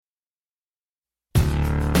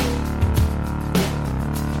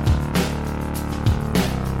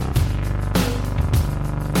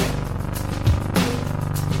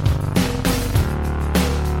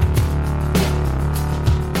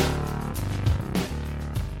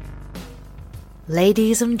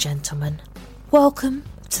Ladies and gentlemen, welcome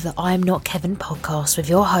to the I'm Not Kevin podcast with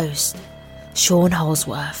your host, Sean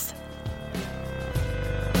Holsworth.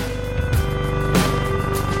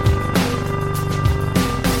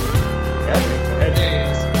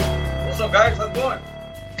 What's up, guys? How's it going?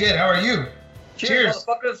 Good. How are you? Cheers,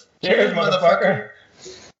 motherfuckers. Cheers, motherfucker.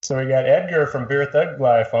 So we got Edgar from Beer Thug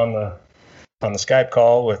Life on the Skype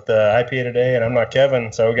call with IPA today, and I'm not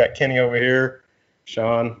Kevin. So we got Kenny over here,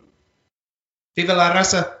 Sean. Viva la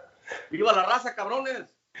raza. Viva la raza, cabrones.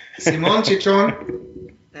 Simón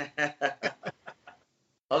Chichón.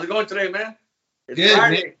 How's it going today, man? It's Good.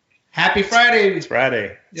 Friday. Man. Happy Friday. It's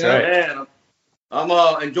Friday. That's Yeah. right. Man, I'm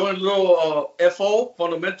enjoying a little FO,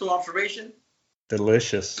 fundamental observation.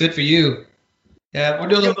 Delicious. Good for you. Yeah, we're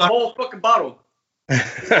doing a Give the whole fucking bottle.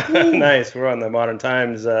 Nice. We're on the Modern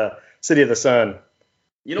Times City of the Sun.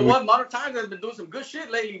 You know what? Modern Times has been doing some good shit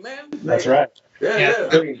lately, man. That's right. Yeah.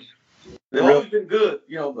 I mean, they've always been good,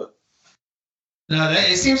 but. No,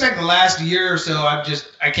 it seems like the last year or so, I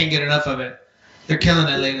can't get enough of it. They're killing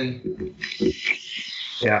it lately.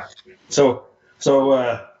 Yeah. So.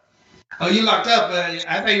 Oh, you locked up. I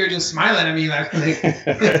thought you were just smiling at me like.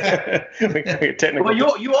 Technical.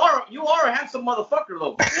 Well, you are a handsome motherfucker,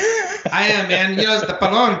 though. I am, man. You know, it's the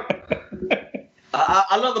pelón.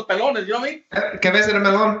 I love the pelones, you know what I mean? Cabeza de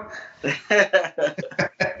melón.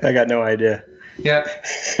 I got no idea. Yeah.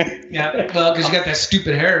 Yeah. Well, because you got that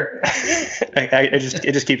stupid hair.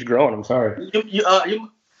 It just keeps growing. I'm sorry.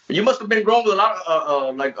 You must have been grown with a lot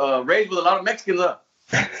of raised with a lot of Mexicans.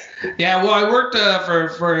 Yeah, well, I worked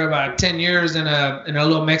for about 10 years in a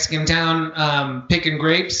little Mexican town picking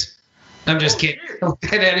grapes. I'm just kidding. I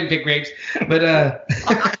didn't pick grapes, but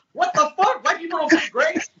what the fuck? Why people don't pick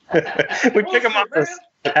grapes? We pick them out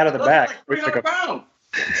of the back. Like We pick 300 them. pounds.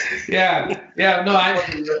 yeah, no,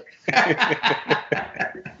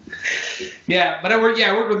 yeah, but I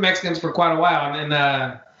worked with Mexicans for quite a while, and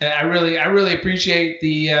I really appreciate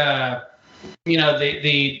the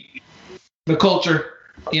the culture.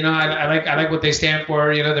 I like what they stand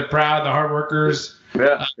for. They're proud, the hard workers.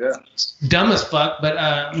 Yeah. Dumb as fuck, but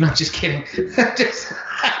I'm not just kidding.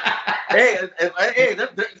 Hey,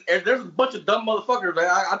 there's a bunch of dumb motherfuckers. Man.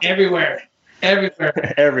 Everywhere.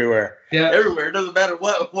 Everywhere. Yeah. Everywhere. It doesn't matter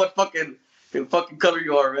what fucking color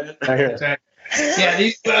you are, man. I hear it. Exactly.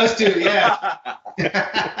 Yeah, those two. Yeah.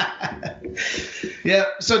 Yeah.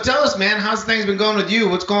 So tell us, man, how's things been going with you?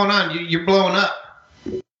 What's going on? You're blowing up.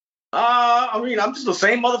 I mean, I'm just the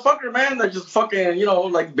same motherfucker, man. That just fucking,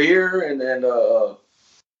 like beer and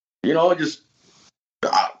just.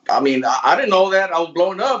 I mean, I didn't know that I was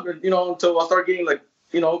blowing up, until I started getting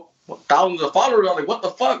thousands of followers. I'm like, what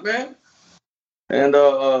the fuck, man? And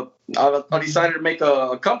I decided to make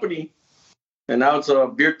a company, and now it's a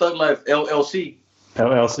Beer Thug Life LLC.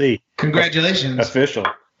 LLC. Congratulations. Official.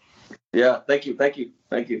 Yeah, thank you.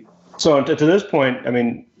 So to this point, I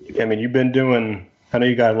mean, you've been doing. I know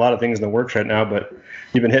you got a lot of things in the works right now, but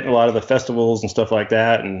you've been hitting a lot of the festivals and stuff like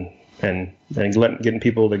that, and getting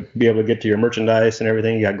people to be able to get to your merchandise and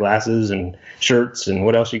everything. You got glasses and shirts, and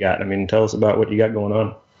what else you got? I mean, tell us about what you got going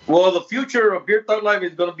on. Well, the future of Beer Thug Life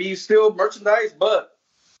is going to be still merchandise, but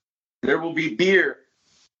there will be beer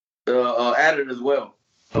added as well.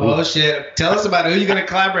 Oh, shit. Tell us about it. Who are you going to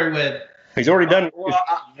collaborate with? He's already done.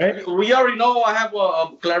 Right? We already know I have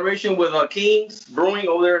a collaboration with King's Brewing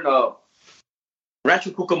over there in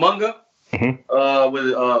Rancho Cucamonga.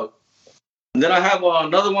 Mm-hmm. Then I have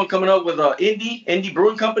another one coming up with Indie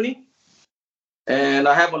Brewing Company. And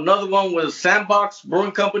I have another one with Sandbox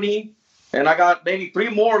Brewing Company. And I got maybe 3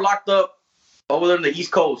 more locked up over there in the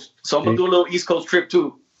East Coast. So I'm going to do a little East Coast trip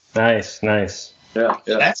too. Nice. Yeah.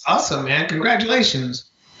 That's awesome, man.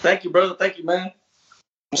 Congratulations. Thank you, brother. Thank you, man.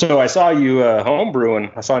 So I saw you home brewing.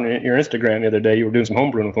 I saw on your Instagram the other day you were doing some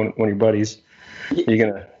home brewing with one of your buddies. You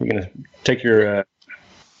gonna take your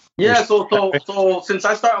yeah. So since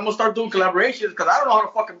I'm gonna start doing collaborations because I don't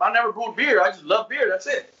know how to I never brewed beer. I just love beer. That's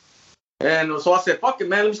it. And so I said, fuck it,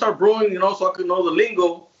 man. Let me start brewing. So I can know the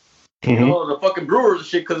lingo. Mm-hmm. The fucking brewers and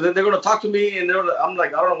shit, because they're going to talk to me, and I'm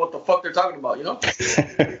like, I don't know what the fuck they're talking about,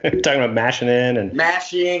 Talking about mashing in and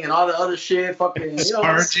mashing and all the other shit, fucking,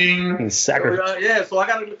 Sparging. And sacrifice. Yeah, so I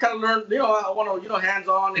got to kind of learn, I want to,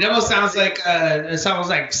 hands-on. It almost sounds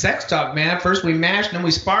like sex talk, man. First we mashed, then we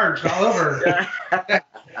sparged all over.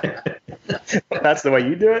 That's the way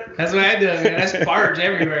you do it? That's what I do, man. I sparge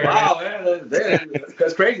everywhere. Wow, man.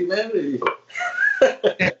 That's crazy, man.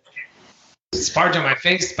 Sparge on my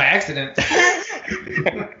face by accident.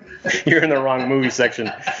 You're in the wrong movie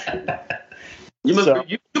section. You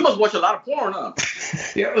must watch a lot of porn, huh?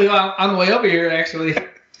 Yeah, well, on the way over here, actually.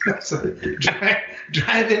 So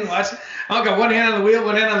drive in, watch. I got one hand on the wheel,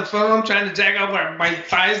 one hand on the phone, trying to jack up my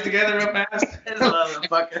thighs together real fast.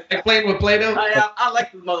 Like playing with Play-Doh. I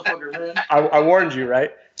like this motherfucker, man. I warned you,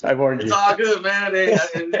 right? I warned you. It's all good, man.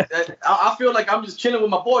 I feel like I'm just chilling with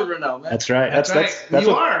my boys right now, man. That's right. That's you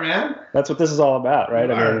are, man. That's what this is all about, right?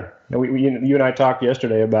 You and I talked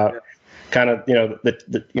yesterday about kind of,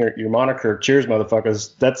 your moniker, Cheers,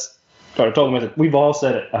 motherfuckers. That's what I told him. We've all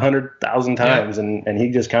said it 100,000 times, and he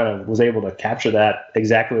just kind of was able to capture that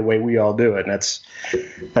exactly the way we all do it. And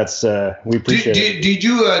that's we appreciate it. Did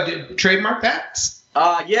you trademark that?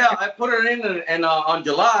 Yeah, I put it in on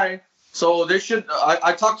July. So they should.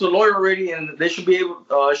 I talked to a lawyer already, and they should be able.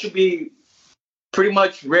 Should be pretty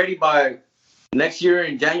much ready by next year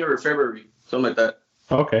in January or February, something like that.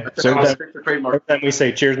 Okay. So every time we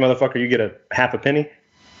say "Cheers, motherfucker," you get a half a penny.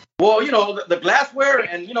 Well, the glassware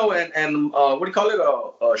and and what do you call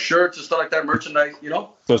it? Shirts and stuff like that, merchandise.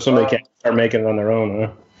 So somebody can start making it on their own,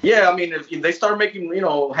 huh? Yeah, I mean, if they start making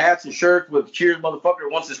hats and shirts with "Cheers,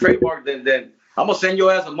 motherfucker," once it's trademarked, then I'm gonna send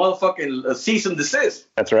your ass a motherfucking cease and desist.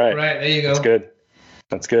 That's right. Right, there you go.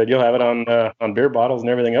 That's good. You'll have it on beer bottles and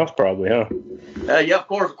everything else, probably, huh? Yeah, of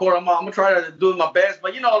course. I'm gonna try to do my best,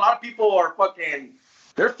 but a lot of people are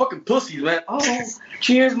they're fucking pussies, man. Oh,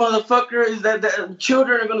 cheers, motherfucker! Is that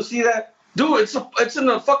children are gonna see that? Dude, it's in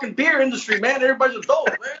the fucking beer industry, man. Everybody's adult,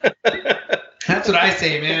 man. That's what I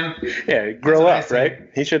say, man. Yeah, grow up, right?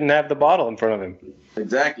 He shouldn't have the bottle in front of him.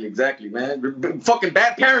 Exactly, man. Fucking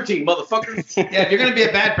bad parenting, motherfuckers. Yeah, if you're gonna be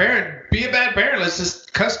a bad parent, be a bad parent. Let's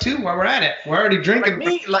just cuss too while we're at it. We're already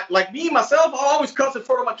drinking. Like me, myself, I always cuss in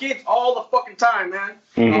front of my kids all the fucking time, man.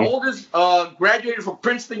 Mm-hmm. My oldest graduated from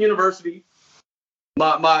Princeton University.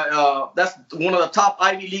 My that's one of the top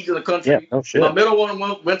Ivy Leagues in the country. Yeah, oh shit. My middle one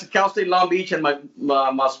went to Cal State Long Beach, and my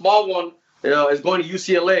small one is going to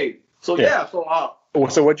UCLA. So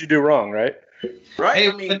So what'd you do wrong, right?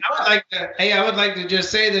 Right. Hey, I would like to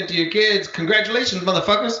just say that to your kids, congratulations,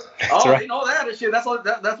 motherfuckers. Right. They know that and shit. That's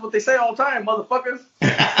what they say all the time, motherfuckers.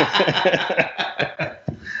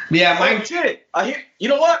 Yeah, mine. Shit. I hear. You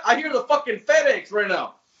know what? I hear the fucking FedEx right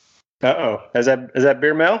now. Uh-oh. Is that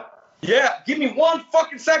beer mail? Yeah. Give me 1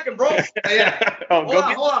 fucking second, bro. Yeah. Hold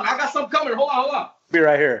on. I got something coming. Hold on. Be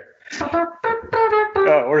right here.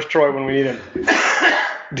 Oh, where's Troy when we need him?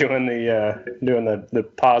 Doing the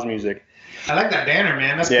pause music. I like that banner,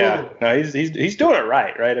 man. That's cool. No, he's doing it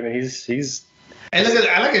right? I mean, he's. Hey,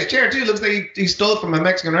 I like his chair too. Looks like he stole it from a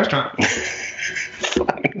Mexican restaurant.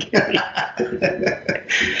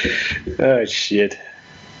 Oh shit.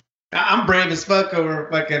 I'm brave as fuck over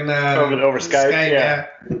fucking over Skype. Yeah.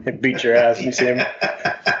 Beat your ass. You see him.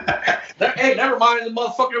 Hey, never mind. The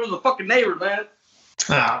motherfucker was a fucking neighbor, man.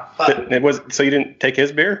 It was. So you didn't take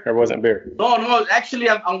his beer, or wasn't beer? No. Actually,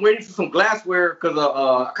 I'm waiting for some glassware because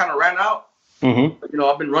I kind of ran out. Mm-hmm.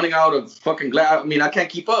 I've been running out of fucking glass. I mean, I can't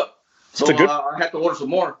keep up. So I had to order some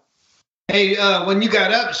more. Hey, when you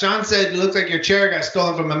got up, Sean said it looks like your chair got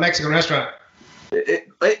stolen from a Mexican restaurant. Hey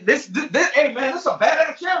man, this is a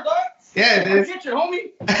badass chair, dog. Yeah, it is. Kitchen,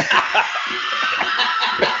 homie.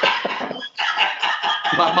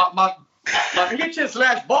 my kitchen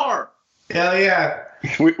 / bar. Hell yeah.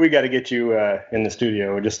 We got to get you in the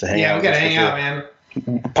studio just to hang out. Yeah, we got to hang out, man.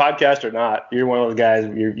 Podcast or not, you're one of those guys.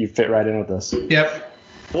 You fit right in with us. Yep.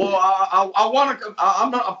 Well, I want to.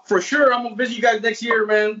 I'm for sure. I'm gonna visit you guys next year,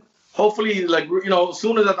 man. Hopefully, as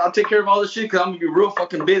soon as I take care of all this shit, because I'm gonna be real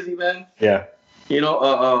fucking busy, man. Yeah.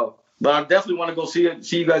 But I definitely want to go see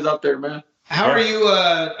you guys out there, man. How are you?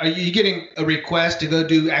 Are you getting a request to go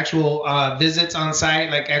do actual visits on site,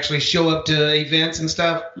 like actually show up to events and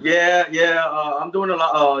stuff? Yeah. I'm doing a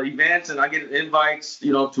lot of events, and I get invites,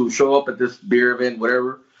 to show up at this beer event,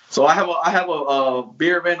 whatever. So I have a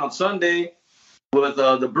beer event on Sunday with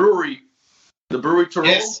the brewery Tyrol.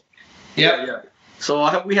 Yes. Yep. Yeah.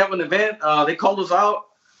 So we have an event. They called us out.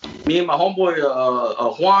 Me and my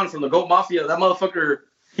homeboy Juan from the Goat Mafia. That motherfucker,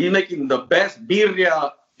 he's making the best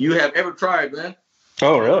birria you have ever tried, man.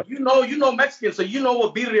 Oh, really? You know Mexican, so you know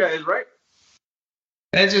what birria is, right?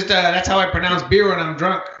 That's just that's how I pronounce beer when I'm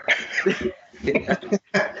drunk. You'll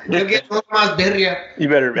get más birria. You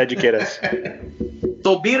better educate us.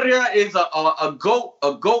 So birria is a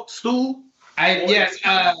goat stew. Yes.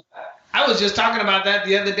 I was just talking about that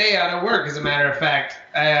the other day out of work. As a matter of fact,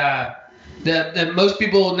 the most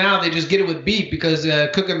people now they just get it with beef because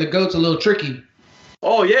cooking the goat's a little tricky.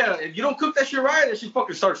 Oh yeah, if you don't cook that shit right, that shit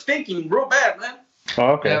fucking starts stinking real bad, man.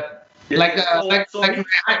 Oh, okay. Yep. Yeah, like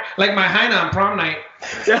my Hainan prom night.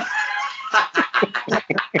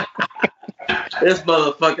 This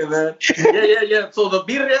motherfucker, man. Yeah. So the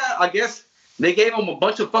birria, I guess they gave him a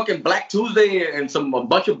bunch of fucking Black Tuesday and a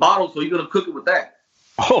bunch of bottles, so he's gonna cook it with that.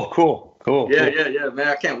 Oh, cool. Yeah, man.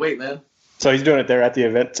 I can't wait, man. So he's doing it there at the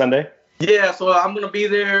event Sunday? Yeah, so I'm gonna be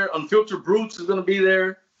there. Unfiltered Brutes is gonna be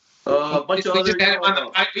there. A bunch of other.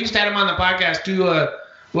 We just had him on the podcast too. A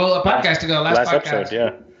podcast ago, last podcast. Episode,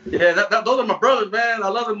 yeah. Yeah, those are my brothers, man. I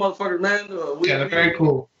love them motherfuckers, man. They're very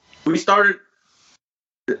cool. We started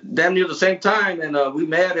damn near the same time, and we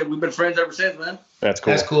met, and we've been friends ever since, man. That's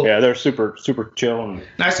cool. That's cool. Yeah, they're super chill. And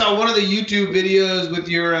I saw one of the YouTube videos with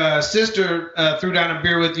your sister threw down a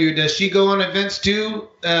beer with you. Does she go on events too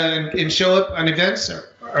and show up on events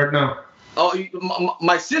or no? Oh,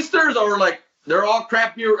 my sisters are like, they're all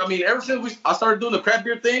craft beer. I mean, ever since I started doing the craft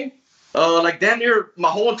beer thing, like damn near my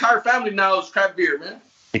whole entire family now is craft beer, man.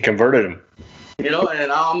 He converted him. You know, and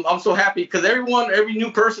I'm so happy because every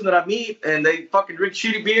new person that I meet and they fucking drink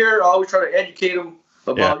shitty beer, I always try to educate them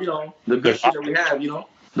about, you know, the good shit that we have, you know,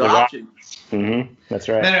 the options. Mm-hmm. That's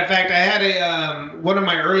right. Matter of fact, I had one of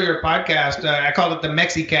my earlier podcasts, I called it the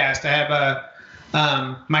Mexicast. I have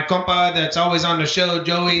my compa that's always on the show,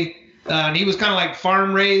 Joey, and he was kind of like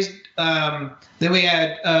farm raised. Then we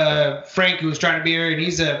had Frank, who was trying to be here, and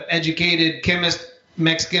he's an educated chemist,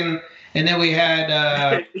 Mexican. And then we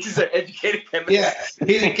had he's an educated chemist. Yeah,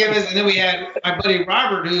 he's a chemist. And then we had my buddy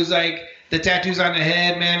Robert, who's like the tattoos on the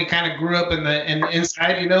head, man. He kind of grew up in the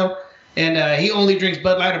inside, you know. And he only drinks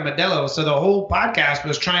Bud Light and Modelo. So the whole podcast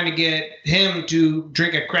was trying to get him to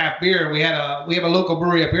drink a craft beer. We have a local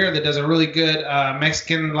brewery up here that does a really good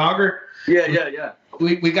Mexican lager. Yeah.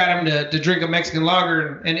 We got him to drink a Mexican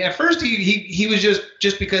lager, and at first he was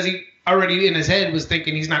just because he already in his head was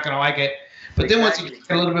thinking he's not gonna like it. But then once he drank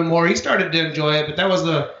a little bit more, he started to enjoy it. But that was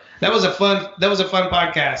a fun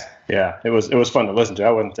podcast. Yeah, it was fun to listen to.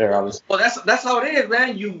 I wasn't there. Well, that's how it is,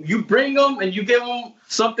 man. You bring them and you give them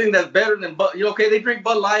something that's better than Bud. You know, okay, they drink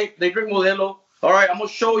Bud Light, they drink Modelo. All right, I'm gonna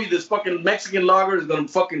show you this fucking Mexican lager is gonna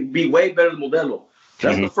fucking be way better than Modelo.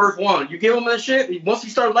 That's the first one. You give them that shit. Once you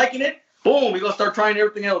start liking it, boom, we're going to start trying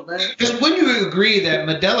everything else, man. Because wouldn't you agree that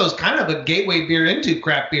Modelo's kind of a gateway beer into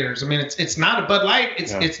craft beers? I mean, it's not a Bud Light.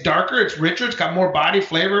 It's darker. It's richer. It's got more body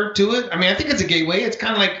flavor to it. I mean, I think it's a gateway. It's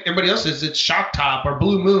kind of like everybody else's. It's Shock Top or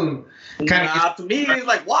Blue Moon. To me, it's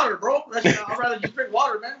like water, bro. I'd rather just drink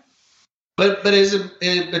water, man. But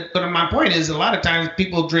my point is, a lot of times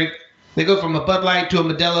people drink. They go from a Bud Light to a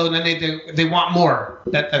Modelo, and then they want more.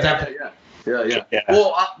 That's happening. Yeah.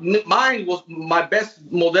 Well, mine was my best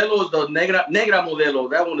Modelo is the Negra Modelo.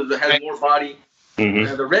 That one has more body.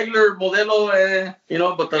 Mm-hmm. The regular Modelo,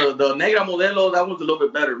 but the Negra Modelo, that one's a little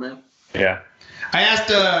bit better, man. Yeah. I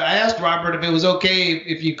asked Robert if it was okay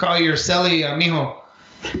if you call your celly mijo.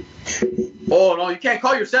 Oh no, you can't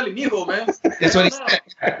call your celly mijo, man. That's what he said.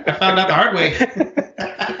 I found out the hard way.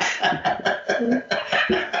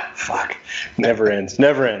 Fuck. Never ends.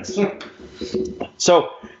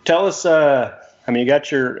 So tell us, you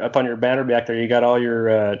got up on your banner back there, you got all your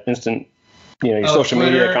instant, your social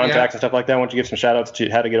Twitter, media contacts and stuff like that. Why don't you give some shout outs to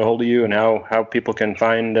how to get a hold of you and how people can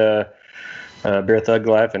find Beer Thug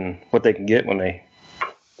Life and what they can get when they.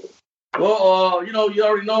 Well, you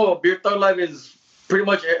already know Beer Thug Life is pretty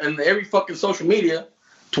much in every fucking social media,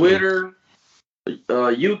 Twitter,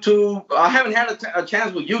 YouTube. I haven't had a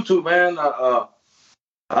chance with YouTube, man.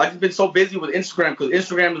 I've just been so busy with Instagram because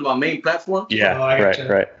Instagram is my main platform. Yeah,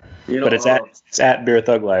 right. But it's at Beer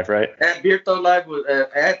Thug Life, right? At Beer Thug Life.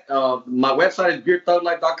 My website is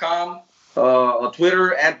beerthuglife.com.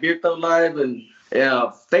 Twitter at Beer Thug Life, and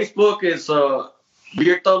Facebook is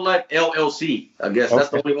Beer Thug Life LLC. I guess that's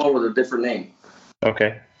the only one with a different name.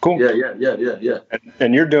 Okay, cool. Yeah.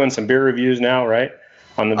 And you're doing some beer reviews now, right?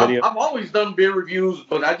 On the video. I've always done beer reviews,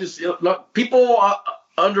 but I just people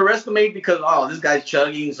underestimate because this guy's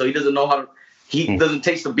chugging, so he doesn't know how to. He doesn't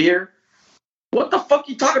taste the beer. What the fuck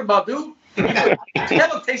you talking about, dude? Never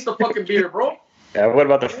taste the fucking beer, bro. Yeah. What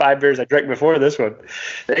about the 5 beers I drank before this one?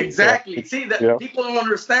 Exactly. Yeah. See that people don't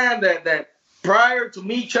understand that prior to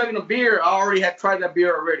me chugging a beer, I already had tried that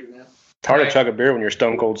beer already, man. It's hard to chug a beer when you're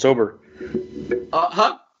stone cold sober.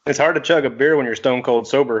 It's hard to chug a beer when you're stone cold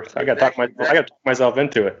sober. I got to talk myself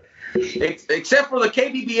into it. Except for the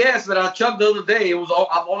KBBS that I chugged the other day.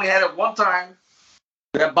 I've only had it one time.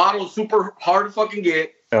 That bottle is super hard to fucking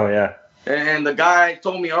get. Oh yeah. And the guy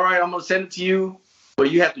told me, "All right, I'm gonna send it to you,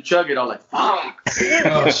 but you have to chug it." I was like, "Fuck."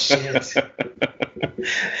 Oh shit.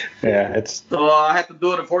 Yeah, So I had to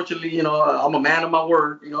do it. Unfortunately, I'm a man of my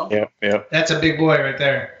word. Yeah. That's a big boy right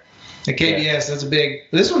there. The KBS, that's a big.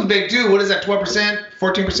 This one's big too. What is that? 12%?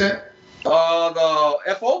 14%?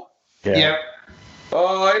 The FO. Yeah.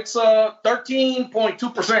 It's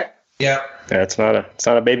 13.2%. Yeah. It's not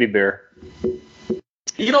a baby beer.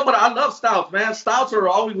 But I love stouts, man. Stouts are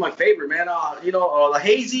always my favorite, man. The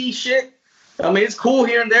hazy shit. I mean, it's cool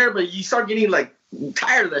here and there, but you start getting like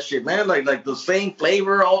tired of that shit, man. Like the same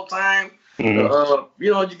flavor all the time. Mm-hmm.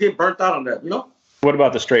 You get burnt out on that. What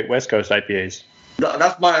about the straight West Coast IPAs?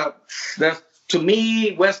 That's to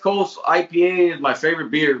me, West Coast IPA is my favorite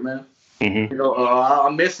beer, man. Mm-hmm. I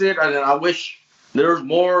miss it, and I wish there was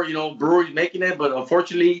more, breweries making it, but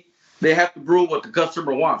unfortunately, they have to brew what the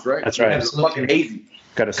customer wants, right? That's right. It's fucking hazy.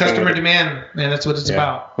 Customer demand, man. That's what it's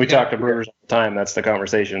about. We talk to brewers all the time. That's the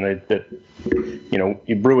conversation.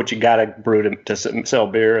 You brew what you gotta brew to sell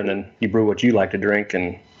beer, and then you brew what you like to drink,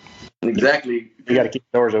 and exactly. You got to keep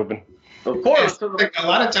the doors open. Of course. Like a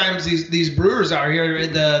lot of times these brewers out here,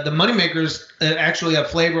 the moneymakers actually a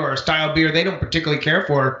flavor or a style beer they don't particularly care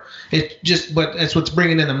for. It's just, but it's what's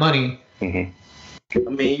bringing in the money. Mm-hmm.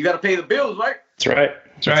 I mean, you got to pay the bills, right? That's right.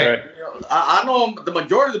 That's right. I know the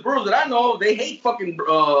majority of the brewers that I know, they hate fucking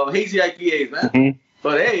hazy IPAs, man. Mm-hmm.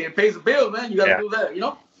 But hey, it pays the bills, man. You got to do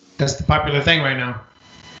that, That's the popular thing right now.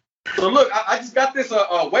 So look, I just got this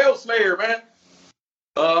Whale Slayer, man.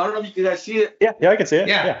 I don't know if you guys see it. Yeah, I can see it.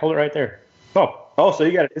 Yeah, hold it right there. Oh, so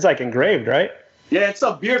you got it. It's like engraved, right? Yeah, it's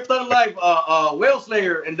a Beer Thug Life Whale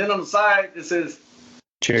Slayer, and then on the side it says,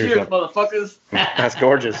 "Cheers, motherfuckers." That's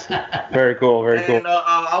gorgeous. Very cool. Very cool. And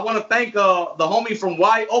I want to thank the homie from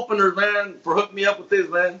Y Openers, man, for hooking me up with this,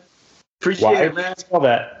 man. Appreciate it, man. Spell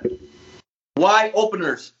that. Y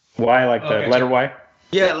Openers. Y like the letter Y?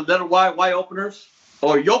 Yeah, the letter Y. Y Openers.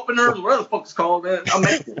 Or Yopeners, whatever the fuck it's called, man. I'm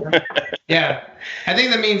Mexican. Yeah. I think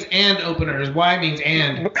that means and openers. Y means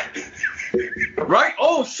and. Right?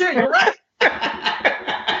 Oh, shit, you're right.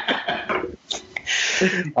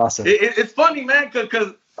 Awesome. It's funny, man,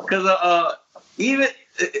 because even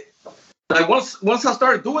like once I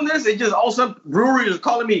started doing this, it just all of a sudden breweries are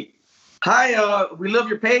calling me, "Hi, we love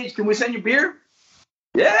your page. Can we send you beer?"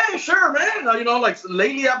 Yeah, sure, man. Like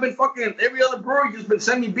lately I've been fucking every other brewery just been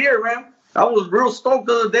sending me beer, man. I was real stoked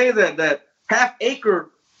the other day that Half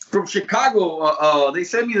Acre from Chicago, they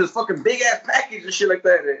sent me this fucking big ass package and shit like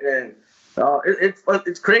that, and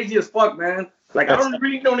it's crazy as fuck, man. Like I don't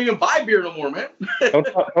even buy beer no more, man.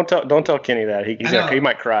 don't tell Kenny that. He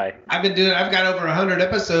might cry. I've got over 100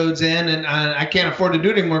 episodes in, and I can't afford to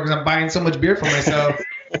do it anymore because I'm buying so much beer for myself.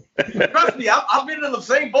 Trust me, I've been in the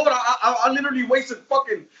same boat. I literally wasted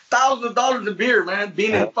fucking thousands of dollars in beer, man.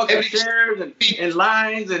 Being in fucking shares and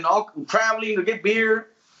lines and all traveling to get beer.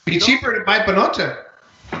 Be cheaper to buy Panocha.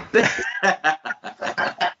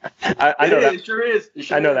 I know that. It sure is.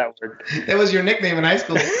 I know that word. That was your nickname in high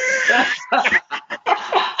school.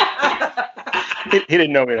 He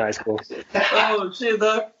didn't know me in high school. Oh shit,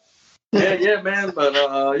 dog. Yeah, man. But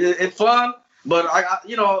it's fun. But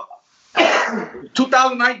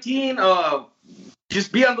 2019.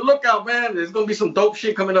 Just be on the lookout, man. There's gonna be some dope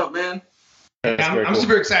shit coming up, man. I'm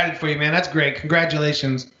super excited for you, man. That's great.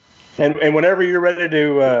 Congratulations. And whenever you're ready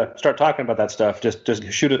to start talking about that stuff, just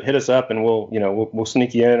hit us up, and we'll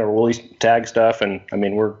sneak you in, or we'll at least tag stuff. And I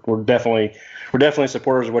mean, we're definitely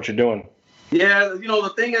supporters of what you're doing. Yeah,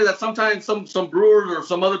 the thing is that sometimes some brewers or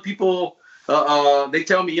some other people, they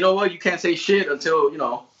tell me, you can't say shit until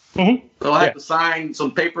Mm-hmm. So I have to sign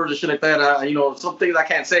some papers and shit like that. Some things I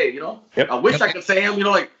can't say. Yep. I wish I could say them.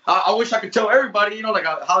 I wish I could tell everybody. Like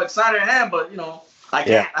how excited I am, but I can't.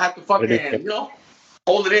 Yeah. I have to fucking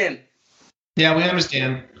hold it in. Yeah, we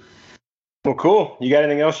understand. Well, cool. You got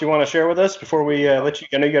anything else you want to share with us before we let you?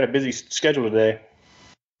 I know you got a busy schedule today.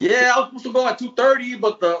 Yeah, I was supposed to go at 2:30,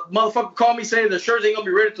 but the motherfucker called me saying the shirts ain't gonna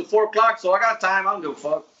be ready till 4:00. So I got time. I don't give a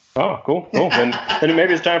fuck. Oh, cool. Then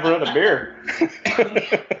maybe it's time for another beer.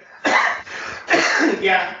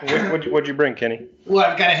 Yeah. What'd you bring, Kenny? Well,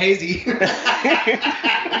 I've got a hazy.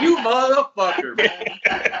 You motherfucker, man.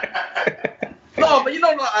 No, but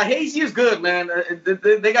a hazy is good, man.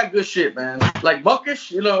 They got good shit, man. Like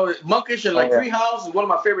Monkish, Monkish and like Treehouse is one of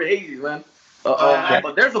my favorite hazies, man.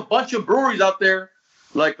 But there's a bunch of breweries out there,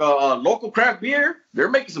 like local craft beer. They're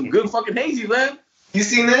making some good fucking hazies, man. You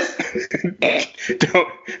seen this? Don't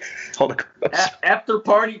hold it. After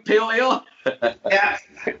party pale ale. Yeah.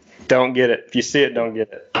 Don't get it. If you see it, don't get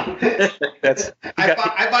it.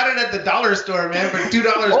 I bought it at the dollar store, man, for $2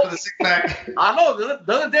 for the 6-pack. I know.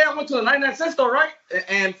 The other day I went to the 99-cent store, right?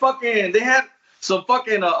 And fucking they had some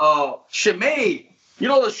fucking Chimay. You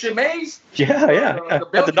know the Chimays? Yeah. The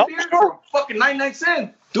Belgian beer for fucking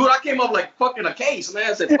 99-cent. Dude, I came up like fucking a case,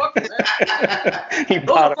 man. I said, fuck it, man.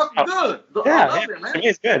 Those are fucking good. I love it, man.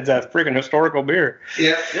 It's good. It's a freaking historical beer.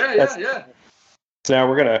 Yeah. So now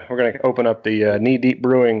we're gonna open up the Knee Deep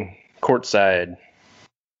Brewing Courtside.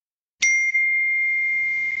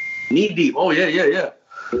 Knee Deep. Oh yeah.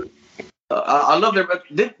 I love their.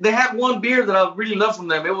 They had one beer that I really loved from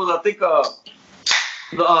them. It was, I think,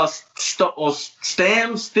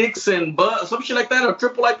 Stam, Sticks, and Bud, some shit like that, or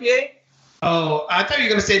triple IPA. Oh, I thought you were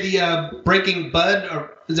gonna say the Breaking Bud,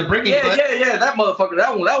 or is it Breaking Bud? Yeah. That motherfucker.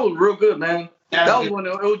 That was real good, man. Yeah, that was one.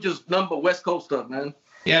 It was just number West Coast stuff, man.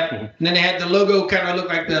 Yeah. And then they had the logo kind of look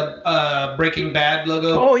like the Breaking Bad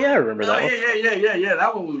logo. Oh yeah, I remember that one. Yeah.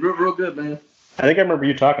 That one was real good, man. I think I remember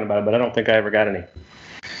you talking about it, but I don't think I ever got any.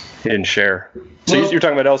 You didn't share. So you're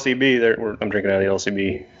talking about LCB. I'm drinking out of the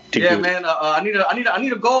LCB. Yeah, man. I need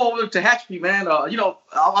to go over to Hatchby, man. I'm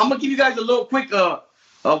gonna give you guys a little quick.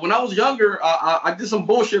 When I was younger, I did some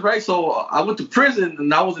bullshit, right? So I went to prison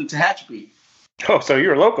and I was in Tehachapi. Oh, so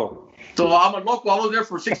you're local. So I'm a local. I was there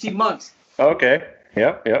for 16 months. Okay.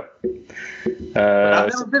 Yep. I've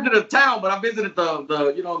never visited a town, but I visited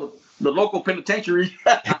the local penitentiary.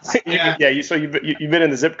 Yeah. Yeah. You've been in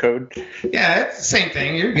the zip code. Yeah, it's the same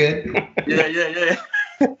thing. You're good. Yeah.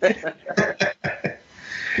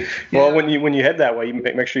 Well, when you head that way, you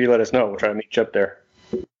make sure you let us know. We'll try to meet you up there.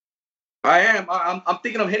 I am. I'm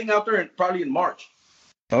thinking of heading out there probably in March.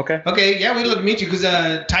 Okay. Okay. Yeah, we'd love to meet you because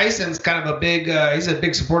Tyson's kind of a big. He's a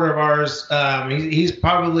big supporter of ours. He's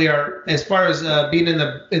probably as far as being in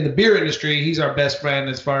the beer industry, he's our best friend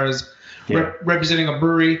as far as representing a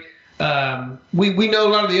brewery. We know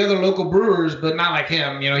a lot of the other local brewers, but not like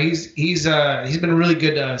him. He's been really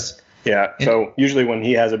good to us. Yeah. So usually when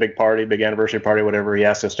he has a big party, big anniversary party, whatever, he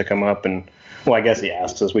asks us to come up, and I guess he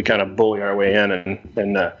asks us. We kind of bully our way in, and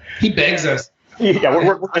he begs us. Yeah,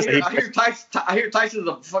 I hear Tyson's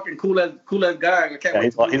a fucking cool ass guy. I can't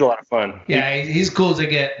wait. He's a lot of fun. Yeah, he's cool as they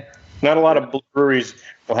get. Not a lot of breweries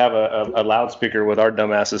will have a loudspeaker with our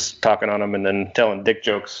dumbasses talking on them and then telling dick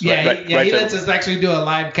jokes. Yeah, he lets us actually do a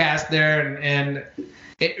live cast there, and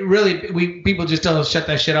it really, people just tell us shut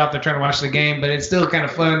that shit off. They're trying to watch the game, but it's still kind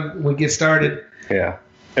of fun when we get started. Yeah,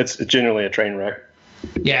 it's generally a train wreck.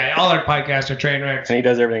 Yeah, all our podcasts are train wrecks. And he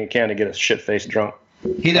does everything he can to get us shit-faced drunk.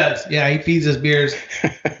 He does. Yeah, he feeds us beers.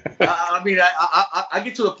 I mean, I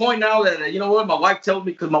get to the point now that, you know what, my wife tells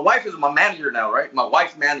me, because my wife is my manager now, right? My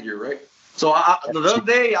wife's manager, right? So the other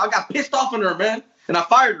day, I got pissed off on her, man, and I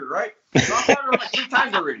fired her, right? So I fired her like 3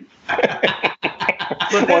 times already.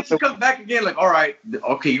 But then she comes back again, like, all right,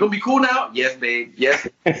 okay, you gonna be cool now? Yes, babe. Yes,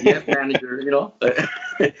 manager. You know,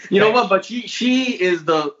 you know what? But she is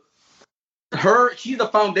she's the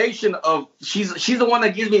foundation of. She's the one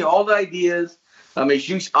that gives me all the ideas. I mean,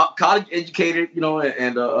 she's college educated, you know,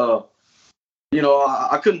 and you know,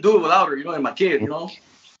 I couldn't do it without her, you know, and my kid, you know.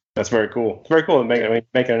 That's very cool. It's very cool to making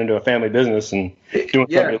it into a family business and doing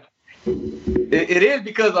something. It is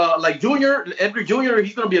because like Edgar Jr.,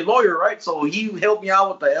 he's gonna be a lawyer, right? So he helped me out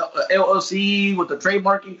with the LLC, with the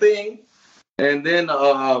trademarking thing, and then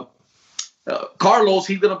Carlos,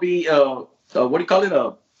 he's gonna be what do you call it?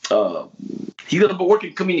 He's gonna be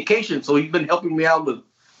working communication, so he's been helping me out with,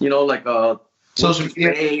 you know, like social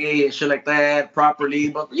media and shit like that properly.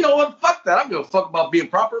 But you know what? Fuck that. I don't give a fuck about being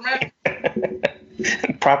proper, man.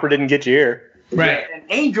 Proper didn't get you here. Right. And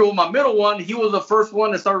Angel, my middle one, he was the first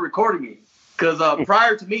one that started recording me. Because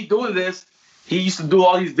prior to me doing this, he used to do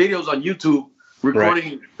all these videos on YouTube,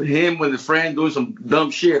 recording him with his friend doing some dumb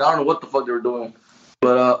shit. I don't know what the fuck they were doing.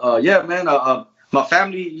 But yeah, man, my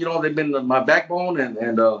family, you know, they've been my backbone, and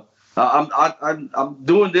I'm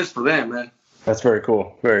doing this for them, man. That's very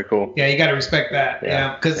cool. Very cool. Yeah, you got to respect that.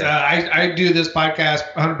 Yeah, because I do this podcast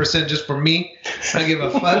 100% just for me. I don't give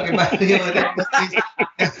a fuck about the other.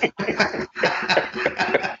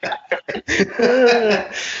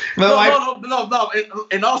 No.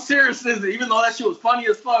 In all seriousness, even though that shit was funny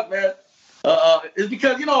as fuck, man, it's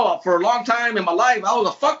because, you know, for a long time in my life, I was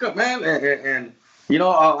a fuck up, man. And you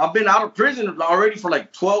know, I've been out of prison already for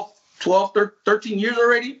like 13 years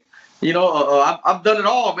already. You know, I've done it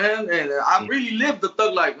all, man, and I really lived the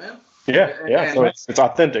thug life, man. Yeah. So it's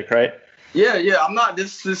authentic, right? Yeah. I'm not.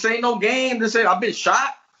 This ain't no game. I've been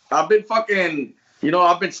shot. I've been fucking. You know,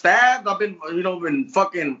 I've been stabbed. I've been, you know, in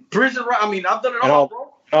fucking prison. I mean, I've done it all,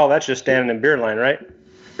 bro. Oh, that's just standing in beer line, right?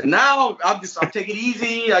 Now I take it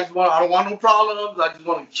easy. I don't want no problems. I just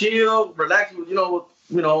want to chill, relax. You know,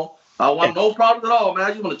 I want no problems at all, man.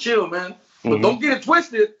 I just want to chill, man. But don't get it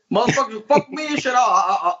twisted. Motherfuckers fuck me and shit.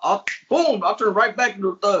 I'll turn right back into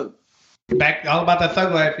a thug. Back all about that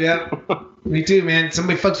thug life, yeah. Me too, man.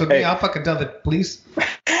 Somebody fucks with me, I'll fucking tell the police.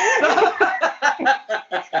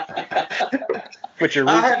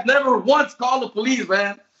 I have never once called the police,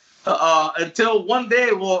 man. Until one day,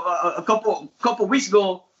 a couple weeks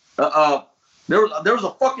ago, there was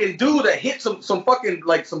a fucking dude that hit some fucking,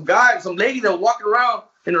 like, some lady that was walking around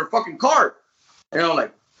in her fucking cart. And I'm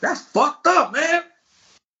like, that's fucked up, man.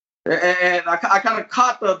 And I kind of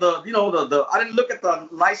caught the you know the I didn't look at the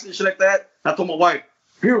license and shit like that. I told my wife,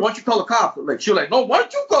 here, why don't you call the cops? Like she was like, no, why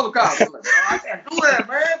don't you call the cops? I'm like, I can't do that,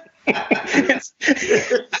 man.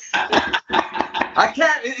 I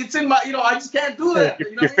can't. It's in my, you know, I just can't do that.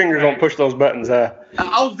 Your fingers don't push those buttons. I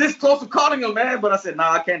was this close to calling him, man, but I said,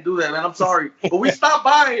 nah, I can't do that, man. I'm sorry. But we stopped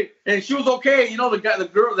by and she was okay. You know,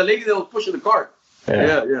 the lady that was pushing the cart.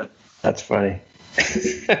 Yeah. That's funny.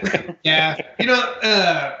 Yeah, you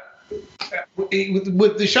know,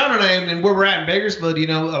 with the Sean and I, and where we're at in Bakersfield, you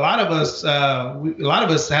know, a lot of us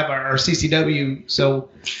have our CCW, so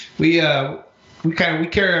we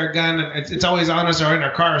carry our gun, and it's always on us or in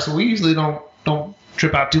our car, so we usually don't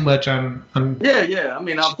trip out too much on. Yeah. I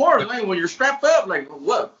mean, of course, man, when you're strapped up, like,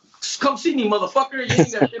 what? Come see me, motherfucker. You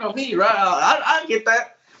ain't got shit on me, right? I get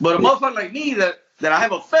that, but a motherfucker like me that I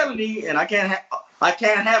have a felony and I can't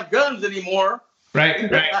have guns anymore.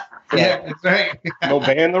 Right. Yeah, that's right. No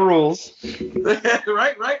ban the rules.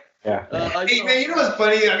 right. Yeah. Hey, man, you know what's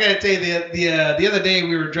funny? I gotta tell you, the other day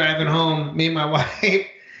we were driving home, me and my wife,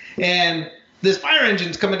 and this fire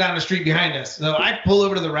engine's coming down the street behind us. So I pull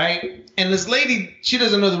over to the right, and this lady, she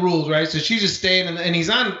doesn't know the rules, right? So she's just staying, and he's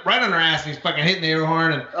right on her ass, and he's fucking hitting the air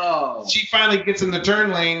horn, and she finally gets in the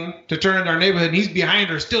turn lane to turn into our neighborhood, and he's behind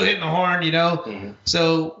her, still hitting the horn, you know? Mm-hmm.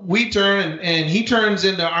 So we turn, and he turns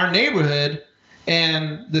into our neighborhood,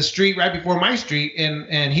 and the street right before my street,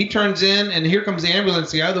 and he turns in, and here comes the ambulance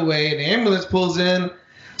the other way, and the ambulance pulls in.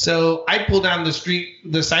 So I pull down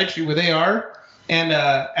the side street where they are, and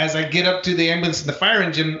as I get up to the ambulance and the fire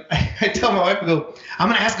engine, I tell my wife, I go, I'm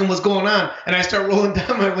going to ask him what's going on, and I start rolling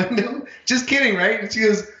down my window. Just kidding, right? And she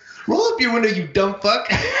goes, roll up your window, you dumb fuck.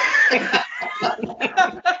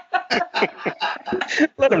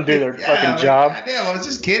 Let them do their fucking job. Yeah, I was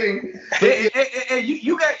just kidding. Hey,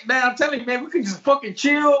 you guys, man, I'm telling you, man, we can just fucking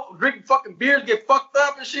chill, drink fucking beers, get fucked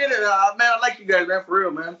up and shit. And, man, I like you guys, man, for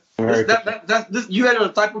real, man. You guys are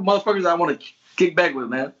the type of motherfuckers I want to kick back with,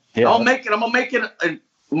 man. Yeah. I'm gonna make it in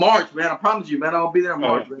March, man. I promise you, man. I'll be there in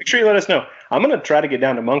March. Make sure you let us know. I'm gonna try to get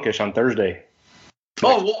down to Monkish on Thursday.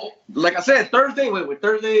 Oh, well, like I said, Thursday. Wait,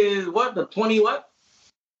 Thursday is what? The 20 what?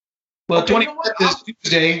 Well, okay, 20 is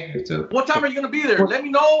Tuesday. So. What time are you gonna be there? Let me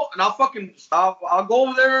know, and I'll go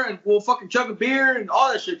over there and we'll fucking chug a beer and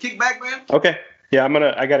all that shit. Kick back, man. Okay. Yeah,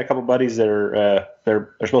 I got a couple buddies that are they're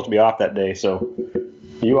supposed to be off that day. So,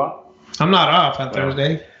 you off? I'm not off on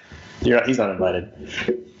Thursday. He's not invited.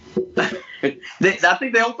 I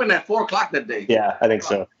think they open at 4:00 that day. Yeah, I think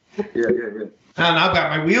so. Yeah. And I've got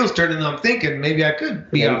my wheels turning, and I'm thinking maybe I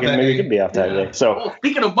could be out that day. Maybe you could be out that day. So,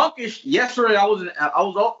 speaking of Monkish, yesterday I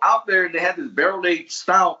was out there and they had this barrel-aged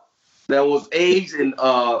stout that was aged in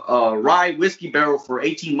rye whiskey barrel for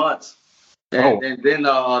 18 months, and then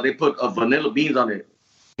they put vanilla beans on it.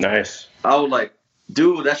 Nice. I was like,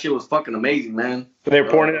 dude, that shit was fucking amazing, man. So they were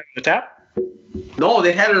pouring it out of the tap? No,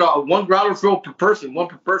 they had it one growler fill per person, one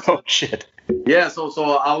per person. Oh shit. Yeah, so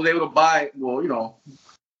I was able to buy. Well, you know,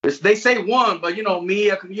 they say one, but you know me,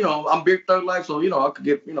 I'm Beer Thug Life, so I could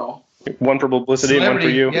get one for publicity, and one for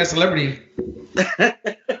you. Yeah, celebrity.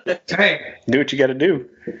 Hey, do what you got to do.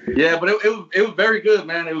 Yeah, but it was very good,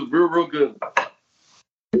 man. It was real good.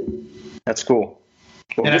 That's cool.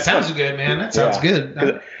 Well, that sounds good, man. That sounds good.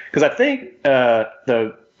 Because I think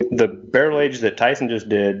the barrel age that Tyson just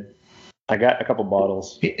did. I got a couple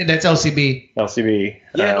bottles. That's LCB. LCB.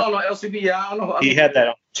 Yeah, no, LCB. Yeah, I don't know. He had that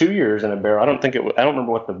on 2 years in a barrel. I don't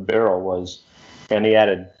remember what the barrel was. And he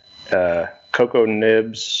added cocoa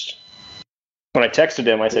nibs. When I texted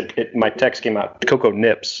him, I said my text came out cocoa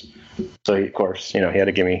nips. So of course, he had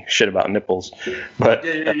to give me shit about nipples. But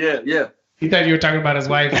yeah. He thought you were talking about his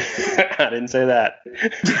wife. I didn't say that.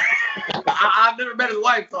 I've never met his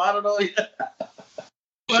wife, so I don't know.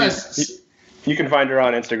 You can find her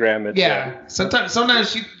on Instagram.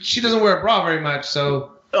 Sometimes she doesn't wear a bra very much,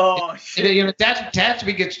 so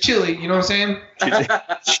attachment gets chilly. You know what I'm saying?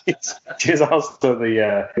 she's also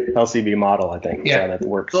the LCB model, I think. Yeah, that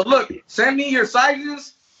works. So look, send me your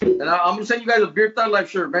sizes, and I'm gonna send you guys a Beer Thug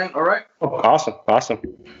Life shirt, man. All right? Oh, awesome.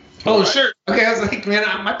 Oh, sure. Okay, I was like, man,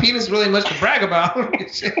 my penis really much to brag about.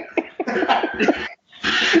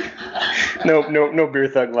 No Beer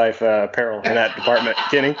Thug Life apparel in that department,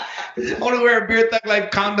 Kenny. I want to wear a Beer Thug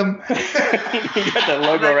Life condom. You got that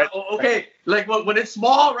logo right. Okay, like when it's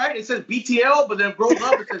small, right? It says BTL, but then it grows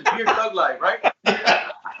up, it says Beer Thug Life, right?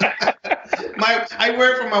 I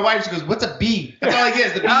wear it for my wife. She goes, "What's a B?" That's all I get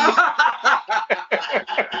is the B.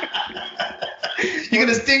 You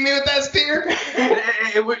gonna sting me with that stinger?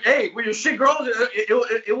 Hey, when your shit grows,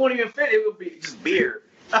 it won't even fit. It would be just beer.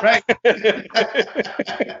 Right.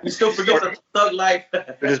 You still forget the thug life.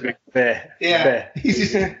 Just be bleh, Yeah.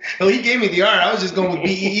 bleh. He gave me the R. I was just going with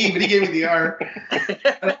BEE, but he gave me the R.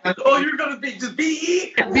 Oh, you're gonna be just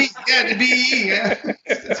BE. Yeah, the BEE. Yeah.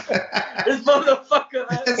 This motherfucker,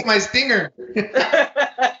 man. That's my stinger.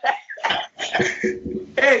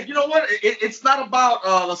 Hey, you know what? It's not about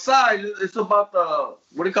the size. It's about the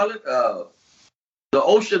what do you call it? The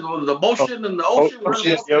ocean, the motion, and the ocean.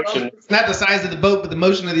 The ocean. It's not the size of the boat, but the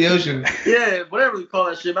motion of the ocean. Yeah, whatever you call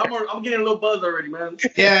that shit. I'm getting a little buzz already, man.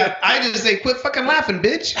 Yeah, I just say, quit fucking laughing,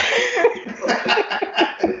 bitch.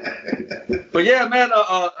 But yeah, man,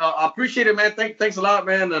 I appreciate it, man. Thanks a lot,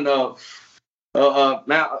 man. And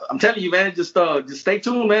man, I'm telling you, man, just stay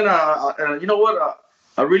tuned, man. You know what?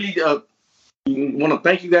 I really want to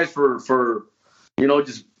thank you guys for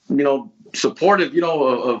just supportive,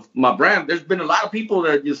 of my brand. There's been a lot of people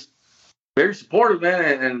that are just very supportive,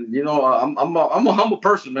 man. And I'm a humble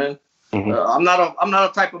person, man. Mm-hmm. I'm not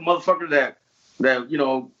a type of motherfucker that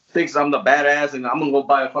thinks I'm the badass and I'm gonna go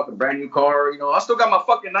buy a fucking brand new car. I still got my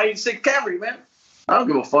fucking '96 Camry, man. I don't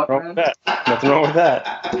give a fuck, man. Nothing wrong with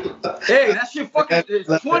that. Hey, that shit fucking is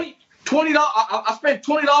 $20. I spent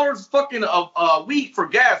 $20 fucking a week for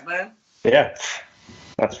gas, man. Yeah.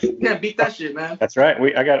 You can't beat that shit, man. That's right.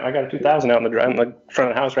 I got a 2000 out in the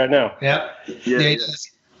front of the house right now. Yeah. Yeah.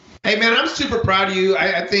 Hey, man, I'm super proud of you.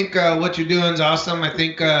 I think what you're doing is awesome. I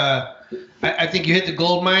think I think you hit the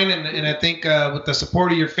gold mine, and I think with the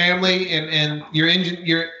support of your family and your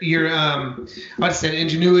I said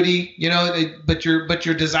ingenuity, but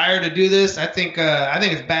your desire to do this, I think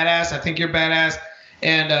it's badass. I think you're badass.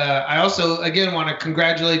 And I also, again, want to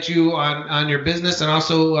congratulate you on your business and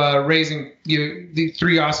also raising the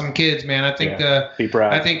 3 awesome kids, man. I think be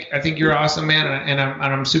proud. I think you're awesome, man, and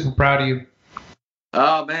I'm super proud of you.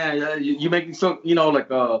 Oh man, you make me feel,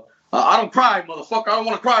 I don't cry, motherfucker. I don't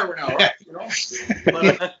want to cry right now, right?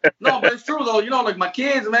 But, no, but it's true though. Like my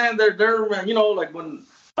kids, man, they're like when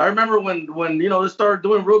I remember when they started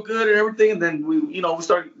doing real good and everything, and then we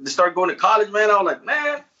started going to college, man. I was like,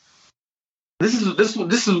 man. This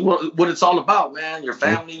is what it's all about, man. Your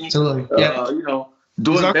family, absolutely, yeah.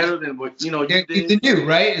 Doing better than what you did. Than you,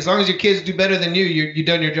 right? As long as your kids do better than you, you've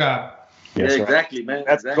done your job. Yes, yeah, exactly, man.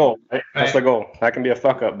 That's the goal. Right? That's the goal. I can be a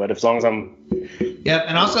fuck up, but as long as I'm. Yep,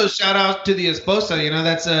 and also shout out to the esposa.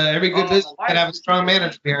 That's every good business can have a strong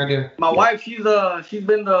manager behind you. My wife, she's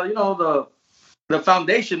been the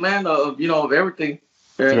foundation, man, of everything,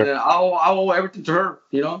 and Sure. I owe everything to her.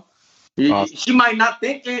 Awesome. She might not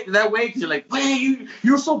think it that way because you're like, man,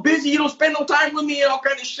 you're so busy, you don't spend no time with me and all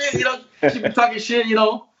kind of shit. She be talking shit,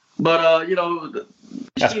 but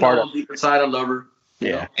That's she part knows deep inside I love her.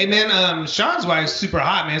 Yeah. Hey man, Sean's wife's super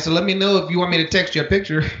hot, man. So let me know if you want me to text you a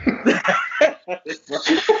picture.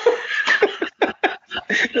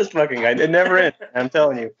 This fucking guy, it never ends. I'm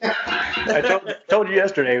telling you. I told you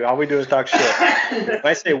yesterday. All we do is talk shit. When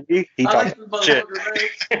I say we, he talks shit.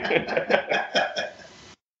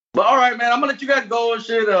 But all right, man, I'm gonna let you guys go and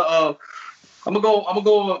shit. I'm gonna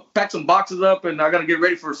go pack some boxes up, and I gotta get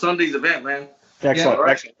ready for Sunday's event, man. Excellent,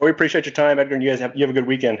 right. excellent. We appreciate your time, Edgar. And you guys have a good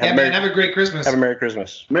weekend. Have a great Christmas. Have a Merry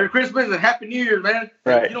Christmas. Merry Christmas and Happy New Year, man.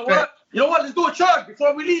 Right. You know what? Let's do a chug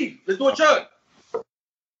before we leave. Let's do a chug.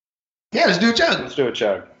 Yeah, let's do a chug. Let's do a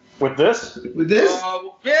chug. With this? With this?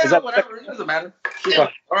 Yeah, whatever. It doesn't matter. Yeah.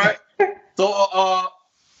 All right. So,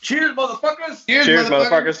 cheers, motherfuckers. Cheers,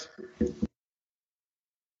 motherfuckers.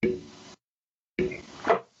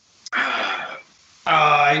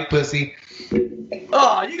 Oh, you pussy.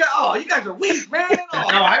 Oh, you guys are weak, man. Oh,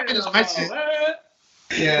 No, I finished my shit. man.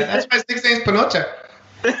 Yeah, that's my 16th Panocha.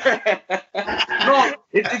 No,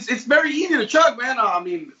 it's very easy to chug, man. I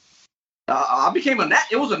mean, I became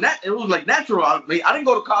it was like natural. I didn't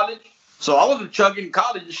go to college, so I wasn't chugging in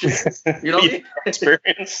college and shit. You know what I mean?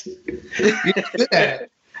 Experience. You're good at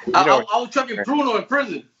it. I was chugging Bruno in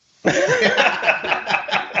prison. No,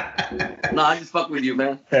 I just fuck with you,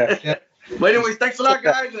 man. Yeah. But anyways, thanks a lot,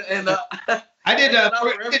 guys. And I did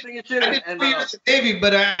for everything and shit. I did And 4 years at Navy,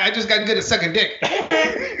 but I just got good at sucking dick.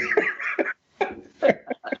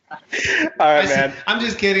 All right, man. I'm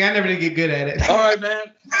just kidding. I never did get good at it. all right,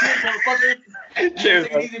 man. Cheers, motherfucker. Cheers,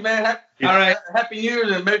 Take it easy, man. All right. Happy New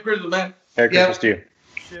Year and Merry Christmas, man. Merry Christmas to you.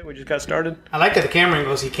 Shit, we just got started. I like that the camera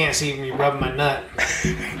angle so you can't see me rubbing my nut.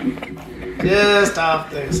 Just off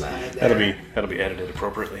the side there. That'll be edited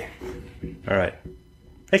appropriately. All right.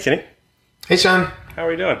 Hey, Kenny. Hey, Sean. How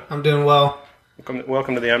are you doing? I'm doing well.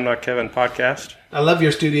 Welcome to the I'm Not Kevin podcast. I love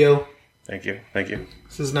your studio. Thank you.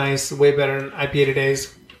 This is nice. Way better than IPA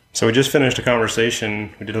Today's. So we just finished a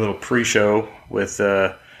conversation. We did a little pre-show with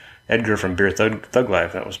Edgar from Beer Thug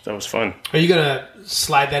Life. That was fun. Are you gonna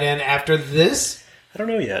slide that in after this? I don't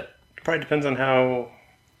know yet. It probably depends on how.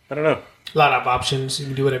 I don't know. A lot of options. You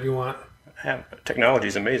can do whatever you want. Technology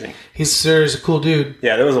is amazing. He's a cool dude.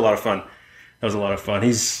 Yeah, that was a lot of fun. That was a lot of fun.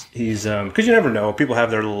 He's because you never know. People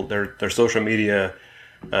have their little their social media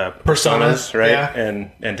personas, right? Yeah.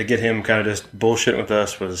 And to get him kind of just bullshit with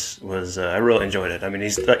us was I really enjoyed it. I mean,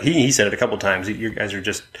 he said it a couple times. You guys are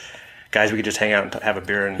just guys we could just hang out and have a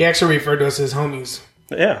beer. And he actually referred to us as homies.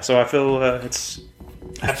 Yeah, so I feel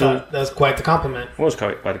I thought that was quite the compliment. It was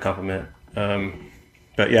quite a compliment.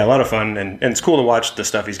 But yeah, a lot of fun, and it's cool to watch the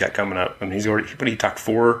stuff he's got coming up. I mean, he talked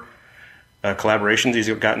 4 collaborations he's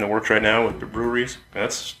got in the works right now with the breweries.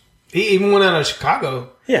 He even went out of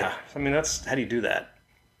Chicago. Yeah, I mean, how do you do that?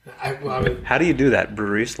 I mean, how do you do that,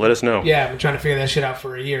 breweries? Let us know. Yeah, I've been trying to figure that shit out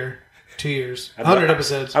for a year, 2 years, 100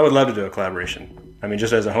 episodes. I would love to do a collaboration. I mean,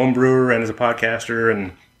 just as a home brewer and as a podcaster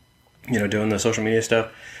and, doing the social media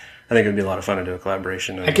stuff, I think it would be a lot of fun to do a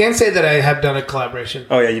collaboration. I can't say that I have done a collaboration.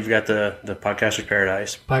 Oh, yeah, you've got the Podcaster's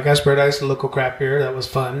Paradise. Podcast Paradise, the local craft beer. That was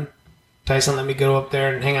fun. Tyson let me go up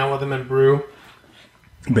there and hang out with him and brew.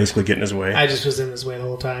 Basically getting his way. I just was in his way the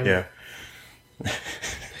whole time. Yeah.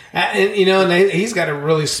 And he's got a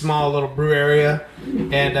really small little brew area,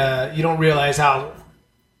 and you don't realize how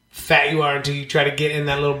fat you are until you try to get in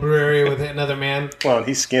that little brew area with another man. Well,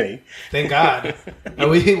 he's skinny. Thank God.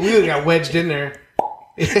 We got wedged in there.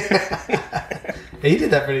 He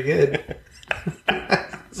did that pretty good.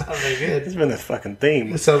 Sounds pretty good. It's been the fucking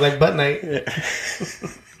theme. It sounds like butt night.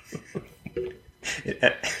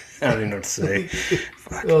 Yeah. I don't even know what to say.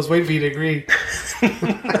 I was waiting for you to agree.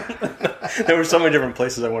 There were so many different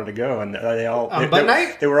places I wanted to go, and they all on butt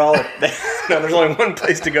night. They were all. No, there's only one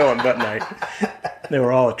place to go on butt night. They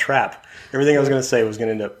were all a trap. Everything I was going to say was going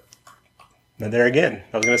to end up. And there again,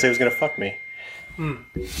 I was going to say it was going to fuck me.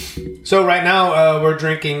 So right now we're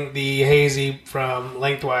drinking the hazy from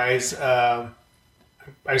Lengthwise.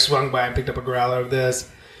 I swung by and picked up a growler of this.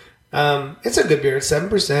 It's a good beer. It's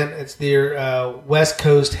 7%. It's their West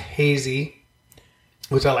Coast hazy,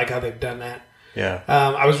 which I like how they've done that. Yeah.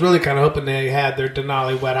 I was really kind of hoping they had their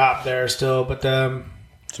Denali wet hop there still, but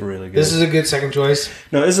it's really good. This is a good second choice.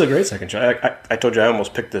 No, this is a great second choice. I told you I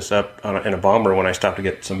almost picked this up in a bomber when I stopped to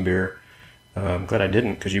get some beer. I'm glad I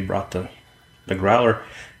didn't because you brought the growler.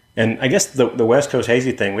 And I guess the West Coast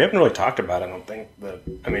hazy thing, we haven't really talked about, I don't think. But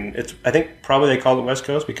I mean, I think probably they call it West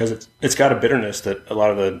Coast because it's got a bitterness that a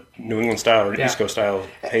lot of the New England style or East Coast style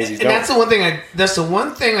hazies don't. That's the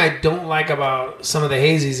one thing I don't like about some of the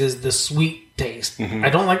hazies is the sweet taste. Mm-hmm. I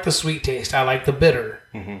don't like the sweet taste. I like the bitter.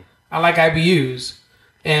 Mm-hmm. I like IBUs.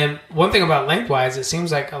 And one thing about Lengthwise, it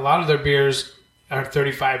seems like a lot of their beers are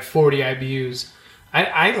 35, 40 IBUs.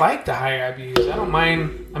 I like the higher IBUs. I don't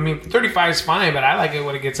mind. I mean, 35 is fine, but I like it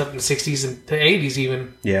when it gets up in the 60s and to 80s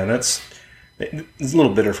even. Yeah, it's a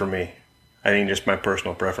little bitter for me. I think just my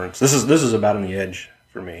personal preference. This is about on the edge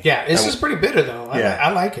for me. Yeah, this is pretty bitter though.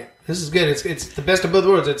 I like it. This is good. It's the best of both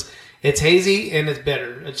worlds. It's hazy and it's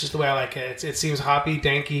bitter. It's just the way I like it. It seems hoppy,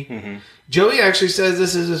 danky. Mm-hmm. Joey actually says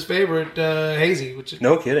this is his favorite hazy. Which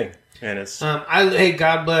no kidding. And it's hey,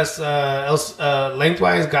 God bless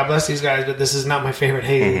Lengthwise. God bless these guys, but this is not my favorite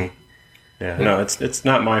hazy. Mm-hmm. Yeah, no, it's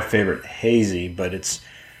not my favorite hazy, but it's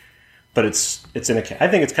in a. I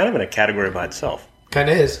think it's kind of in a category by itself. Kind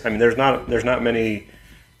of is. I mean, there's not many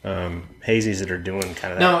hazies that are doing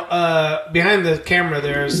kind of that. Now, behind the camera,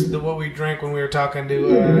 there's what we drank when we were talking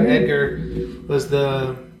to Edgar was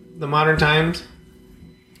the Modern Times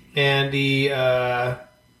and the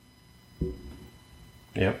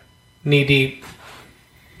Yep. Knee Deep.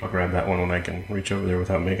 I'll grab that one when I can reach over there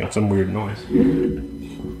without making some weird noise.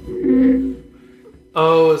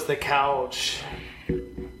 Oh, it's the couch.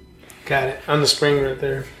 Got it. On the spring right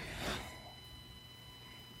there.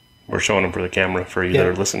 We're showing them for the camera for you that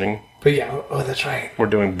are listening. But yeah, that's right. We're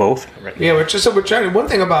doing both right now. Yeah, we're trying. One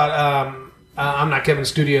thing about I'm Not Kevin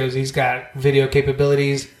Studios, he's got video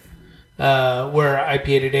capabilities where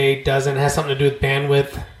IPA Today doesn't. It has something to do with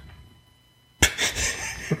bandwidth.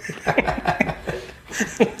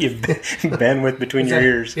 You have bandwidth between your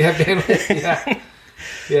ears. Yeah, bandwidth.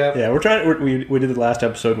 Yeah. Yeah, we're trying. We did the last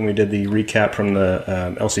episode when we did the recap from the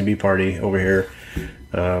LCB party over here,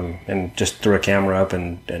 and just threw a camera up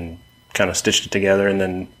and kind of stitched it together. And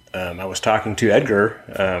then I was talking to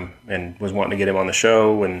Edgar and was wanting to get him on the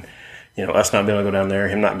show, and us not being able to go down there,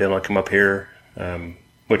 him not being able to come up here,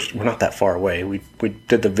 which we're not that far away. We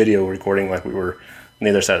did the video recording like we were on the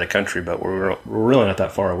other side of the country, but we're really not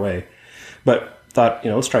that far away. But thought,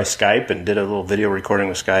 let's try Skype, and did a little video recording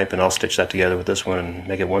with Skype, and I'll stitch that together with this one and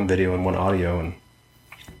make it one video and one audio and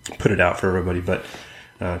put it out for everybody. But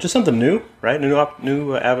just something new, right?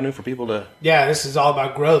 New avenue for people to Yeah, this is all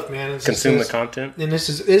about growth, man. consume the content. And this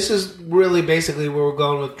is really basically where we're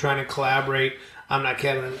going with trying to collaborate. I'm Not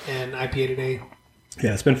Kevin and IPA Today.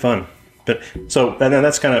 Yeah, it's been fun. But so, and then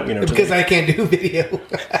that's kind of, Because I can't do video.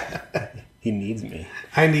 he needs me.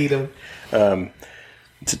 I need him.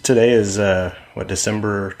 Today is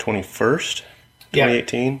December 21st,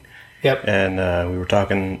 2018. Yep. And we were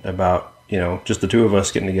talking about just the two of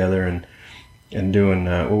us getting together and doing.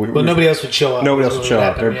 Well, nobody else would show up. Nobody else would show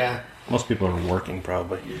up. Yeah. Most people are working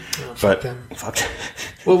probably. Oh, but fuck them.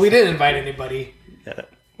 Well, we didn't invite anybody. Yeah.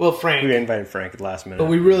 Well, Frank. We invited Frank at the last minute. But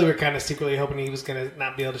we really were kind of secretly hoping he was going to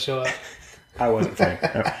not be able to show up. I wasn't Frank.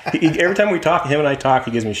 No. Every time him and I talk,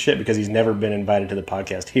 he gives me shit because he's never been invited to the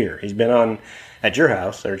podcast here. He's been on at your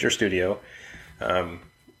house or at your studio. That's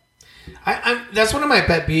one of my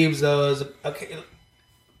pet peeves, though. Is okay,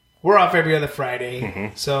 we're off every other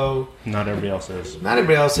Friday, so not everybody else is. Not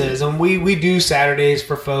everybody else is, and we do Saturdays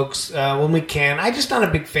for folks when we can. I'm just not a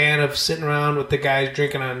big fan of sitting around with the guys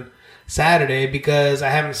drinking on Saturday because I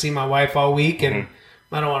haven't seen my wife all week, and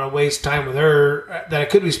I don't want to waste time with her that I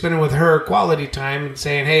could be spending with her quality time and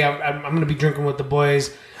saying, hey, I'm going to be drinking with the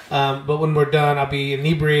boys. But when we're done, I'll be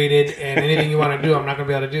inebriated, and anything you want to do, I'm not going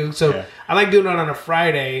to be able to do. So I like doing it on a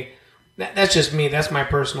Friday. That's just me. That's my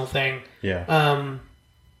personal thing. Yeah.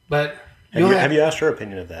 But have you asked her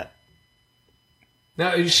opinion of that?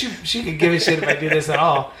 No, she could give a shit if I do this at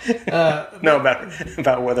all. No,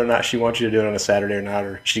 about whether or not she wants you to do it on a Saturday or not,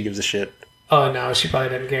 or she gives a shit. Oh no, she probably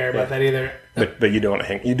doesn't care about that either. But you do want to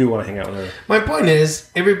hang out with her. My point is,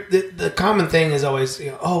 the common thing is always,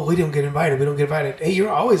 oh, we don't get invited. We don't get invited. Hey,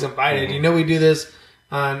 you're always invited. We do this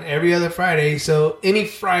on every other Friday. So any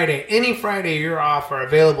Friday you're off or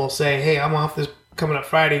available, say, hey, I'm off this coming up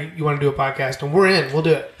Friday. You want to do a podcast? And we're in. We'll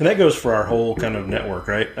do it. And that goes for our whole kind of network,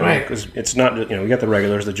 right? Right. Because it's not just, we got the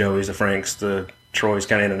regulars, the Joeys, the Franks, the Troys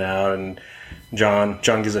kind of in and out, and John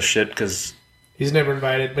gives a shit because he's never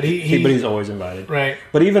invited, but he's always invited. Right.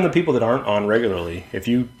 But even the people that aren't on regularly, if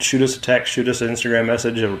you shoot us a text, shoot us an Instagram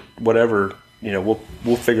message or whatever,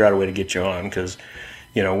 we'll figure out a way to get you on because,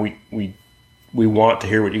 we want to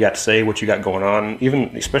hear what you got to say, what you got going on,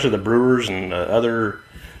 even especially the brewers and other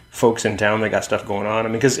folks in town that got stuff going on. I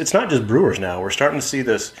mean, because it's not just brewers now. We're starting to see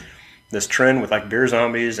this trend with like Beer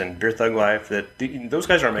Zombies and Beer Thug Life that those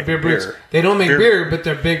guys aren't making beer. They don't make beer, but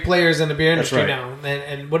they're big players in the beer industry right. now.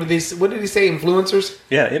 And what did he say? Influencers?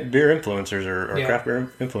 Yeah, beer influencers or craft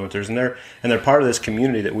beer influencers, and they're part of this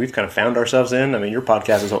community that we've kind of found ourselves in. I mean, your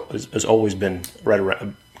podcast has always been right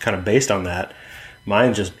around, kind of based on that.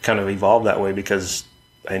 Mine just kind of evolved that way because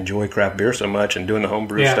I enjoy craft beer so much and doing the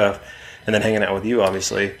homebrew stuff. And then hanging out with you,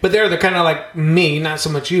 obviously. But they're kind of like me, not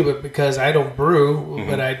so much you, but because I don't brew,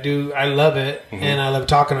 but I love it, and I love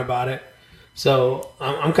talking about it. So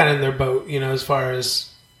I'm kind of in their boat, as far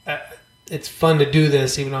as it's fun to do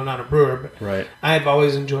this, even though I'm not a brewer. But right. I've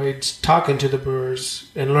always enjoyed talking to the brewers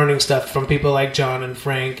and learning stuff from people like John and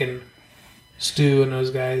Frank and Stu and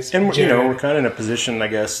those guys. And we're kind of in a position, I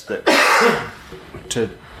guess, that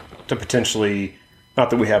to potentially,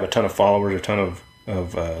 not that we have a ton of followers, a ton of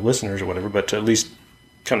listeners or whatever, but to at least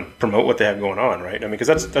kind of promote what they have going on, right? I mean, because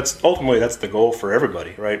that's ultimately that's the goal for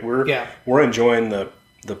everybody, right? We're enjoying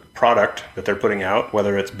the product that they're putting out,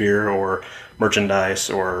 whether it's beer or merchandise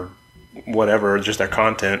or whatever, just their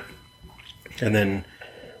content, and then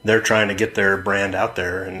they're trying to get their brand out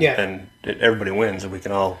there, and everybody wins, and we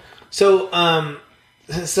can all. So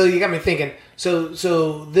you got me thinking.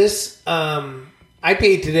 So this.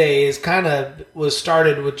 IPA Today was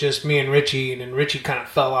started with just me and Richie, and then Richie kind of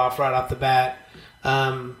fell off right off the bat.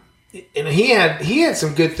 And he had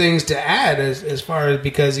some good things to add as far as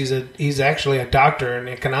because he's actually a doctor in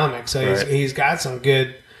economics, so he's got some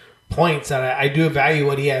good points that I do value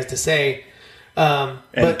what he has to say. And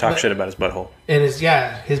talk shit about his butthole. And his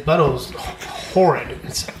butthole's horrid.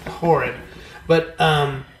 It's horrid. But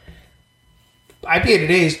IPA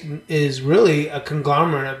Today is really a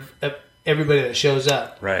conglomerate of everybody that shows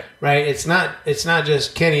up. Right. It's not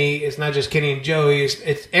just Kenny. It's not just Kenny and Joey.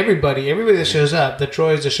 It's everybody that shows up. The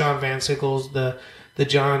Troys, the Sean Van Sickles, the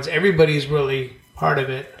Johns. Everybody's really part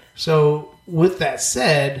of it. So with that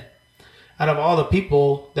said, out of all the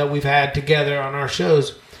people that we've had together on our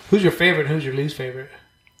shows, who's your favorite? Who's your least favorite?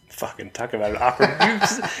 Fucking talk about it awkward.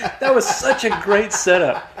 That was such a great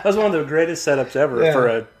setup. That was one of the greatest setups ever for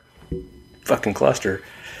a fucking cluster.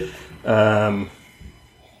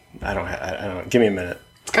 I don't. Give me a minute.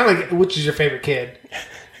 It's kind of like, which is your favorite kid?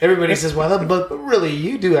 Everybody says, well, but really,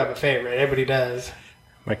 you do have a favorite. Everybody does.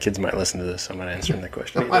 My kids might listen to this. I'm not answering that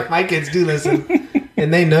question. My kids do listen,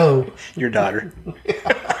 and they know. Your daughter.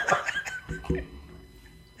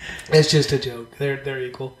 It's just a joke. They're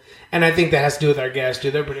equal, and I think that has to do with our guests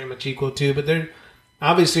too. They're pretty much equal too, but they're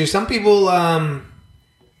obviously some people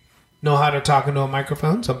know how to talk into a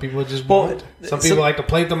microphone. Some people just won't. Some people like to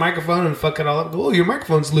play with the microphone and fuck it all up. Oh, your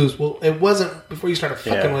microphone's loose. Well, it wasn't before you started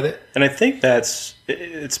fucking with it. And I think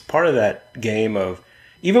it's part of that game of,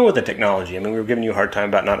 even with the technology. I mean, we were giving you a hard time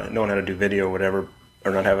about not knowing how to do video or whatever,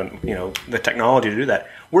 or not having, the technology to do that.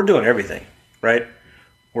 We're doing everything, right?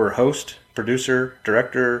 We're a host, producer,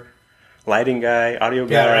 director, lighting guy, audio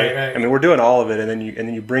guy. Yeah, right. I mean, we're doing all of it, and then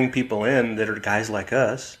you bring people in that are guys like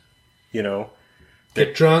us,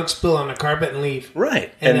 Get drunk, spill on the carpet, and leave.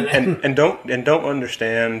 Right, and don't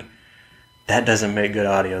understand. That doesn't make good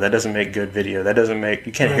audio. That doesn't make good video. That doesn't make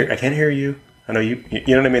you can't hear. I can't hear you. I know you.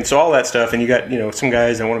 You know what I mean. So all that stuff, and you got some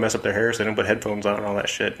guys that want to mess up their hair, so they don't put headphones on and all that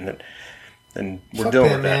shit, and we're dealing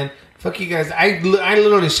with that. Man. Fuck you guys. I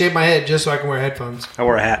literally shaved my head just so I can wear headphones. I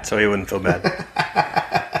wore a hat so he wouldn't feel bad.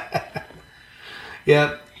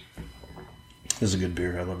 Yeah. This is a good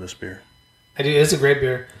beer. I love this beer. I do. It's a great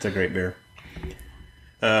beer. It's a great beer.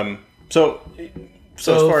 So as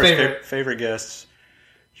far as favorite guests,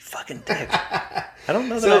 you fucking dick. I don't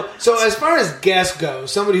know that. So as far as guests go,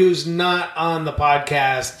 somebody who's not on the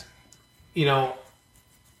podcast,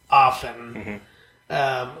 often.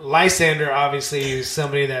 Lysander obviously is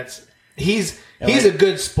somebody that's he's a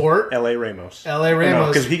good sport. L.A. Ramos,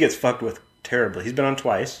 because he gets fucked with terribly. He's been on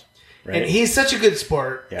twice, right? And he's such a good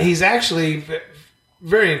sport. Yeah. He's actually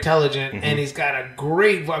very intelligent, and he's got a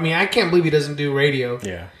great. I mean, I can't believe he doesn't do radio.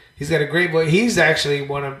 Yeah, he's got a great voice. He's actually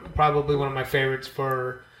probably one of my favorites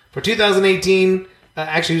for 2018.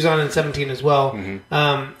 Actually, he was on in 17 as well.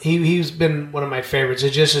 He's been one of my favorites.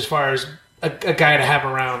 It's just as far as a guy to have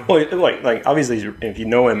around. Well, like obviously, if you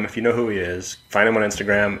know him, if you know who he is, find him on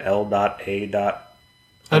Instagram, l.a._Ramos.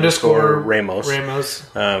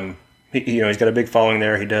 He's got a big following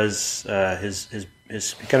there. He does he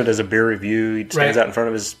kind of does a beer review. He stands out in front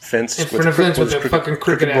of his fence with a fucking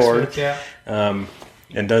crooked board, and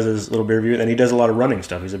does his little beer review. And he does a lot of running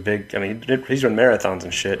stuff. He's he's run marathons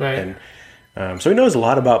and shit. Right. And so he knows a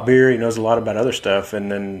lot about beer. He knows a lot about other stuff.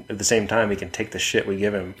 And then at the same time, he can take the shit we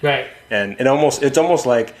give him. Right. And it's almost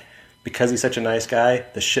like, because he's such a nice guy,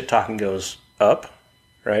 the shit talking goes up,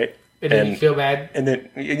 right? And then you feel bad. And then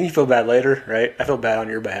you feel bad later, right? I feel bad on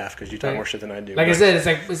your behalf because you talk more shit than I do. Like I said,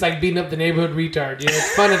 it's like beating up the neighborhood retard.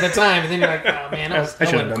 It's fun at the time, and then you're like, oh man, that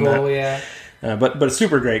wasn't cool. That. Yeah. But a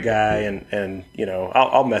super great guy, and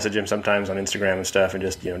I'll message him sometimes on Instagram and stuff, and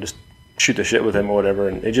just shoot the shit with him or whatever.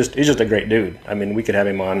 And he's just a great dude. I mean, we could have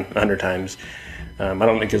him on 100 times. I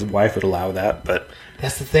don't think his wife would allow that, but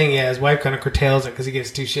that's the thing. Yeah, his wife kind of curtails it because he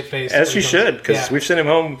gets too shit faced. As she should, because we've sent him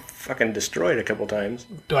home fucking destroyed a couple times.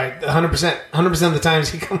 100% of the times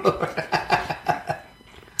he comes over.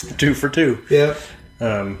 2 for 2. Yeah.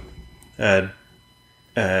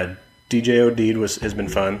 DJ O'Deed has been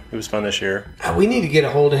fun. It was fun this year. We need to get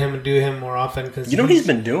a hold of him and do him more often. Cause what he's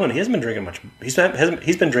been doing? He hasn't been drinking much. He's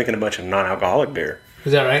been drinking a bunch of non-alcoholic beer.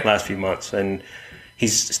 Is that right? Last few months, and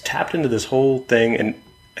he's tapped into this whole thing. And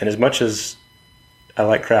as much as I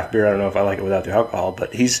like craft beer, I don't know if I like it without the alcohol.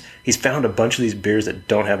 But he's found a bunch of these beers that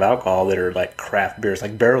don't have alcohol that are like craft beers,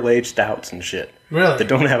 like barrel-aged stouts and shit. Really? That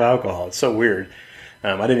don't have alcohol. It's so weird.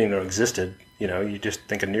 I didn't even know it existed. You just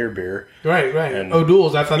think of near beer. Right. And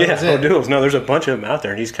O'Doul's, I thought that was it. O'Doul's. No, there's a bunch of them out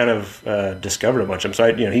there, and he's kind of discovered a bunch of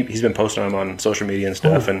them. So, he's been posting them on social media and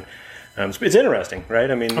stuff, and it's interesting,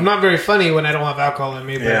 right? I mean, I'm not very funny when I don't have alcohol in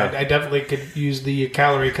me, but I definitely could use the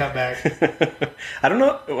calorie cutback. I don't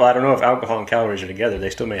know. Well, I don't know if alcohol and calories are together.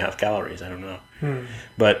 They still may have calories. I don't know.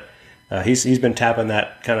 But he's been tapping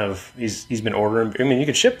that kind of. He's been ordering. I mean, you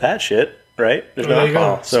could ship that shit, right? There's no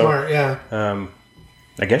alcohol. So, smart, yeah.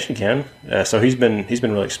 I guess you can. So he's been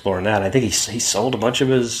really exploring that. I think he sold a bunch of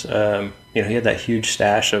his. He had that huge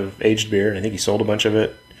stash of aged beer, and I think he sold a bunch of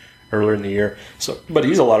it earlier in the year. So, but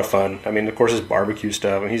he's a lot of fun. I mean, of course, his barbecue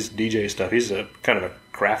stuff and his DJ stuff. He's a kind of a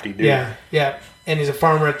crafty dude. Yeah. And he's a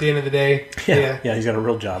farmer at the end of the day. Yeah. He's got a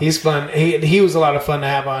real job. He's fun. He was a lot of fun to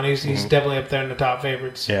have on. He's definitely up there in the top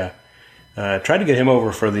favorites. Yeah. Tried to get him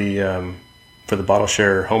over for the bottle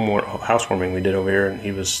share housewarming we did over here, and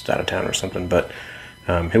he was out of town or something. But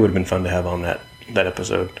it would have been fun to have on that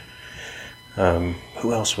episode.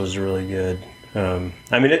 Who else was really good?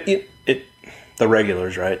 I mean, it the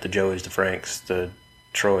regulars, right? The Joeys, the Franks, the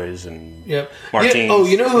Troys, and Martins. Who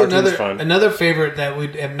another favorite that we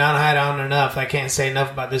have not had on enough. I can't say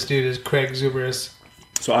enough about this dude is Craig Zuberis.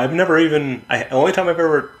 So I've never even. The only time I've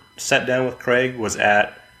ever sat down with Craig was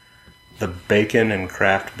at the Bacon and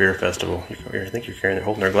Craft Beer Festival. I think you're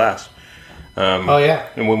holding their glass. And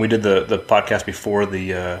when we did the podcast before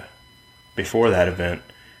that event,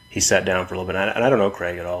 he sat down for a little bit. And I don't know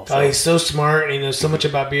Craig at all. So. Oh, he's so smart, and he knows so much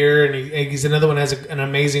about beer, and he's another one has an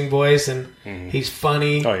amazing voice, and he's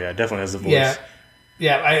funny. Oh yeah, definitely has the voice.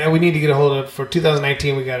 Yeah. We need to get a hold of for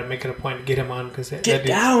 2019. We got to make it a point to get him on because get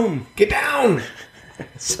down.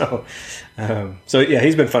 So yeah,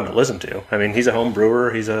 he's been fun to listen to. I mean, he's a home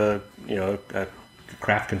brewer. He's a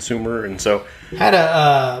craft consumer, and so had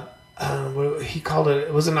a he called it.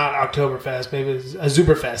 It was not Oktoberfest, maybe it was a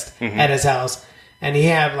Zuberfest at his house, and he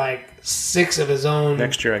had like 6 of his own.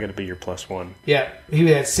 Next year, I got to be your +1. Yeah, he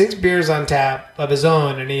had 6 beers on tap of his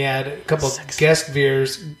own, and he had a couple of guest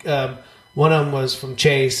beers. One of them was from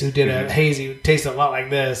Chase, who did a hazy. It tasted a lot like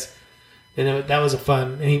this. And that was a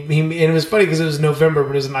fun. And and it was funny because it was November,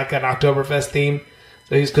 but it was like an Oktoberfest theme.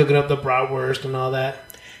 So he was cooking up the bratwurst and all that.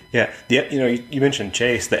 Yeah. You mentioned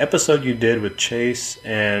Chase. The episode you did with Chase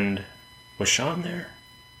and was Sean there?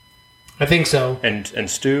 I think so. And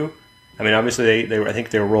Stu. I mean, obviously they were. I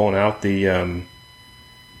think they were rolling out the.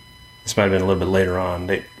 This might have been a little bit later on.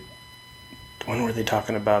 When were they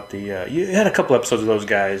talking about the? You had a couple episodes of those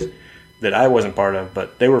guys that I wasn't part of,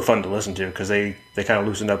 but they were fun to listen to because they kind of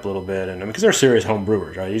loosened up a little bit, and I mean, because they're serious home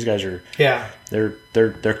brewers, right? These guys are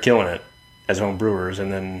they're killing it as home brewers,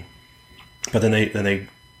 and then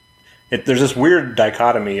there's this weird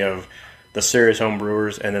dichotomy of the serious home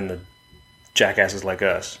brewers and then the jackasses like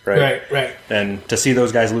us, right? Right. And to see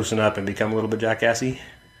those guys loosen up and become a little bit jackassy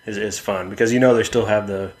is fun because they still have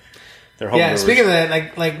their home. Yeah, brewers. Speaking of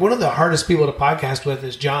that, like one of the hardest people to podcast with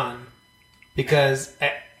is John because.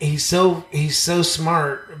 He's so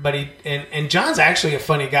smart, but and John's actually a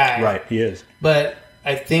funny guy. Right, he is. But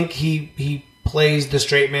I think he plays the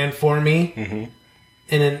straight man for me, and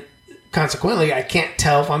then consequently, I can't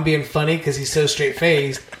tell if I'm being funny because he's so straight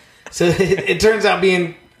faced. So it turns out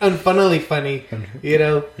being unfunnily funny,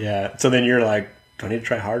 Yeah. So then you're like, do I need to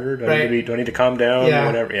try harder? Do I need to calm down? Yeah. Or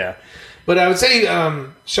whatever. Yeah. But I would say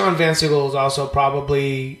Sean Van Siegel is also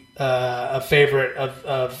probably a favorite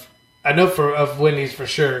of. I know of Wendy's for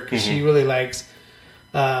sure because she really likes.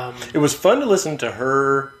 It was fun to listen to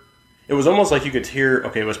her. It was almost like you could hear.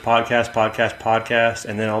 Okay, it was podcast,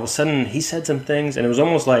 and then all of a sudden he said some things, and it was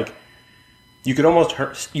almost like you could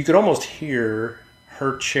almost hear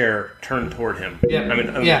her chair turn toward him. Yeah, I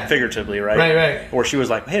mean, figuratively, right? Right. Or she was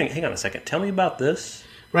like, "Hey, hang on a second, tell me about this."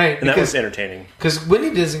 Right, and that was entertaining. Because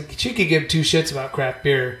Wendy she could give 2 shits about craft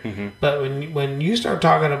beer, but when you start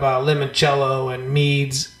talking about limoncello and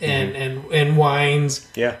meads and wines,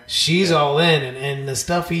 she's all in, and the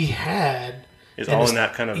stuff he had is all in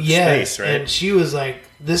that kind of space, right? And she was like,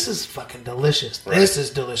 "This is fucking delicious. Right. This is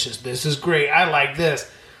delicious. This is great. I like this."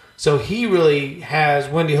 So he really has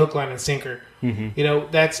Wendy hook, line, and sinker.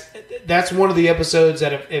 That's one of the episodes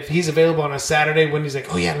that if he's available on a Saturday, Wendy's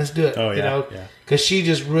like, "Oh yeah, let's do it." Because she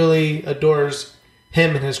just really adores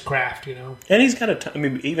him and his craft. And he's got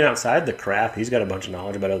even outside the craft, he's got a bunch of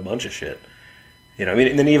knowledge about a bunch of shit.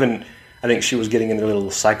 And then even I think she was getting into a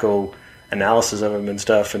little psychoanalysis of him and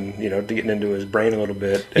stuff, and getting into his brain a little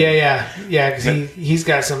bit. And, because he's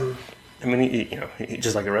got some. I mean, he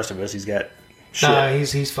just like the rest of us, he's got shit.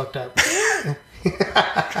 He's fucked up.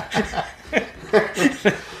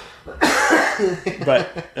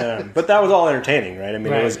 But that was all entertaining, right? I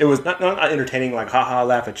mean, it was not entertaining like haha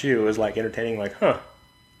laugh at you. It was like entertaining like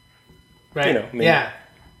right.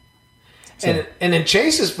 So. And then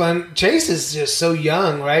Chase is fun. Chase is just so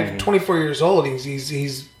young, right? 24 years old.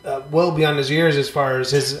 He's well beyond his years as far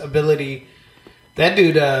as his ability. That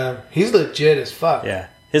dude, he's legit as fuck. Yeah,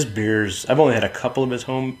 his beers. I've only had a couple of his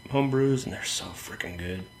home brews, and they're so freaking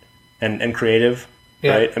good and creative.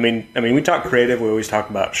 Yeah. Right? I mean, we talk creative. We always talk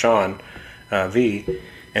about Sean V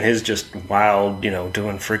and his just wild,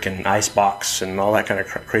 doing freaking icebox and all that kind of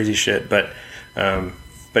crazy shit. But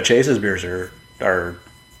Chase's beers are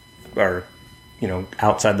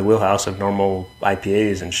outside the wheelhouse of normal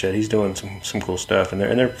IPAs and shit. He's doing some cool stuff, and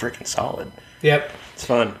they're freaking solid. Yep. It's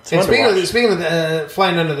fun. Speaking of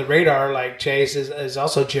flying under the radar, like Chase is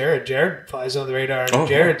also Jared. Jared flies under the radar. And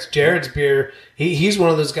Jared's beer. He's one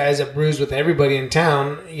of those guys that brews with everybody in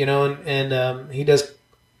town, and he does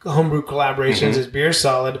homebrew collaborations. His beer's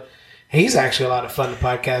solid. He's actually a lot of fun to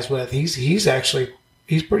podcast with. He's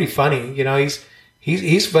pretty funny.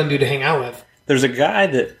 He's fun dude to hang out with. There's a guy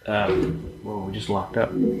that we just locked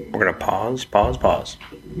up. We're gonna pause.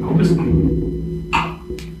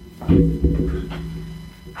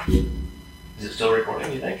 Is it still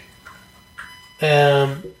recording, you think?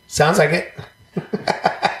 Sounds like it.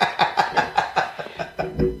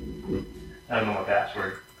 I don't know my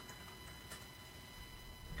password.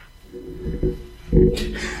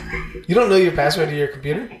 You don't know your password to your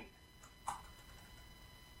computer?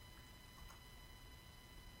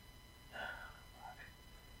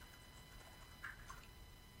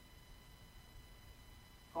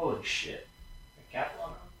 Holy shit.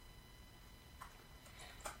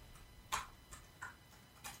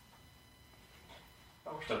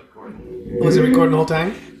 Oh, we're still recording. Was it recording the whole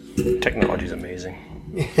time? Technology's amazing.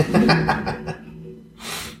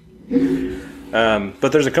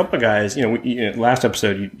 But there's a couple of guys, last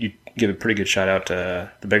episode you give a pretty good shout out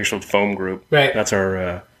to the Bakersfield Foam Group. Right. That's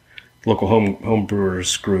our local home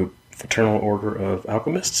brewers group, Fraternal Order of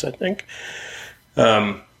Alchemists, I think.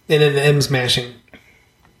 And then the M smashing.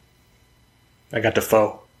 I got the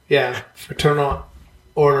faux. Yeah, Fraternal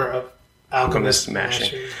Order of Alchemists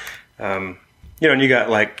Smashing. And you got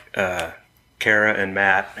like Kara and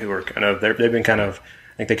Matt, who are kind of they've been kind of,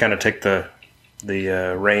 I think they kind of take the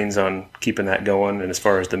reins on keeping that going, and as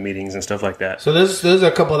far as the meetings and stuff like that. So those are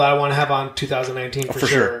a couple that I want to have on 2019 for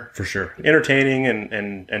sure. For sure. Entertaining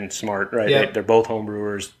and smart, right? Yep. They're both home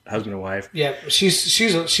brewers, husband and wife. Yeah,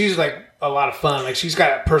 she's like a lot of fun. Like she's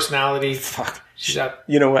got a personality. Fuck. She's got,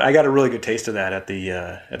 You know what? I got a really good taste of that at the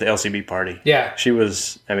LCB party. Yeah. She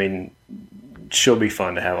was. I mean, she'll be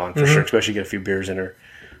fun to have on for sure. Especially get a few beers in her.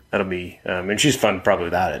 That'll be. And she's fun probably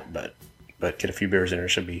without it, but get a few beers in her,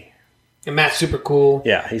 she'll be. and Matt's super cool.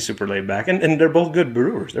 Yeah, he's super laid back, and they're both good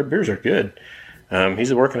brewers. Their beers are good.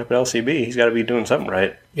 He's working up at LCB. He's got to be doing something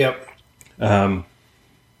right. Yep.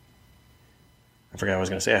 I forgot what I was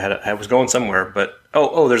going to say. I was going somewhere, but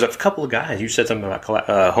there's a couple of guys. You said something about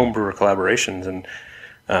homebrewer collaborations, and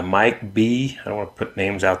Mike B. I don't want to put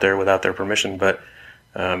names out there without their permission, but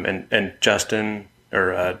and Justin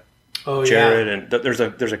or Jared, and there's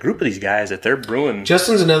a group of these guys that they're brewing.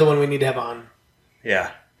 Justin's another one we need to have on.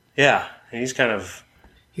 Yeah, and he's kind of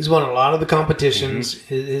He's won a lot of the competitions.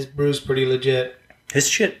 His brew's pretty legit. his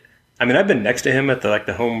shit. I mean, I've been next to him at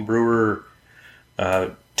the home brewer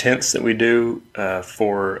tents that we do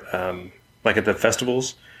for like at the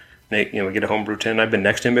festivals. We get a homebrew tent. I've been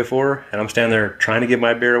next to him before, and I'm standing there trying to give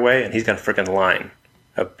my beer away, and he's got a freaking line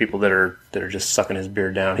of people that are just sucking his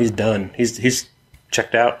beer down. He's done. He's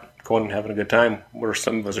checked out, going and having a good time. Where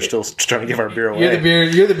some of us are still trying to give our beer away.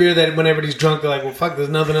 You're the beer that when everybody's drunk, they're like, "Well, fuck, there's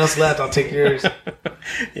nothing else left. I'll take yours."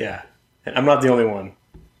 Yeah, and I'm not the only one.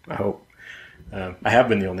 I hope. I have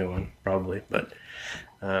been the only one, probably, but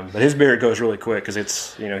his beer goes really quick because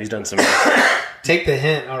it's he's done some. Take the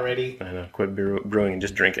hint already. I know, quit brewing and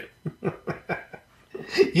just drink it.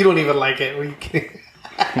 You don't even like it. What are you kidding?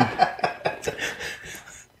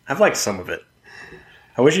 I've liked some of it.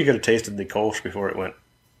 I wish you could have tasted the Kolsch before it went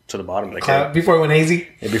to the bottom of the keg. Before it went hazy?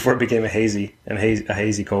 Yeah, before it became a hazy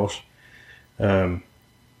Kolsch.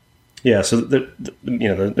 Yeah, so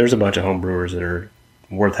there's a bunch of home brewers that are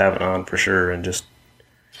worth having on for sure, and just.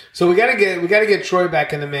 So we gotta get Troy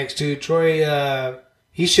back in the mix too. Troy,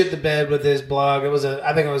 he shit the bed with his blog.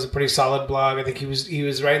 I think it was a pretty solid blog. I think he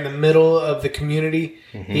was right in the middle of the community.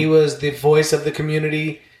 Mm-hmm. He was the voice of the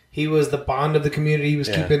community. He was the bond of the community. He was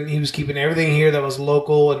keeping everything here that was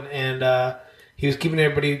local, and he was keeping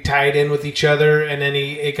everybody tied in with each other. And then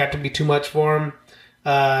it got to be too much for him.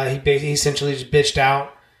 He essentially just bitched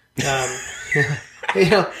out.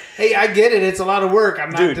 Hey, I get it. It's a lot of work. I'm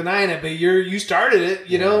not denying it, but you started it.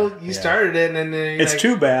 You started it, and then it's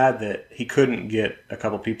too bad that he couldn't get a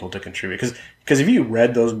couple people to contribute. Because if you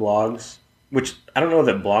read those blogs, which I don't know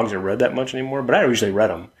that blogs are read that much anymore, but I usually read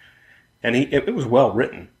them, and it was well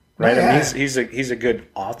written, right? Yeah. I mean, he's a good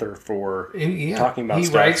author for talking about. He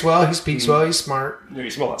stuff. writes well. He speaks well. He's smart.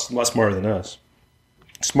 He's a lot smarter than us.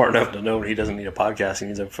 Smart enough to know he doesn't need a podcast. He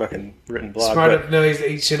needs a fucking written blog.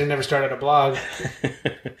 He should have never started a blog.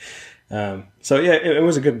 So yeah, it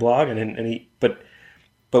was a good blog, but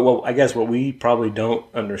I guess what we probably don't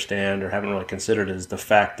understand or haven't really considered is the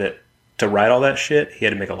fact that to write all that shit, he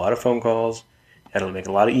had to make a lot of phone calls, had to make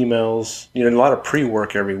a lot of emails, a lot of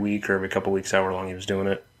pre-work every week or every couple of weeks, however long he was doing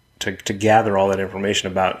it, to gather all that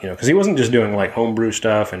information about, because he wasn't just doing like homebrew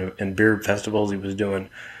stuff and beer festivals. He was doing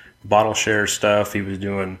bottle share stuff. He was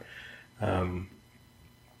doing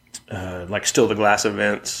like Still the Glass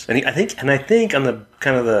events, and I think on the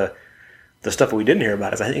kind of the stuff that we didn't hear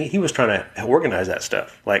about is I think he was trying to organize that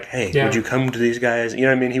stuff. Like, hey, would you come to these guys? You know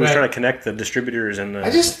what I mean? He was trying to connect the distributors and the.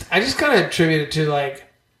 I just kind of attribute it to like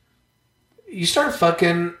you start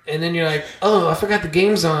fucking and then you're like, oh, I forgot the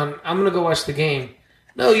game's on. I'm gonna go watch the game.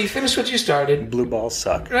 No, you finished what you started. Blue balls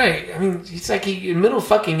suck. Right. I mean, it's like in the middle of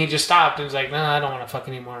fucking, he just stopped and was like, nah, I don't want to fuck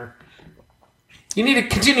anymore. You need to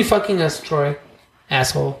continue fucking us, Troy.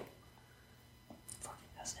 Asshole.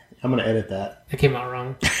 I'm going to edit that. That came out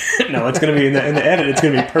wrong. No, it's going to be in the edit. It's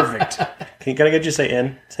going to be perfect. Can I get you to say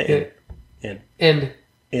N? Say N. End.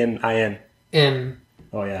 N-I-N. N.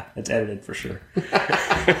 Oh, yeah. It's edited for sure.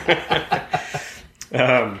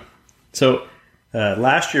 So...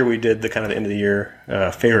 Last year we did the kind of the end of the year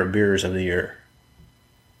favorite beers of the year.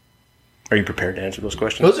 Are you prepared to answer those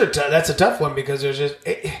questions? That's a tough one because there's just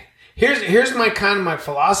here's my kind of my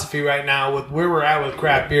philosophy right now with where we're at with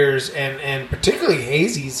craft beers and particularly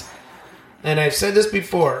hazies. And I've said this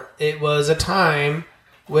before. It was a time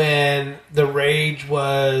when the rage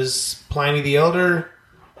was Pliny the Elder,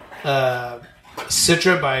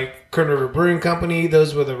 Citra by Kern River Brewing Company.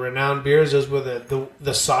 Those were the renowned beers. Those were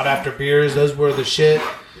the sought after beers. Those were the shit.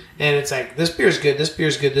 And it's like, this beer's good, this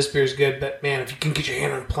beer's good, this beer's good. But man, if you can get your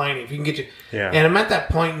hand on Pliny, if you can get your... Yeah. And I'm at that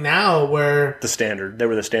point now where... The standard. They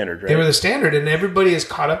were the standard, right? They were the standard, and everybody is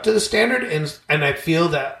caught up to the standard. And I feel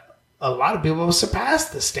that a lot of people have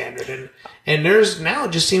surpassed the standard. And there's now,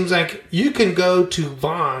 it just seems like you can go to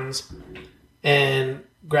Vaughn's and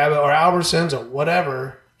grab it, or Albertsons or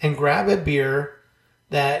whatever, and grab a beer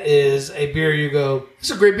that is a beer you go,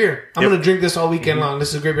 this is a great beer. I'm going to drink this all weekend long. This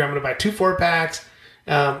is a great beer. I'm going to buy 2 4-packs.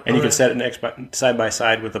 And you could set it side by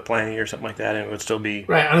side with the Pliny or something like that, and it would still be...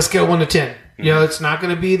 Right, on a scale of 1 to 10. You know, it's not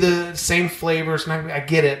going to be the same flavor. It's not. I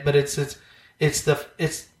get it, but it's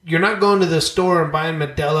you're not going to the store and buying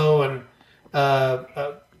Modelo and...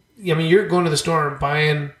 I mean, you're going to the store and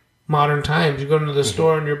buying Modern Times. You're going to the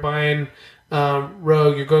store and you're buying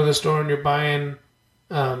Rogue. You're going to the store and you're buying...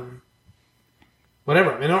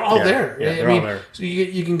 whatever. I mean, they're all there. Yeah, they're all there. So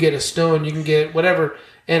you can get a Stone, you can get whatever,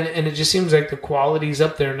 and it just seems like the quality's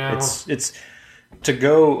up there now. It's to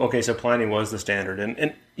go. Okay, so Pliny was the standard,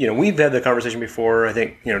 and you know we've had the conversation before. I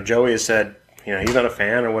think Joey has said he's not a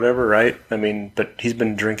fan or whatever, right? I mean, but he's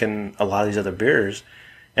been drinking a lot of these other beers,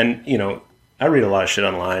 and I read a lot of shit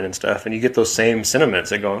online and stuff, and you get those same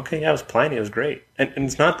sentiments that go, okay, yeah, it was Pliny, it was great, and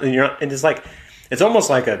it's not, and it's like. It's almost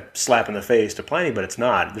like a slap in the face to Pliny, but it's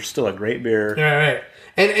not. There's still a great beer. Right.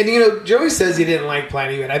 And Joey says he didn't like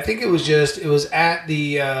Pliny, but I think it was at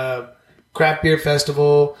the craft beer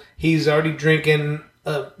festival. He's already drinking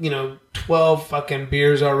 12 fucking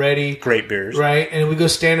beers already. Great beers. Right? And we go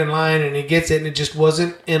stand in line and he gets it and it just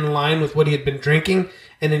wasn't in line with what he had been drinking.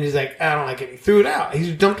 And then he's like, I don't like it. He threw it out.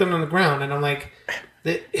 He dumped it on the ground. And I'm like,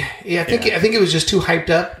 I think it was just too hyped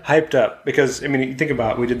up. Hyped up because, I mean, you think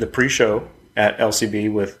about, we did the pre-show at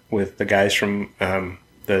LCB with the guys from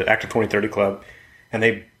the Active 2030 Club, and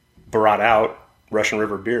they brought out Russian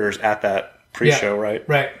River beers at that pre-show, right?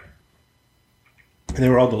 Right. And they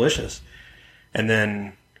were all delicious. And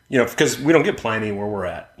then, because we don't get Pliny where we're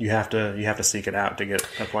at, you have to seek it out to get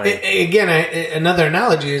a Pliny. Again, another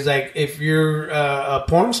analogy is like if you're a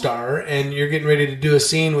porn star and you're getting ready to do a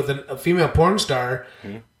scene with a female porn star,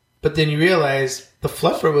 but then you realize the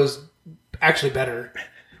fluffer was actually better.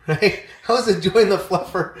 Right? I was enjoying the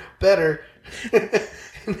fluffer better.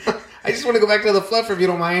 I just want to go back to the fluffer if you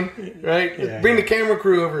don't mind. Right? Yeah, Bring the camera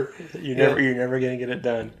crew over. You're never going to get it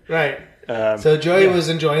done. Right. So Joey was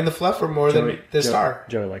enjoying the fluffer more than the star.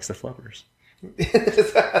 Joey likes the fluffers.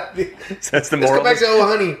 So that's the moral. Let's go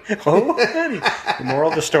back to Honey. Oh, Honey. The moral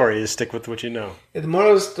of the story is stick with what you know. The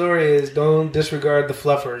moral of the story is don't disregard the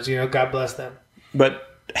fluffers. God bless them. But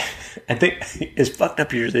I think as fucked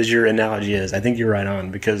up as your analogy is, I think you're right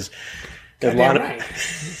on because there's a lot of. Right.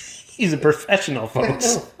 He's a professional,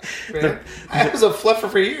 folks. I was a fluffer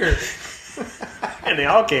for years, and they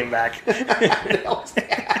all came back. But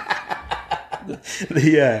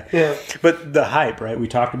the hype, right? We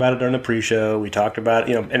talked about it during the pre-show. We talked about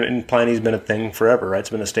and Pliny's been a thing forever, right? It's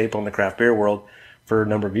been a staple in the craft beer world for a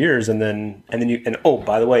number of years, and then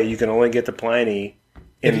by the way, you can only get the Pliny.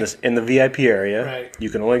 In the VIP area, right.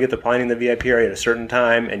 You can only get the Pliny in the VIP area at a certain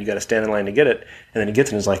time, and you got to stand in line to get it. And then he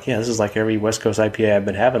gets it and is like, yeah, this is like every West Coast IPA I've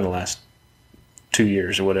been having the last 2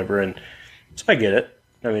 years or whatever. And so I get it.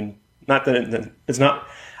 I mean, not that it's not.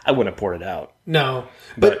 I wouldn't have poured it out. No,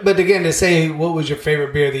 but again, to say what was your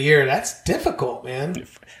favorite beer of the year, that's difficult, man.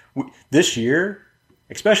 This year,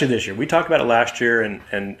 especially this year, we talked about it last year,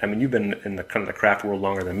 and I mean, you've been in the kind of the craft world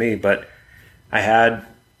longer than me, but I had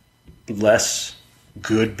less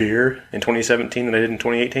good beer in 2017 than I did in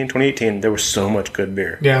 2018. 2018, there was so much good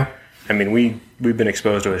beer. Yeah. I mean, we've been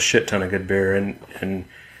exposed to a shit ton of good beer, and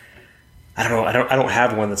I don't know. I don't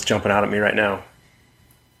have one that's jumping out at me right now.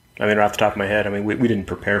 I mean, right off the top of my head, I mean, we didn't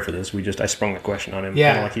prepare for this. I sprung the question on him.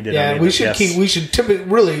 Yeah. Kind of like he did. Yeah. On me,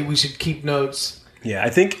 we should keep notes. Yeah. I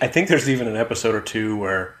think there's even an episode or two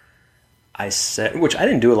where I said, which I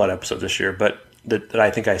didn't do a lot of episodes this year, but that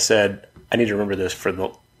I think I said, I need to remember this for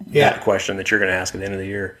that question that you're going to ask at the end of the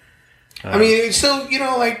year. I mean, so,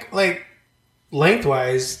 like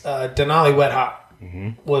lengthwise, Denali Wet Hop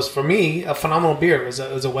was, for me, a phenomenal beer. It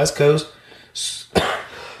was a West Coast,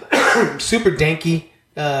 super danky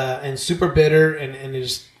and super bitter. And it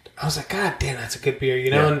just, I was like, God damn, that's a good beer,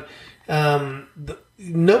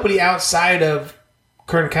 nobody outside of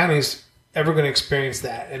Kern County is ever going to experience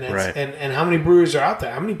that. And it's, Right. and how many breweries are out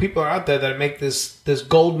there? How many people are out there that make this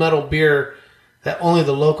gold medal beer that only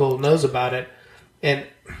the local knows about it? And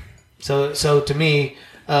so to me,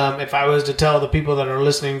 if I was to tell the people that are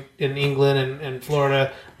listening in England and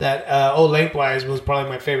Florida that Old Lengthwise was probably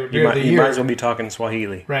my favorite beer of the You year. might as well be talking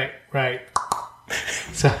Swahili. Right.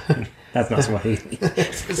 So That's not Swahili.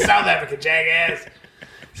 South Africa, jackass.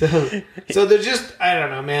 So they're just, I don't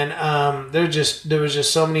know, man. There was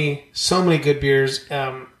just so many good beers.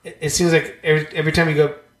 It seems like every time you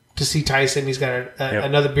go to see Tyson, he's got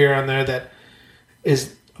another beer on there that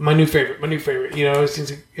is my new favorite. You know, it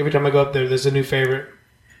seems like every time I go up there's a new favorite.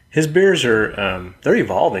 His beers are they're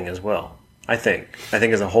evolving as well. I think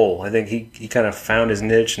as a whole, I think he kind of found his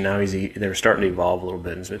niche, and now they're starting to evolve a little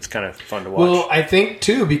bit. And so it's kind of fun to watch. Well, I think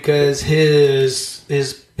too because his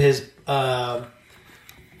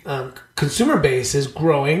consumer base is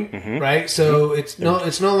growing, right? So it's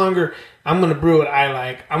no longer I'm going to brew what I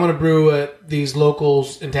like. I'm going to brew what these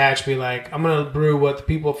locals in Tehachapi like. I'm going to brew what the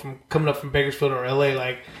people from coming up from Bakersfield or LA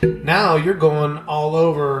like. Now you're going all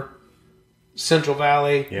over Central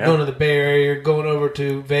Valley, going to the Bay Area, you're going over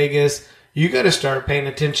to Vegas. You got to start paying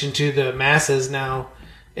attention to the masses now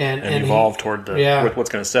and evolve toward with what's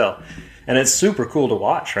going to sell. And it's super cool to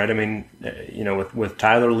watch, right? I mean, you know, with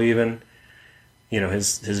Tyler leaving, you know,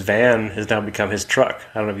 his van has now become his truck.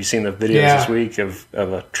 I don't know if you've seen the videos this week of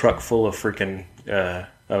a truck full of freaking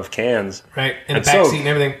of cans, right? And a backseat and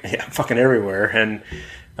everything, yeah, fucking everywhere. And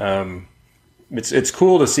it's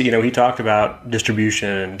cool to see. You know, he talked about distribution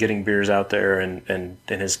and getting beers out there, and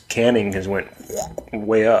his canning has went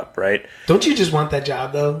way up, right? Don't you just want that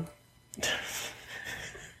job though?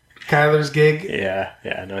 Kyler's gig. Yeah,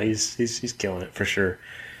 no, he's killing it for sure.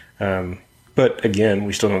 But again,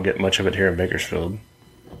 we still don't get much of it here in Bakersfield.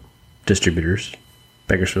 Distributors,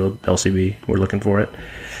 Bakersfield, LCB, we're looking for it.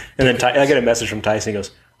 And then I get a message from Tyson. He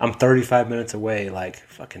goes, "I'm 35 minutes away. Like,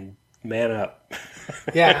 fucking man up."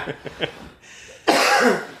 Yeah.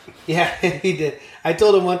 Yeah, he did. I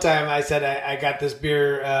told him one time, I said, I got this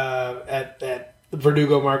beer at the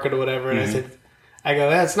Verdugo Market or whatever, and I go,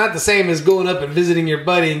 that's not the same as going up and visiting your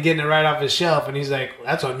buddy and getting it right off his shelf. And he's like, well,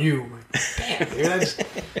 that's on you. I'm like, damn, dude.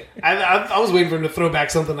 I was waiting for him to throw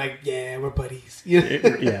back something like, yeah, we're buddies.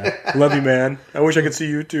 Yeah. Love you, man. I wish I could see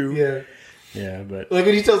you too. Yeah. Yeah, but... Like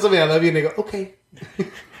when you tell somebody I love you and they go, okay.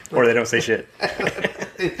 Or they don't say shit.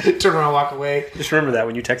 Turn around and walk away. Just remember that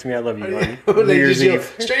when you text me I love you on New New Year's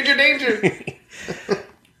Eve. Stranger danger.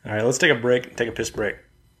 All right, let's take a break. Take a piss break.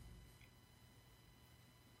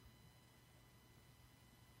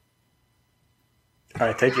 All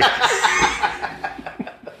right, take your...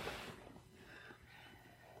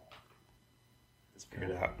 Let's figure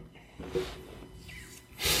it out.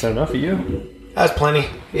 Is that enough for you? That's plenty.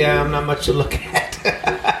 Yeah, I'm not much to look at.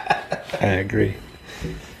 I agree.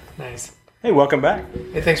 Nice. Hey, welcome back.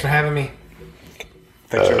 Hey, thanks for having me.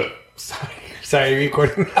 Thanks for... Sorry, you're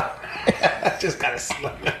recording now. Just kind of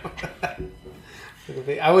slow.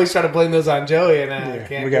 I always try to blame those on Joey, and I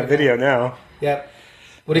can't. We got video now. Yep.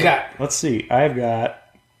 What do you got? Let's see. I've got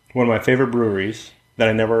one of my favorite breweries that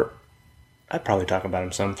I'd probably talk about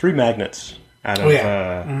them some. Three Magnets out of,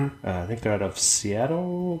 I think they're out of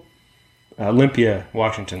Seattle, Olympia,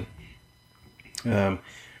 Washington.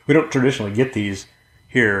 We don't traditionally get these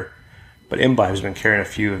here, but Imbibe's been carrying a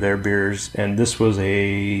few of their beers, and this was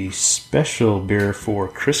a special beer for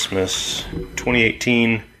Christmas,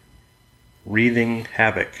 2018 Wreathing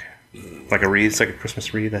Havoc. Like a wreath, it's like a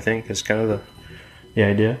Christmas wreath, I think, is kind of the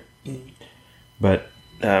idea. But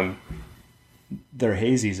their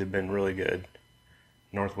hazies have been really good.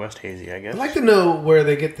 Northwest Hazy, I guess. I'd like to know where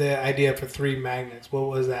they get the idea for Three Magnets. What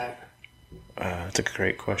was that? That's a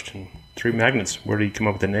great question. Three Magnets, where do you come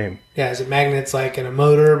up with the name? Yeah, is it magnets like in a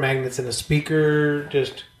motor, magnets in a speaker?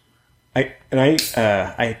 Just I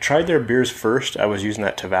tried their beers first. I was using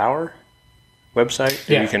that Tavour website.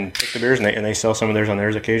 Yeah. You can pick the beers, and they sell some of theirs on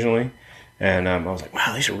theirs occasionally. And I was like,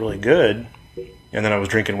 wow, these are really good. And then I was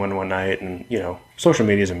drinking one night, and, you know, social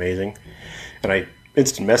media is amazing. And I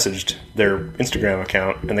instant messaged their Instagram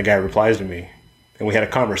account, and the guy replies to me. And we had a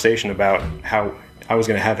conversation about how I was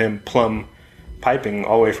going to have him plumb piping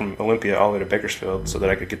all the way from Olympia all the way to Bakersfield so that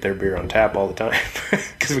I could get their beer on tap all the time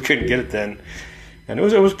because we couldn't get it then. And it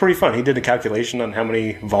was pretty fun. He did a calculation on how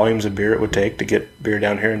many volumes of beer it would take to get beer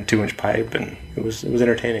down here in 2-inch pipe, and it was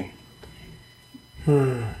entertaining.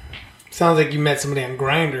 sounds like you met somebody on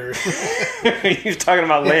Grindr. He was talking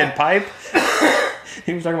about laying pipe.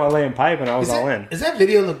 He was talking about laying pipe, and I was all in. Does that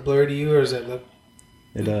video look blurry to you, or is it look?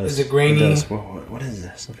 It does. Is it grainy? It does. What is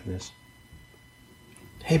this? Look at this.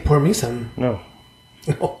 Hey, pour me some. No.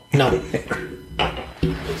 No.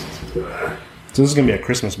 So this is going to be a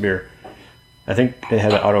Christmas beer. I think it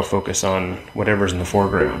had an autofocus on whatever's in the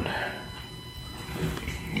foreground.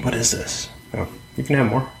 What is this? Oh, you can have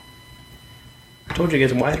more. I told you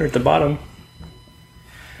guys wider at the bottom.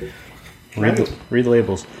 Read the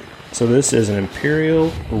labels. So this is an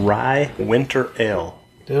Imperial Rye Winter Ale.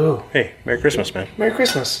 Oh. Hey, Merry Christmas, man. Merry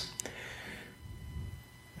Christmas.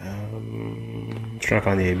 Trying to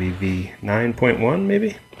find the ABV. 9.1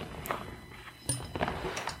 maybe?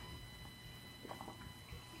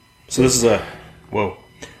 So this is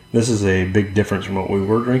this is a big difference from what we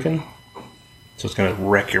were drinking. So it's going to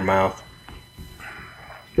wreck your mouth.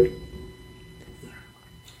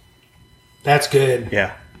 That's good.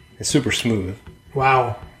 Yeah. It's super smooth.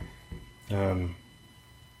 Wow.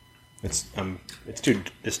 It's too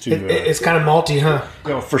It's kind of malty, huh?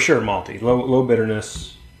 no, for sure malty. Low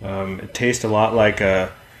bitterness. It tastes a lot like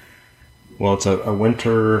it's a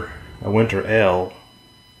winter ale.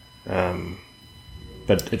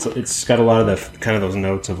 But it's got a lot of the kind of those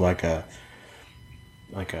notes of what's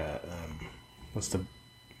the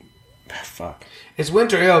fuck? It's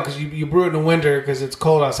winter ale because you brew it in the winter because it's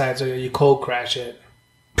cold outside, so you cold crash it.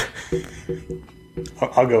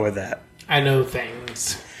 I'll go with that. I know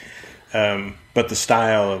things. But the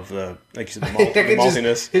style of like you said, the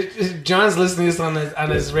maltiness. John's listening to this on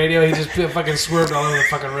his radio. He just fucking swerved all over the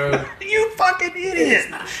fucking road. You fucking idiot!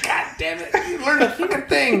 God damn it! You learned a fucking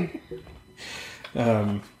thing.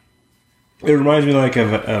 It reminds me like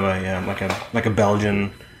of a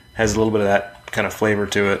Belgian. Has a little bit of that kind of flavor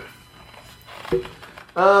to it.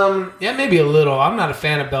 Yeah, maybe a little. I'm not a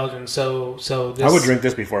fan of Belgian, so this, I would drink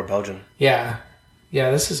this before a Belgian. Yeah,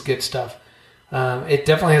 this is good stuff. It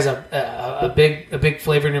definitely has a big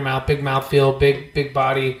flavor in your mouth, big mouthfeel, big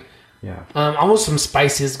body. Yeah. Almost some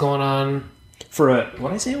spices going on. For what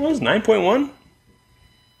did I say it was? 9.1?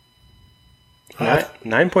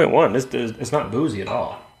 9.1. It's not boozy at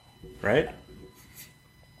all, right?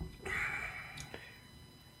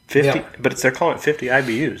 50, Yeah. but they're calling it 50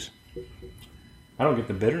 IBUs. I don't get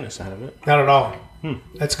the bitterness out of it. Not at all.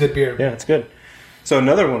 That's good beer. Yeah, it's good. So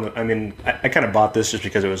another one. I mean, I kind of bought this just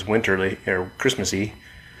because it was winterly or Christmassy,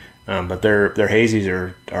 but their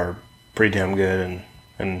hazies are pretty damn good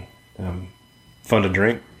and fun to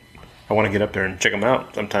drink. I want to get up there and check them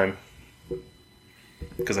out sometime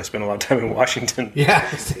because I spent a lot of time in Washington. Yeah.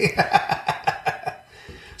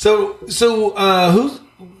 So who's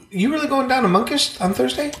you really going down to Monkish on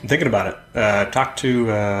Thursday? I'm thinking about it. Talked to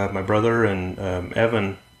my brother and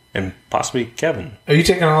Evan and possibly Kevin. Are you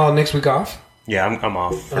taking all next week off? Yeah, I'm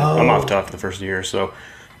off. I'm off till after the first year, so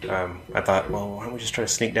I thought, well, why don't we just try to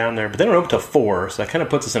sneak down there? But then we're open till 4, so that kind of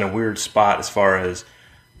puts us in a weird spot as far as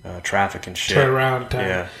traffic and shit. Turn around time.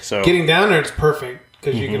 Yeah, so getting down there, it's perfect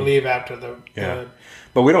because you can leave after the. Yeah,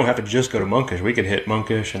 but we don't have to just go to Monkish. We could hit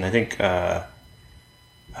Monkish, and I think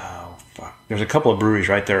there's a couple of breweries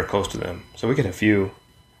right there close to them, so we could have a few.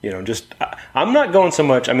 I'm not going so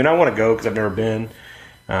much. I mean, I want to go because I've never been.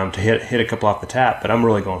 To hit a couple off the tap, but I'm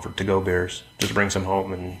really going for to-go beers. Just bring some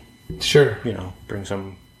home and sure, bring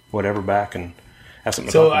some whatever back and have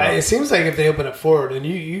something. So it seems like if they open it forward, then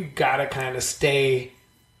you gotta kind of stay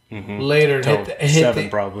later and hit 7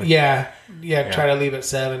 probably. Yeah. Try to leave at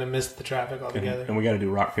 7 and miss the traffic altogether. And we got to do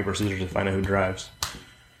rock paper scissors to find out who drives.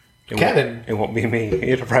 Kevin. It won't be me.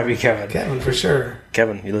 It'll probably be Kevin. Kevin for sure.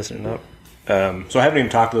 Kevin, you listening up? So I haven't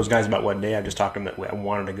even talked to those guys about what day. I just talked to them that I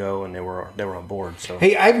wanted to go, and they were on board. So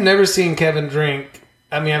hey, I've never seen Kevin drink.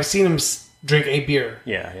 I mean, I've seen him drink a beer.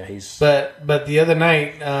 Yeah, he's. But the other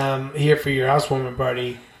night here for your housewarming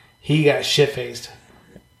party, he got shit faced.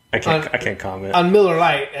 I can't comment on Miller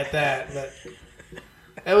Lite at that. But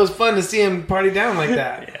it was fun to see him party down like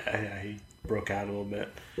that. Yeah, he broke out a little bit.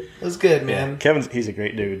 It was good, man. Yeah, he's a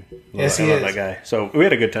great dude. Yes, I love that guy. So we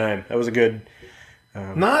had a good time. That was a good.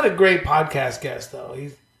 Not a great podcast guest though.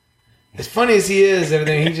 He's as funny as he is.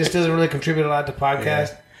 Everything he just doesn't really contribute a lot to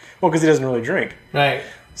podcast. Yeah. Well, because he doesn't really drink. Right.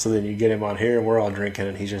 So then you get him on here, and we're all drinking,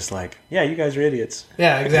 and he's just like, "Yeah, you guys are idiots."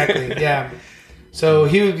 Yeah, exactly. Yeah. So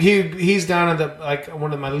he's down at the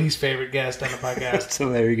one of my least favorite guests on the podcast. So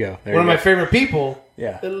there you go. One of my favorite people.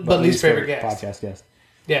 Yeah. But least favorite guest. Podcast guest.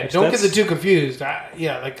 Yeah. Don't get the two confused.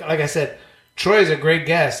 Like I said, Troy's a great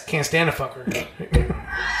guest. Can't stand a fucker.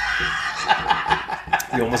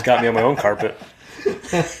 You almost got me on my own carpet.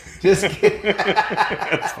 Just kidding.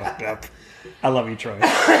 That's fucked up. I love you, Troy.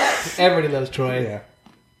 Everybody loves Troy.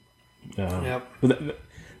 Yeah. Yep.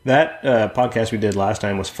 That podcast we did last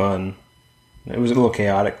time was fun. It was a little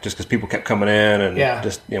chaotic just because people kept coming in and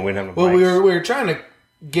just we didn't have no Well, mics. we were trying to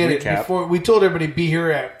get it before we told everybody be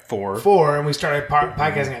here at 4, and we started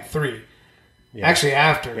podcasting at 3. Yeah. Actually,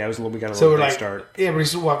 after. Yeah, it was we got a so little we're late like, start. Yeah,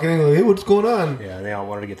 everybody's walking in like, hey, what's going on? Yeah, and they all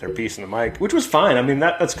wanted to get their piece in the mic, which was fine. I mean,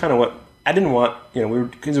 that's kind of what I didn't want.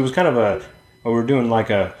 Because it was kind of we were doing like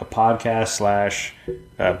a podcast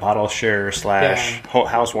 / bottle share /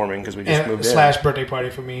 housewarming because we just moved in. / birthday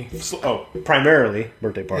party for me. Primarily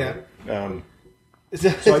birthday party. Yeah.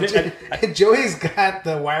 So Joey's got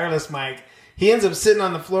the wireless mic. He ends up sitting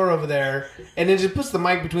on the floor over there, and then just puts the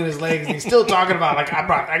mic between his legs, and he's still talking about like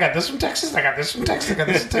I got this from Texas, I got this from Texas, I got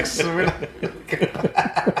this from Texas.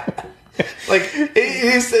 Like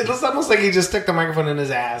it's almost like he just stuck the microphone in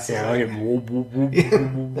his ass. Yeah, like,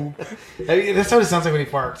 that's what it sounds like when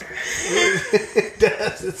he farts. It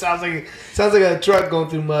does. It sounds like a truck going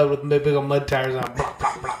through mud with big old mud tires on. Blah,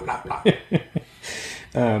 blah, blah, blah, blah.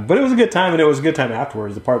 But it was a good time, and it was a good time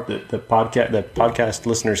afterwards. The part that the podcast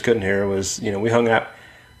listeners couldn't hear was, we hung out.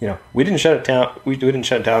 We didn't shut it down. We didn't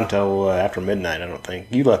shut it down until after midnight. I don't think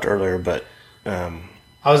you left earlier, but I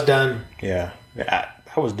was done. Yeah,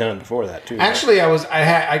 I was done before that too. Actually, I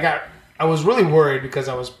was really worried because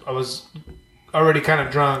I was already kind of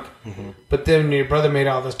drunk. Mm-hmm. But then when your brother made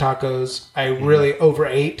all those tacos, I really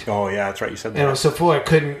overate. Oh yeah, that's right. You said that. And I was so full I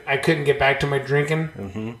couldn't get back to my drinking.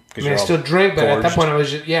 Mm-hmm. I mean, I still drink, but at that point I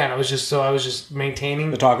was just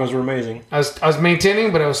maintaining. The tacos were amazing. I was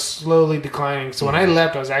maintaining, but I was slowly declining. So when I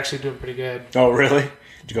left, I was actually doing pretty good. Oh really?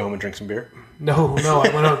 Did you go home and drink some beer? No, I went home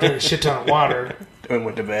and drank a shit ton of water. And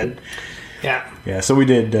went to bed. Yeah. Yeah. So we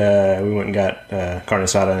did. We went and got carne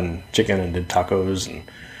asada and chicken and did tacos and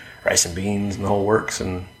rice and beans and the whole works,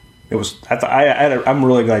 and it was. I'm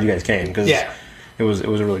really glad you guys came because it was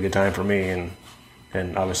a really good time for me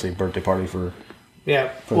and obviously birthday party for.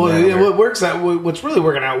 Yeah. Well, what's really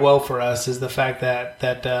working out well for us is the fact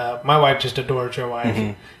that my wife just adores your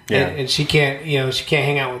wife, and she can't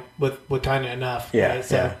hang out with Tanya enough. Yeah. Right?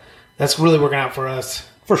 So that's really working out for us.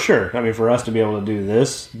 For sure. I mean, for us to be able to do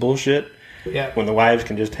this bullshit. Yeah. When the wives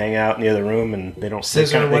can just hang out in the other room and they don't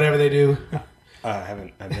scissor whatever they do. I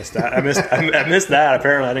missed that. I missed that.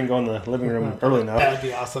 Apparently, I didn't go in the living room early enough. That would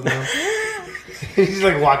be awesome, though. He's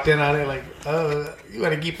like walked in on it, like, "Oh, you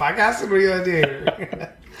want to keep podcasting? What do you want to do here?"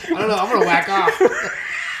 I don't know. I'm gonna whack off.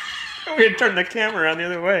 We had turned the camera around the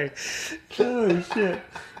other way. Oh shit!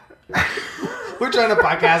 We're trying to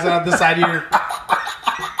podcast on the side of your.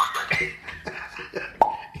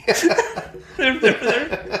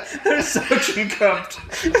 They're suction cupped.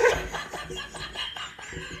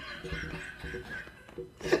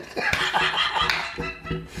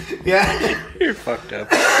 Yeah. You're fucked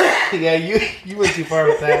up. Yeah, you went too far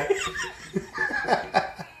with that.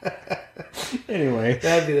 Anyway.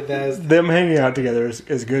 That'd be the best. Them hanging out together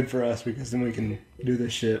is good for us because then we can do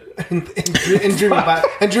this shit. and dream about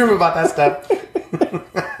that stuff.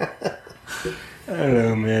 I don't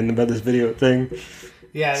know, man, about this video thing.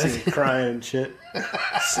 Yeah. See me crying and shit.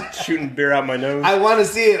 Shooting beer out my nose. I want to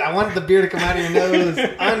see it. I want the beer to come out of your nose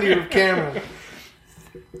onto your camera.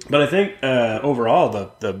 But I think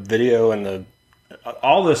overall the video and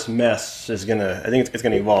all this mess is gonna. I think it's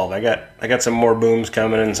gonna evolve. I got some more booms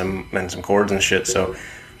coming and some chords and shit. So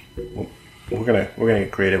we're gonna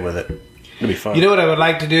get creative with it. It'll be fun. You know what I would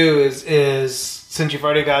like to do is since you've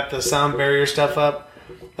already got the sound barrier stuff up,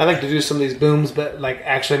 I'd like to do some of these booms, but like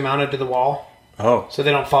actually mounted to the wall. Oh, so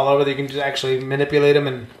they don't fall over. You can just actually manipulate them,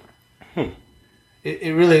 and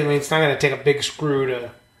it really. I mean, it's not going to take a big screw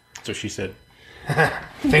to. That's what she said.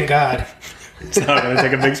 Thank God. It's not going to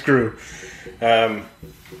take a big screw.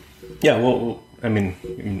 Yeah, well, I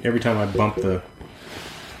mean, every time I bump the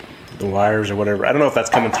wires or whatever, I don't know if that's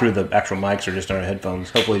coming through the actual mics or just our headphones.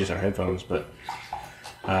 Hopefully, just our headphones. But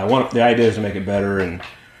the idea is to make it better and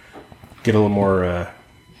get a little more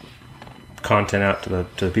content out to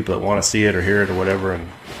the people that want to see it or hear it or whatever. And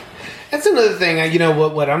that's another thing. You know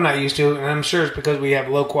what I'm not used to, and I'm sure it's because we have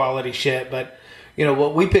low quality shit, but. You know,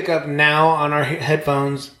 what we pick up now on our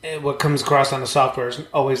headphones, what comes across on the software is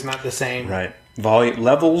always not the same. Right. Volume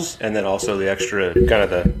levels, and then also the extra kind of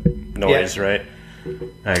the noise, right?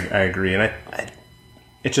 I agree. And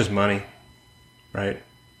it's just money, right?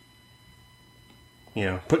 You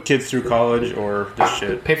know, put kids through college or this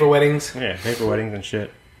shit. Pay for weddings. Yeah, pay for weddings and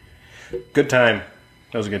shit. Good time.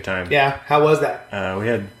 That was a good time. Yeah. How was that?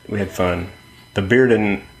 We had fun. The beer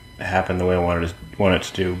didn't happen the way I wanted it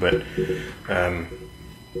to do, but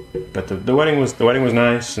the wedding was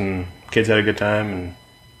nice and kids had a good time,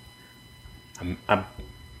 and I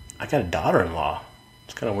got a daughter-in-law.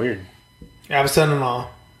 It's kind of weird. I have a son-in-law.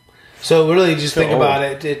 So really, just think about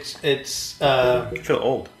it. It's I feel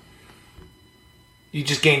old. you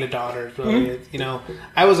just gained a daughter. Really. You know,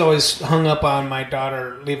 I was always hung up on my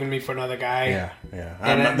daughter leaving me for another guy. Yeah.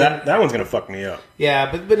 And that one's gonna fuck me up.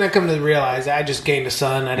 Yeah, but I come to realize I just gained a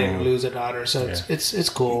son. I didn't lose a daughter, so it's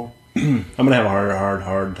cool. I'm gonna have a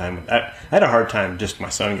hard time with that. I had a hard time just my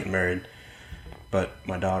son getting married, but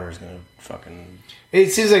my daughter's gonna fucking.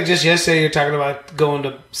 It seems like just yesterday you're talking about going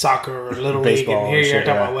to soccer or Little League, and here you're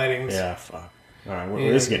talking about weddings. Yeah, fuck. All right,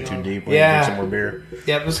 this is getting too deep. We Yeah. need to drink some more beer.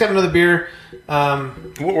 Yeah, let's have another beer.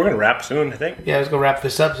 We're gonna wrap soon, I think. Yeah, let's go wrap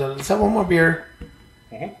this up. So let's have one more beer.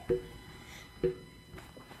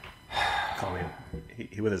 Call me.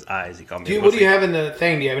 He with his eyes. He called me. What do you have in the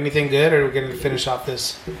thing? Do you have anything good, or are we going to finish off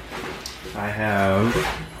this? I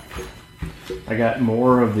got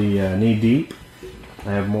more of the knee deep.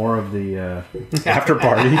 I have more of the after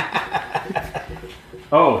party.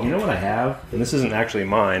 Oh, you know what I have? And this isn't actually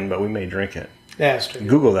mine, but we may drink it. Yeah, that's true.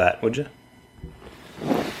 Google that, would you?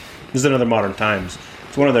 This is another Modern Times.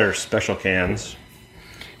 It's one of their special cans.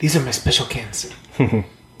 These are my special cans.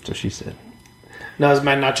 That's what she said. No, it's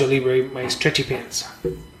my Nacho Libre, my stretchy pants.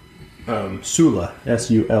 Sula,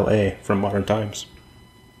 S-U-L-A, from Modern Times.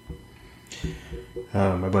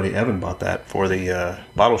 My buddy Evan bought that for the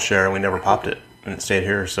bottle share, and we never popped it, and it stayed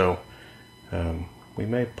here, so we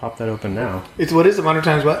may pop that open now. What is it? Modern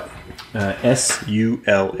Times what?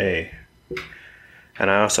 S-U-L-A. And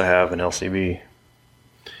I also have an LCB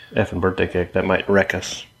effing birthday cake that might wreck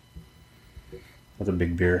us. That's a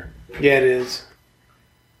big beer. Yeah, it is.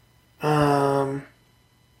 Because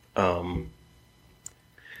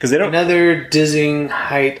they don't. Another dizzying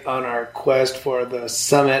height on our quest for the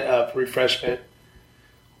summit of refreshment.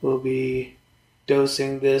 We'll be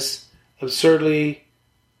dosing this absurdly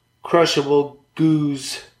crushable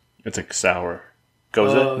goose. It's a sour.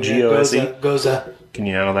 Goza? G-O-S-E? Goza. Can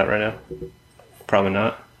you handle that right now? Probably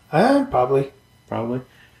not. Probably.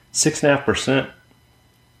 6.5%.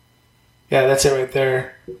 Yeah, that's it right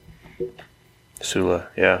there. Sula,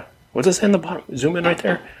 yeah. What's it say in the bottom? Zoom in right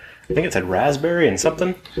there. I think it said raspberry and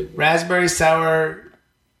something. Raspberry sour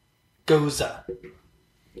goza.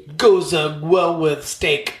 Goza well with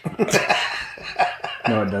steak.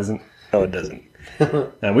 No, it doesn't. No, it doesn't.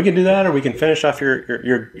 We can do that, or we can finish off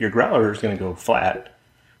your growler is going to go flat.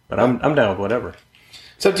 But I'm down with whatever.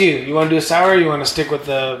 It's up to you. You want to do a sour, or you want to stick with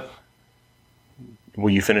the...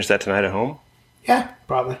 Will you finish that tonight at home? Yeah,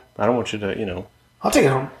 probably. I don't want you to, I'll take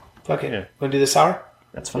it home. Fuck it. Yeah. Want to do the sour?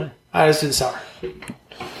 That's fine. All right, let's do the sour.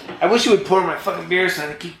 I wish you would pour my fucking beer so I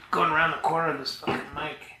can keep going around the corner of this fucking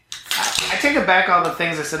mic. I take it back all the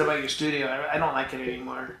things I said about your studio. I don't like it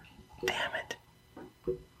anymore. Damn it.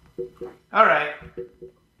 All right.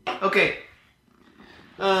 Okay.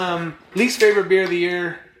 Least favorite beer of the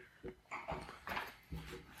year.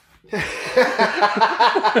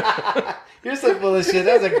 You're so full of shit.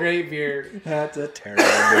 That was a great beer. That's a terrible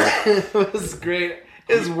beer. It was great.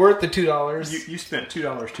 It was worth the $2. You spent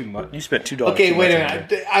 $2 too much. You spent $2. Okay, too wait much a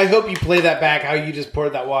minute. I hope you play that back. How you just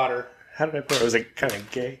poured that water. How did I put it? Was it kind of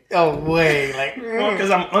gay? Oh, way. Like, Well, because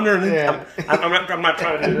I'm underneath. Yeah. I'm not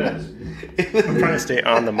trying to do this. I'm trying to stay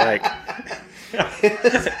on the mic.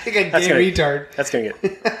 It's like a gay retard. That's gonna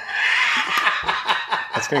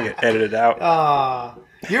get edited out. Aw,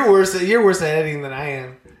 you're worse at editing than I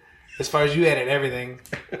am. As far as you edit everything.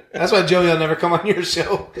 That's why Joey will never come on your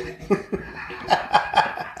show.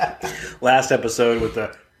 Last episode with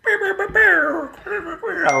the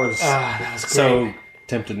I was that was so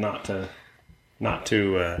tempted not to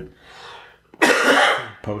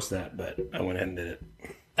post that, but I went ahead and did it.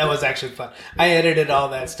 That was actually fun. I edited all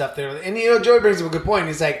that stuff there. And, Joey brings up a good point.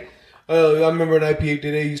 He's like, oh, I remember an IPA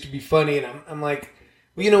today used to be funny. And I'm like,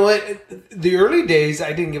 well, you know what? The early days,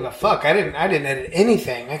 I didn't give a fuck. I didn't edit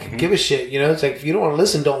anything. I could give a shit. It's like, if you don't want to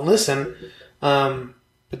listen, don't listen.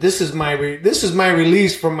 But this is my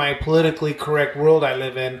release from my politically correct world I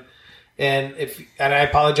live in. And I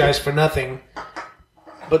apologize for nothing.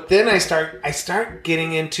 But then I start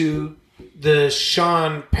getting into the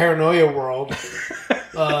Sean paranoia world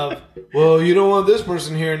of, well, you don't want this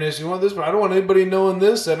person hearing this, you want this, but I don't want anybody knowing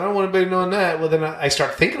this, and I don't want anybody knowing that. Well, then I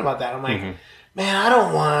start thinking about that. I'm like, man, I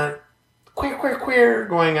don't want queer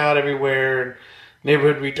going out everywhere, and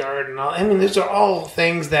neighborhood retard and all. I mean, these are all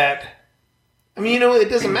things that, it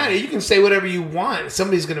doesn't matter. You can say whatever you want.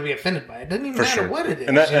 Somebody's going to be offended by it. It doesn't even matter what it is.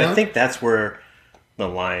 And I think that's where the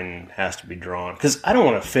line has to be drawn. Because I don't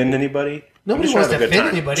want to offend anybody. Nobody wants to offend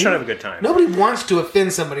anybody. I'm trying to have a good time. Nobody wants to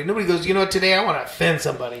offend somebody. Nobody goes, today I want to offend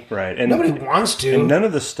somebody. Right. And nobody wants to. And none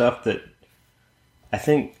of the stuff that I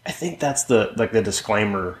think that's the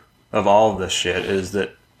disclaimer of all of this shit is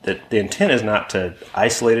that the intent is not to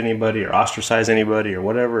isolate anybody or ostracize anybody or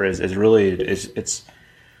whatever. It's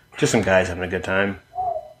just some guys having a good time,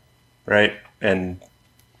 right? And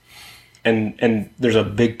there's a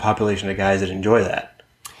big population of guys that enjoy that.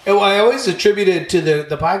 Well, I always attributed to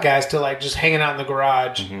the podcast to like just hanging out in the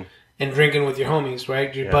garage and drinking with your homies,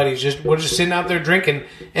 right? Your buddies. We're just sitting out there drinking.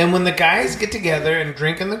 And when the guys get together and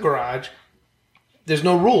drink in the garage, there's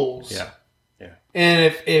no rules. Yeah.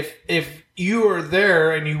 And if you are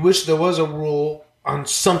there and you wish there was a rule on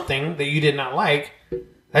something that you did not like,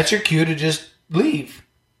 that's your cue to just leave.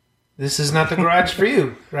 This is not the garage for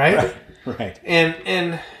you, right? Right.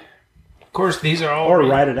 And of course, these are all or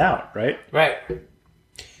ride it out, right? Right.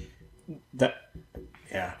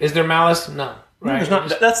 Is there malice? No. Right. There's not.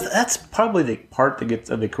 That's probably the part that gets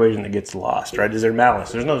of the equation that gets lost, right? Is there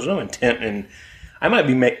malice? There's no intent, and I might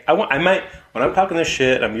be when I'm talking this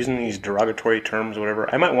shit, I'm using these derogatory terms, or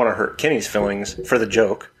whatever. I might want to hurt Kenny's feelings for the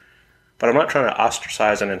joke, but I'm not trying to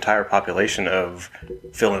ostracize an entire population of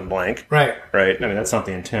fill in blank. Right. Right. I mean, that's not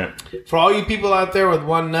the intent. For all you people out there with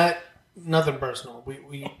one nut, nothing personal.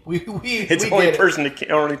 It's only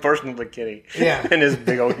personal to Kenny. Yeah. And his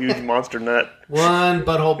big old huge monster nut. One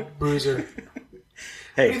butthole bruiser.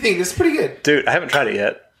 Hey, what do you think? This is pretty good. Dude, I haven't tried it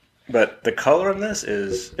yet. But the color on this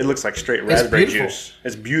it looks like straight raspberry juice.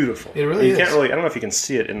 It's beautiful. It really is. I don't know if you can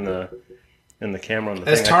see it in the camera on the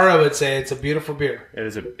As thing. Tara would say, it's a beautiful beer. It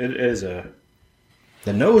is a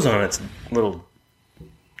the nose on it's a little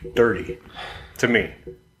dirty to me.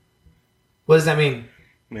 What does that mean?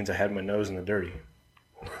 It means I had my nose in the dirty.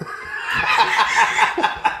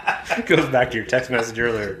 It goes back to your text message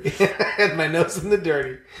earlier. I had my nose in the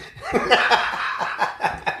dirty.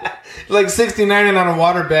 Like 69 on a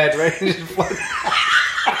waterbed, right?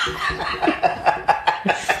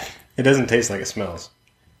 It doesn't taste like it smells.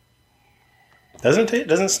 Doesn't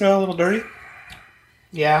it smell a little dirty?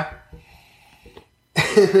 Yeah.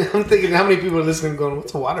 I'm thinking how many people are listening going,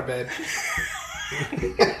 what's a waterbed?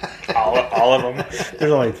 all of them.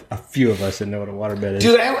 There's only a few of us that know what a waterbed is.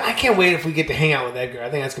 Dude, I can't wait if we get to hang out with Edgar. I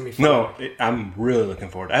think that's going to be fun. No, I'm really looking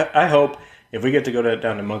forward. I hope if we get to go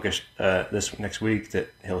down to Monkish this next week that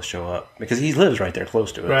he'll show up because he lives right there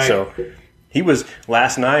close to it. Right. So he was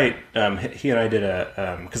last night. He and I did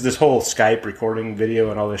because this whole Skype recording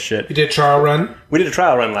video and all this shit. You did a trial run? We did a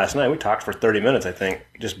trial run last night. We talked for 30 minutes, I think,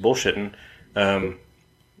 just bullshitting.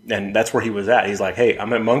 And that's where he was at. He's like, "Hey,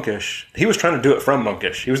 I'm at Monkish." He was trying to do it from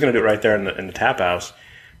Monkish. He was going to do it right there in the tap house,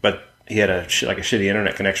 but he had a shitty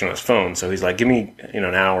internet connection on his phone. So he's like, "Give me an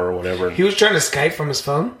hour or whatever." He was trying to Skype from his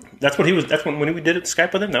phone? That's what he was. That's when we did it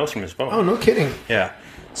Skype with him. That was from his phone. Oh, no kidding. Yeah.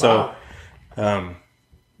 So, wow.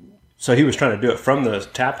 So he was trying to do it from the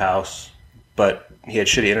tap house, but he had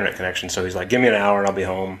shitty internet connection. So he's like, "Give me an hour and I'll be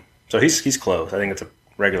home." So he's close. I think it's a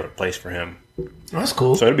regular place for him. Oh, that's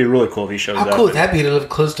cool. So it'd be really cool if he shows up. How cool would that be to live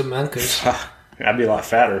close to Monkish? I'd be a lot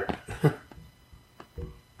fatter.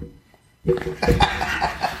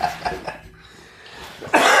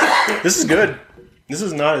 This is good. This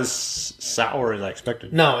is not as sour as I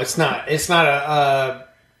expected. No, it's not. It's not a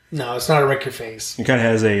wreck your face. It kind of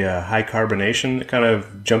has a high carbonation that kind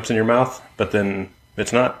of jumps in your mouth, but then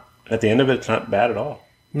it's not, at the end of it, it's not bad at all.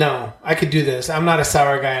 No, I could do this. I'm not a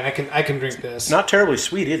sour guy, and I can drink this. Not terribly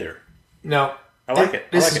sweet either. No. I like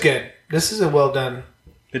it. This is good. This is a well done.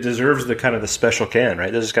 It deserves the kind of the special can,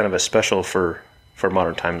 right? This is kind of a special for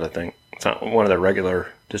modern times, I think. It's not one of the regular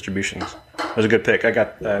distributions. It was a good pick. We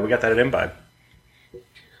got that at Imbibe.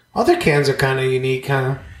 All their cans are kind of unique,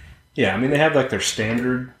 huh? Yeah, I mean, they have like their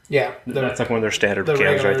standard. Yeah. That's like one of their standard cans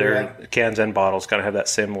regular, right there. yeah. Cans and bottles kind of have that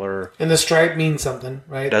similar. And the stripe means something,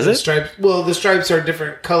 right? Does the it? Stripes, well, the stripes are a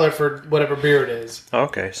different color for whatever beer it is. Oh,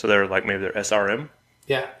 okay, so they're like maybe they're SRM.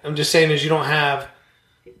 Yeah, I'm just saying is you don't have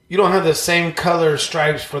the same color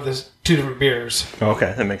stripes for the two different beers. Oh,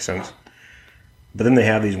 okay, that makes sense. But then they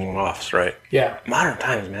have these one-offs, right? Yeah. Modern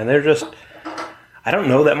times, man. They're just. I don't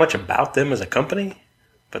know that much about them as a company,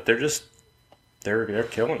 but they're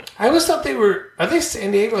killing it. I always thought are they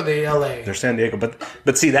San Diego or are they LA? They're San Diego,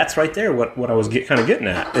 but see, that's right there. What I was kind of getting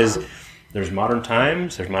at is there's Modern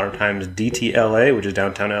Times. There's Modern Times DTLA, which is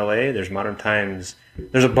downtown LA. There's Modern Times.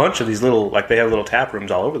 There's a bunch of these little, like they have little tap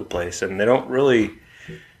rooms all over the place, and they don't really.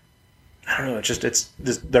 I don't know. It's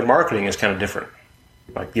their marketing is kind of different.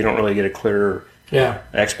 Like you don't really get a clear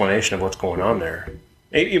explanation of what's going on there.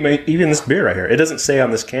 Even this beer right here, it doesn't say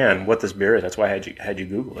on this can what this beer is. That's why I had you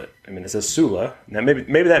Google it. I mean, it says Sula. Now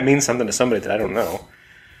maybe that means something to somebody that I don't know.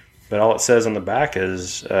 But all it says on the back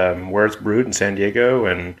is where it's brewed in San Diego,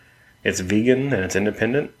 and it's vegan and it's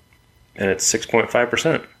independent, and it's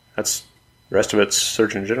 6.5%. That's the rest of it's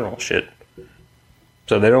Surgeon General shit.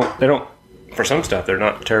 So they don't. For some stuff, they're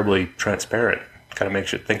not terribly transparent. Kind of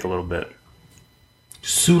makes you think a little bit.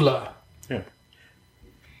 Sula. Yeah.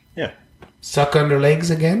 Yeah. Suck under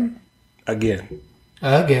legs again? Again.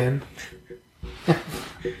 Again.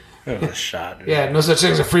 That was a shot. Dude. Yeah, no such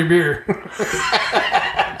thing as a free beer.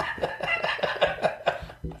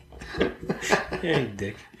 Yeah, you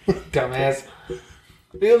dick. Dumbass.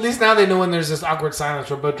 At least now they know when there's this awkward silence.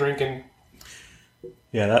 We're both drinking.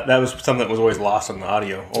 Yeah, that was something that was always lost on the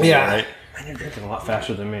audio. Right? Man, you're drinking a lot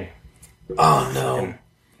faster than me. Oh, no.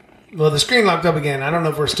 Well, the screen locked up again. I don't know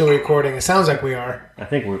if we're still recording. It sounds like we are. I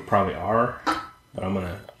think we probably are, but I'm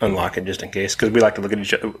gonna unlock it just in case because we like to look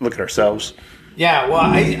at ourselves. Yeah, well,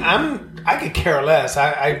 I could care less.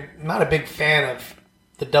 I'm not a big fan of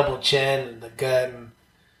the double chin and the gut. And,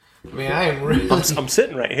 I mean, I am really... I'm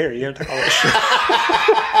sitting right here. You gotta talk all that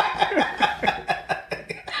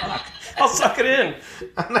shit. I'll suck it in.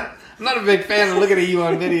 I'm not a big fan of looking at you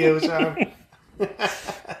on video, Sean.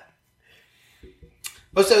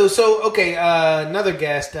 Okay, another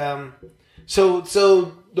guest. So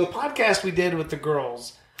the podcast we did with the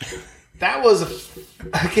girls, that was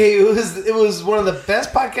okay. It was one of the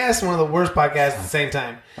best podcasts and one of the worst podcasts at the same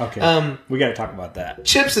time. Okay, we got to talk about that.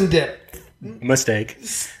 Chips and dip. Mistake.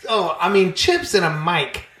 Oh, I mean chips and a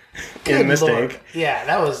mic. Good mistake. Lord. Yeah,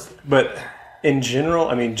 that was. But in general,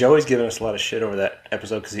 I mean, Joey's given us a lot of shit over that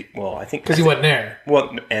episode because he wasn't there.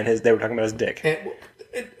 Well, and they were talking about his dick.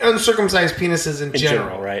 Uncircumcised penises in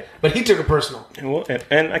general, right? But he took it personal. Well,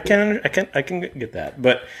 and I can get that,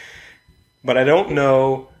 but I don't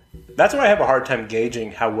know. That's why I have a hard time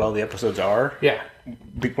gauging how well the episodes are. Yeah.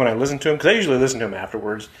 When I listen to them, because I usually listen to them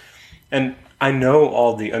afterwards, and I know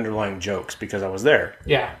all the underlying jokes because I was there.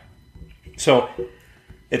 Yeah. So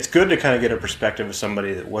it's good to kind of get a perspective of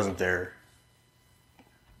somebody that wasn't there.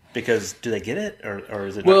 Because do they get it, or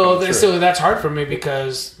is it? Well, so that's hard for me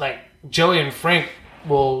because like Joey and Frank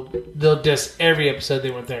they'll diss every episode they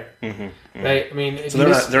weren't there. Mm-hmm, mm-hmm. Right? I mean, if you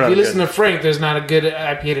listen to Frank, there's not a good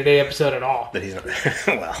IPA Today episode at all. That he's not.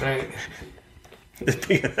 Well, right?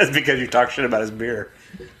 That's because you talk shit about his beer.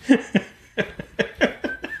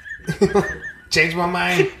 Change my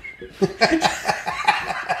mind.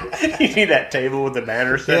 You need that table with the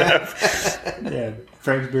banner set up. Yeah,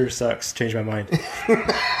 Frank's beer sucks. Change my mind.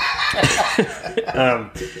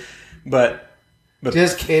 But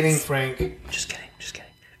just kidding, Frank. Just kidding.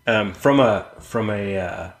 From our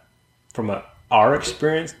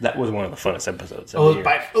experience, that was one of the funnest episodes. It was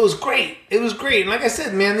great. It was great. And like I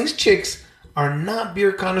said, man, these chicks are not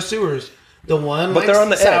beer connoisseurs. The one likes they're on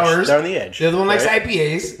the sours. Edge. They're on the edge. The other one likes right?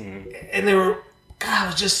 IPAs. Mm-hmm. And they were, God, it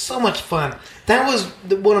was just so much fun. That was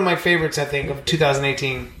one of my favorites, I think, of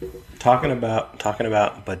 2018. Talking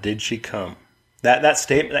about, but did she come? That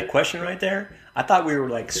statement, that question right there, I thought we were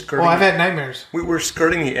like skirting. Oh, I've had nightmares. We were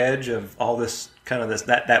skirting the edge of all this kind of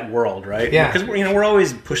that world, right? Yeah. Because we're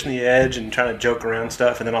always pushing the edge and trying to joke around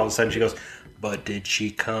stuff, and then all of a sudden she goes, "But did she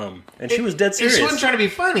come?" And she was dead serious. She wasn't trying to be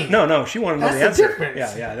funny. No, she wanted to know the answer. That's the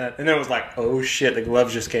difference. Yeah. And then it was like, oh shit, the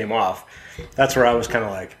gloves just came off. That's where I was kind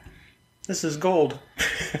of like, this is gold.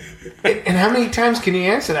 And how many times can you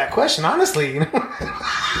answer that question? Honestly,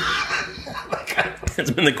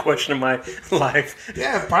 It's been the question of my life.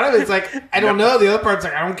 Yeah, part of it's like, I don't know. The other part's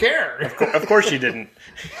like, I don't care. Of course you didn't.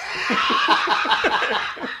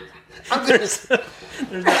 I'm going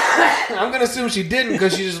to assume she didn't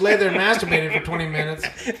because she just lay there and masturbated for 20 minutes.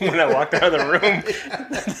 When I walked out of the room.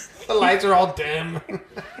 The lights are all dim.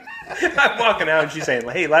 I'm walking out and she's saying,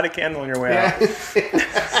 hey, light a candle on your way out.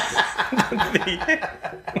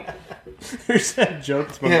 There's that joke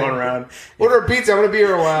that's been going around. Order a pizza. I'm going to be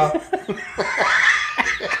here a while.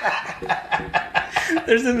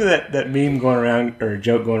 There's that meme going around, or a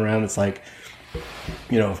joke going around that's like,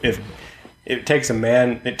 if it takes a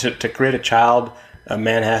man to create a child, a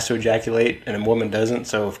man has to ejaculate and a woman doesn't.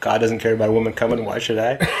 So if God doesn't care about a woman coming, why should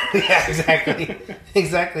I? Yeah,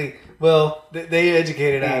 exactly. Well, they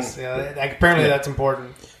educated us. Apparently that's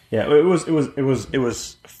important. Yeah, it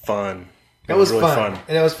was fun. It was really fun.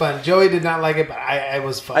 And it was fun. Joey did not like it, but it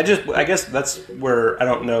was fun. I guess that's where I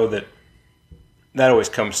don't know that always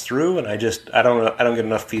comes through, and I don't get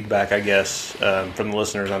enough feedback, I guess, from the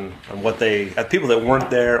listeners on what people that weren't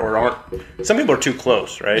there or aren't. Some people are too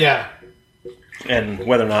close, right? Yeah. And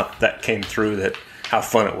whether or not that came through, that how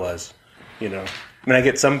fun it was, I mean, I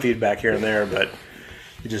get some feedback here and there, but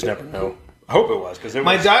you just never know. I hope it was, because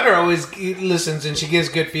my daughter always listens and she gives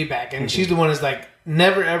good feedback, and she's the one who's like,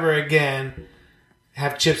 never ever again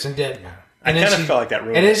have chips and dip. And I kind of felt like that.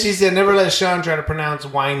 And then she said, never let Sean try to pronounce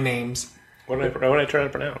wine names. What did I try to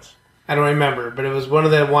pronounce? I don't remember, but it was one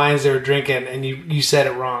of the wines they were drinking, and you said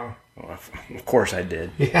it wrong. Well, of course I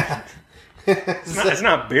did. Yeah. It's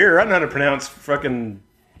not beer. I don't know how to pronounce fucking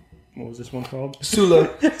What was this one called? Sula.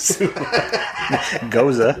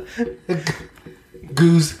 Goza.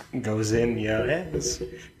 Goose. Goes in, yeah.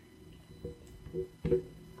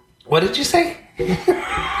 What did you say?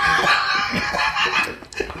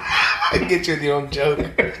 I get you with your own joke.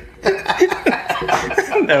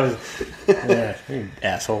 That was... Yeah, you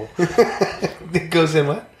asshole. It goes in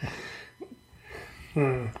what?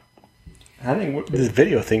 I think this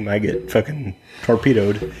video thing might get fucking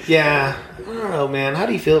torpedoed. Yeah. I don't know, man. How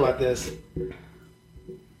do you feel about this?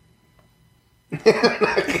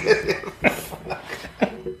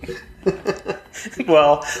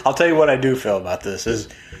 Well, I'll tell you what I do feel about this is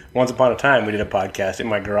once upon a time we did a podcast in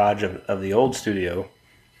my garage of the old studio.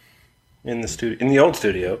 In the old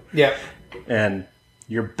studio. Yep. And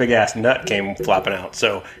your big ass nut came flopping out.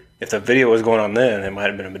 So if the video was going on then, it might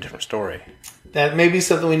have been a different story. That may be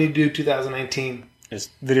something we need to do 2019. Is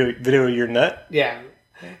video your nut? Yeah.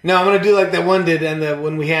 No, I'm gonna do like that one did, and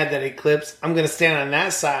when we had that eclipse, I'm gonna stand on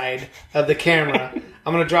that side of the camera.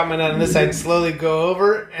 I'm gonna drop my nut on this side and slowly go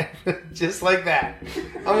over, and just like that.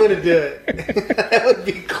 I'm gonna do it. That would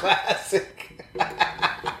be classic.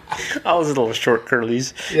 All those little short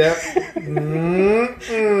curlies. Yep.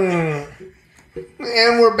 Mm-mm.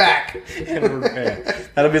 And we're back.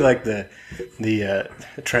 That'll be like the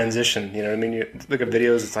transition. You know what I mean? You look at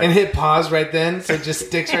videos. It's like and hit pause right then, so it just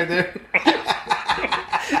sticks right there.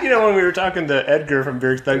 You know, when we were talking to Edgar from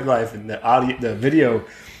Beer Thug Life and the video,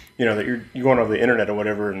 you know, that you're going over the internet or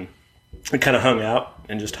whatever, and we kind of hung out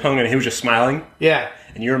and he was just smiling. Yeah.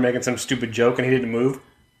 And you were making some stupid joke and he didn't move.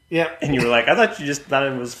 Yeah. And you were like, I thought you just thought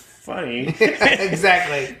it was funny.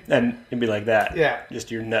 Exactly. And it'd be like that. Yeah. Just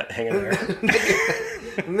your nut hanging there.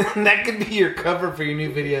 That could be your cover for your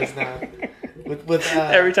new videos now. With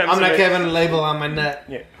every time I'm somebody... not having a label on my nut.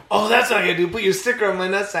 Yeah. Oh, that's what I gotta do. Put your sticker on my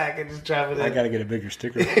nutsack and just drive it in. I gotta get a bigger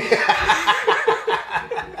sticker.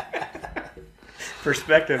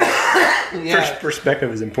 Perspective. Yeah.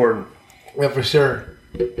 Perspective is important. Yeah, for sure.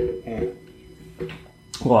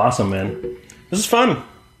 Well, awesome, man. This is fun.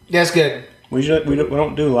 That's good. We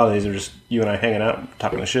don't do a lot of these. They're just you and I hanging out,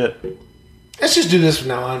 talking the shit. Let's just do this from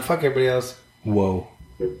now on. Fuck everybody else. Whoa.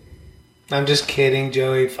 I'm just kidding,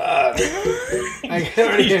 Joey. Fuck. I can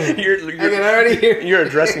already hear. I can already hear. You're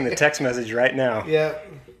addressing the text message right now. Yeah.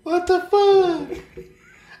 What the fuck?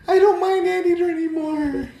 I don't mind Anteater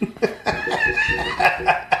anymore.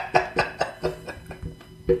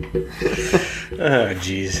 Oh,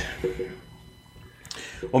 jeez.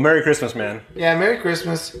 Well, Merry Christmas, man. Yeah, Merry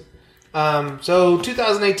Christmas. So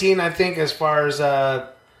 2018, I think, as far as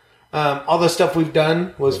all the stuff we've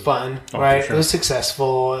done was fun, right? Sure. It was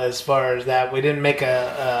successful as far as that. We didn't make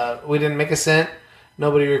a cent.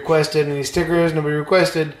 Nobody requested any stickers. Nobody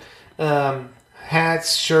requested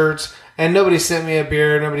hats, shirts, and nobody sent me a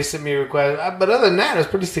beer. Nobody sent me a request. But other than that, it was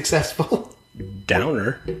pretty successful.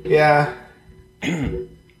 Downer. Yeah.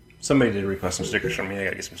 Somebody did request some stickers from me. I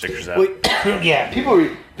gotta get some stickers out. Yeah, people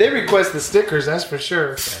they request the stickers. That's for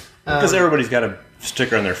sure. Because everybody's got a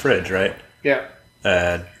sticker on their fridge, right? Yeah.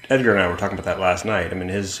 Edgar and I were talking about that last night. I mean,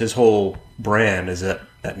 his whole brand is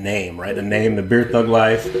that name, right? The name, the Beer Thug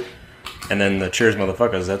Life, and then the Cheers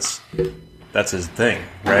Motherfuckers. That's his thing,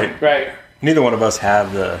 right? Right. Neither one of us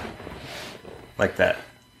have a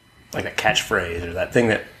catchphrase or that thing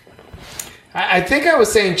that. I think I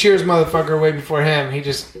was saying "Cheers, motherfucker" way before him.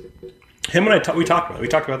 Him and I we talked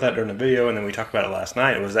about that during the video, and then we talked about it last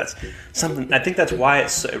night. That's something. I think that's why it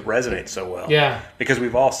resonates so well. Yeah, because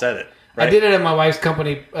we've all said it. Right? I did it at my wife's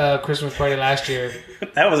company Christmas party last year.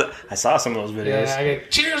 I saw some of those videos. Yeah, I go,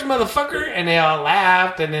 "Cheers, motherfucker," and they all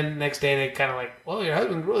laughed. And then the next day they kind of like, "Well, your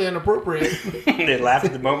husband's really inappropriate." They laughed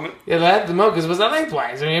at the moment. They laughed at the moment because it was not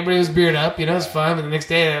lengthwise. I mean, everybody was beard up. You know, it was fun. But the next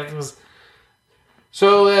day it was.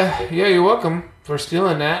 So yeah, you're welcome for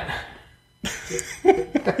stealing that.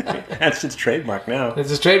 That's his trademark now. It's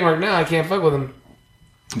his trademark now. I can't fuck with him.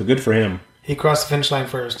 But good for him. He crossed the finish line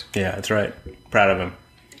first. Yeah, that's right. Proud of him.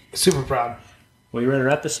 Super proud. Well, you ready to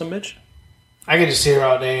wrap this, some bitch? I could just sit here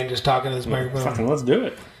all day and just talk into this microphone. Fucking let's do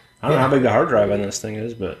it. I don't know how big the hard drive on this thing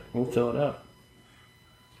is, but we'll fill it up.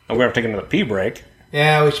 And we're going to take another pee break.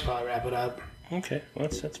 Yeah, we should probably wrap it up. Okay, well,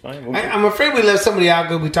 that's fine. I'm afraid we left somebody out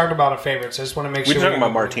good. We talked about our favorites. I just want to make sure. We talking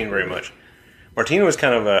about Martine very much. Martine was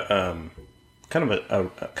kind of a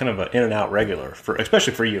in and out regular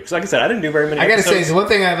especially for you. Because like I said, I didn't do very many. I got to say, the one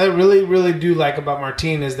thing I really, really do like about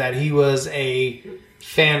Martine is that he was a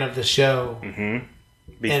fan of the show. Mm-hmm.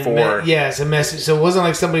 Before, yes, a message. So it wasn't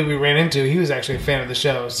like somebody we ran into. He was actually a fan of the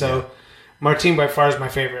show. So yeah. Martine by far is my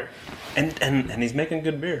favorite. And he's making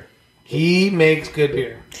good beer. He makes good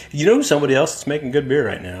beer. You know somebody else that's making good beer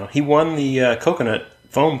right now? He won the coconut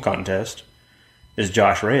foam contest, is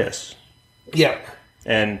Josh Reyes. Yep.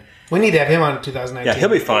 And we need to have him on in 2019. yeah, he'll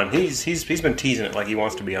be fun. He's been teasing it like he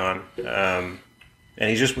wants to be on. And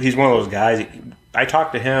he's one of those guys. I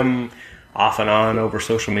talked to him off and on over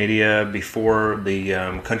social media before the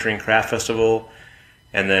Country and Craft Festival,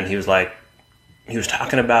 and then he was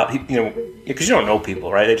talking about because you don't know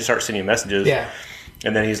people, right? They just start sending you messages. Yeah.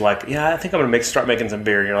 And then he's like, "Yeah, I think I'm gonna start making some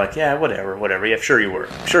beer." And you're like, "Yeah, whatever. Yeah, sure you will."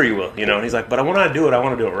 And he's like, "But I want to do it. I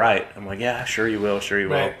want to do it right." I'm like, "Yeah, sure you will.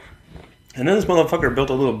 Right. And then this motherfucker built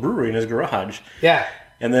a little brewery in his garage. Yeah.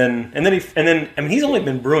 And then he's only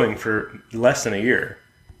been brewing for less than a year,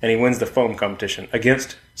 and he wins the foam competition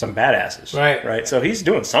against some badasses. Right. So he's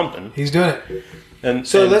doing something. He's doing it.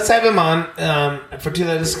 And let's have him on for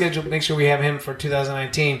let's schedule. Make sure we have him for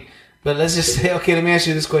 2019. But let's just say, okay. Let me ask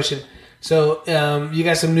you this question. So you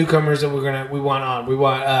got some newcomers that we want on. We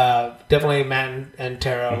want definitely Matt and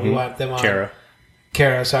Tara. Mm-hmm. We want them on.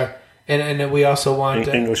 Kara, sorry. And then we also want...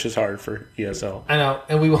 English is hard for ESL. I know.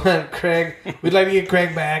 And we want Craig. We'd like to get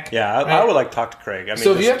Craig back. Yeah, I would like to talk to Craig. I mean,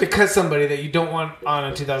 so if you have to cut somebody that you don't want on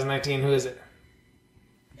in 2019, who is it?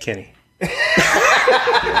 Kenny.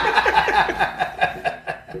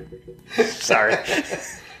 Sorry.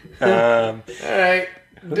 All right.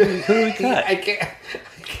 Who do we cut? I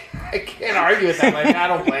can't argue with that. Like, I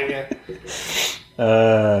don't blame you.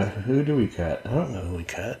 Who do we cut? I don't know who we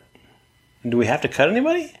cut. Do we have to cut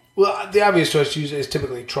anybody? Well, the obvious choice is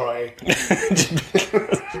typically Troy.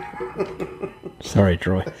 Sorry,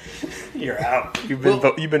 Troy. You're out. You've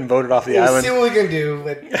been voted off the island. We'll see what we can do,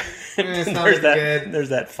 but it's not good. There's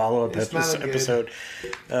that follow-up episode.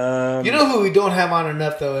 You know who we don't have on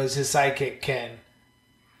enough, though, is his sidekick, Ken.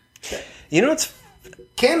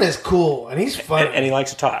 Ken is cool, and he's fun. And he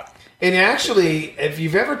likes to talk. And actually, if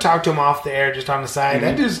you've ever talked to him off the air, just on the side,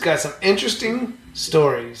 that dude's got some interesting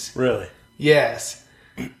stories. Really? Yes.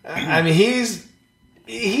 I mean, he's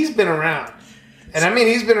been around. And I mean,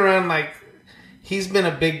 he's been around, like, he's been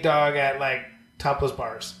a big dog at, like, topless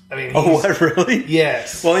bars. I mean, what, really?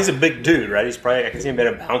 Yes. Well, he's a big dude, right? He's probably, I can see him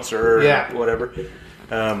being a bouncer or whatever.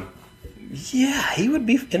 Yeah, he would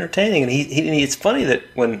be entertaining. And it's funny that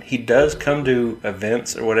when he does come to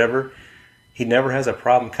events or whatever, he never has a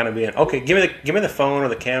problem kind of being, okay, give me the phone or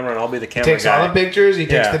the camera and I'll be the camera guy. He takes all the pictures. He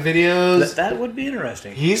takes the videos. That would be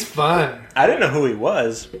interesting. He's fun. I didn't know who he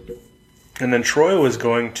was. And then Troy was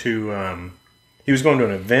going to, he was going to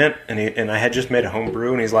an event and I had just made a home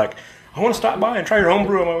brew and he's like, I want to stop by and try your home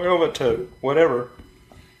brew on my way over to whatever.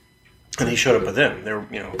 And he showed up with them. They were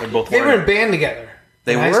in band together.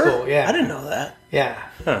 They were? High school, yeah. I didn't know that. Yeah.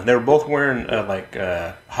 Huh. They were both wearing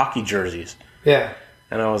hockey jerseys. Yeah.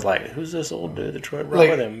 And I was like, who's this old dude that Troy brought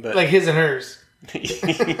with him? But like his and hers.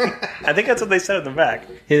 I think that's what they said in the back.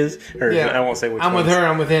 His, hers. Yeah. I won't say which one. I'm with her,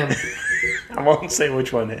 I'm with him. I won't say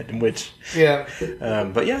which one and which. Yeah.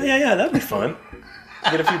 But yeah, that'd be fun.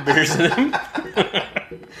 Get a few beers in him.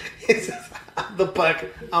 I'm the puck,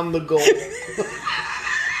 I'm the goal.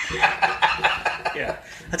 Yeah,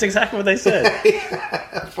 that's exactly what they said.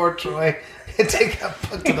 For Troy. Take that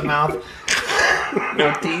puck to the mouth.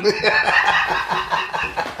 No teeth.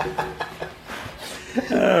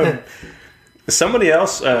 Somebody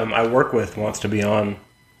else I work with wants to be on,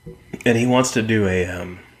 and he wants to do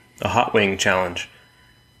a hot wing challenge.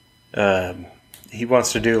 He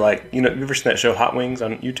wants to do you ever seen that show Hot Wings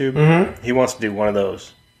on YouTube? Mm-hmm. He wants to do one of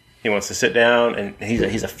those. He wants to sit down, and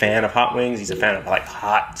he's a fan of hot wings. He's a fan of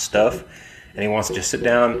hot stuff, and he wants to just sit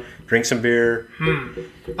down, drink some beer.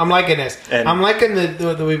 I'm liking this. And I'm liking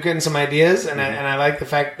the we've gotten some ideas, and I like the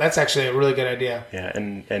fact that's actually a really good idea. Yeah,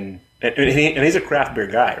 and he's a craft beer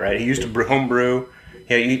guy, right? He used to home brew.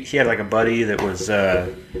 He had a buddy that was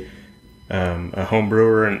a home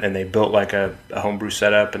brewer, and they built a home brew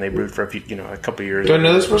setup, and they brewed for a couple years. Do I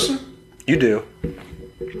know this person? You do.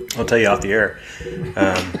 I'll tell you off the air.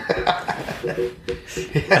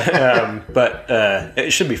 But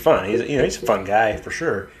it should be fun. He's a fun guy for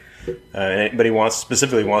sure. But he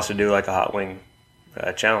specifically wants to do a hot wing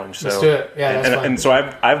challenge. So, let's do it. Yeah, that's fun. And so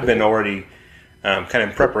I've been already kind of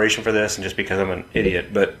in preparation for this, and just because I'm an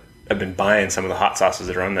idiot, but I've been buying some of the hot sauces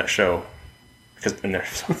that are on that show. And they're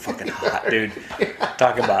so fucking hot, dude.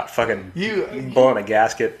 Talk about fucking blowing a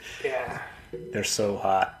gasket. Yeah. They're so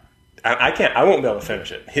hot. I won't be able to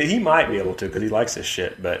finish it. He might be able to because he likes this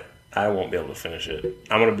shit, but I won't be able to finish it.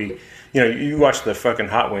 I'm going to be, you watch the fucking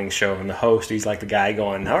Hot Wings show and the host, he's like the guy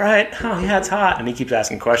going, all right, oh yeah, it's hot. And he keeps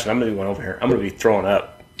asking questions. I'm going to be one over here. I'm going to be throwing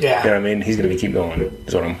up. Yeah. You know what I mean? He's going to keep going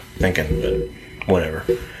is what I'm thinking, but whatever.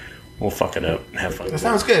 We'll fuck it up and have fun. That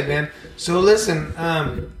sounds good, man. So listen,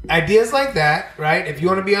 ideas like that, right? If you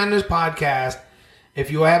want to be on this podcast, If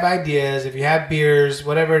you have ideas, if you have beers,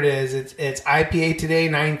 whatever it is, it's IPA Today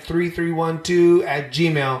 93312 at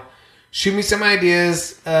Gmail. Shoot me some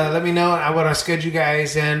ideas. Let me know. I want to schedule you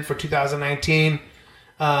guys in for 2019.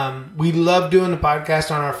 We love doing the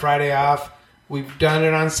podcast on our Friday off. We've done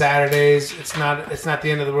it on Saturdays. It's not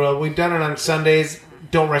the end of the world. We've done it on Sundays.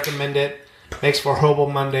 Don't recommend it. Makes for a horrible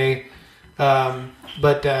Monday.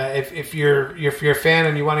 But if you're a fan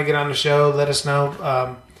and you want to get on the show, let us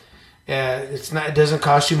know. It doesn't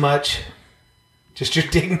cost you much. Just your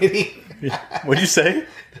dignity. What'd you say?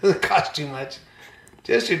 It doesn't cost you much.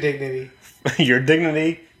 Just your dignity. Your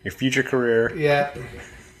dignity, your future career. Yeah.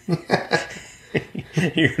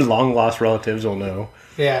 Your long lost relatives will know.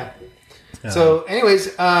 Yeah. So,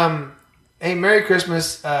 anyways, hey, Merry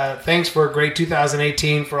Christmas. Thanks for a great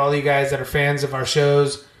 2018 for all you guys that are fans of our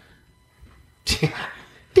shows. Ding,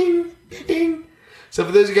 ding. So,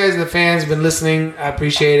 for those of you guys that are fans who've been listening, I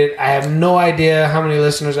appreciate it. I have no idea how many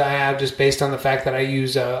listeners I have just based on the fact that I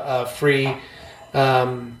use a free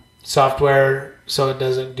software, so it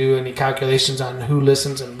doesn't do any calculations on who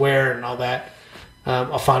listens and where and all that.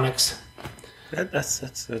 Auphonics.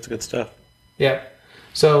 That's good stuff. Yeah.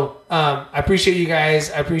 So I appreciate you guys.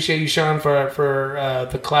 I appreciate you, Sean, for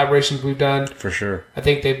the collaborations we've done. For sure. I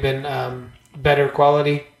think they've been better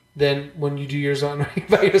quality than when you do yours on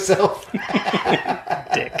by yourself.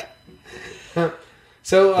 Dick.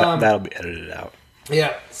 So that'll be edited out.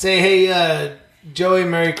 Yeah. Say hey, Joey,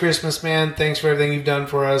 Merry Christmas, man. Thanks for everything you've done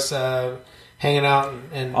for us, hanging out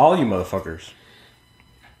and all you motherfuckers.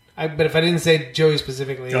 But if I didn't say Joey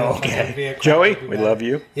specifically, okay. Joey, we love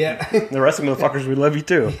you. Yeah. The rest of the motherfuckers, we love you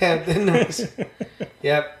too. Yeah.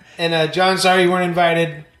 Yep. And John, sorry you weren't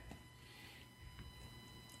invited.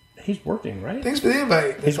 He's working, right? Thanks for the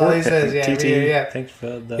invite. That's all he says. Yeah. TT, yeah. Thanks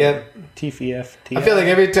for the TFF. I feel like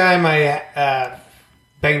every time I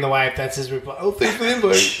bang the wife, that's his reply. Oh, thanks for the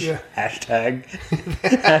invite. Yeah.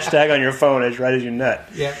 Hashtag on your phone as right as you nut.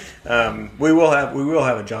 Yeah. We will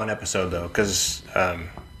have a John episode though, because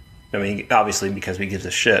I mean, obviously because we give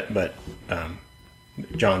a shit, but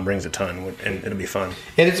John brings a ton, and it'll be fun.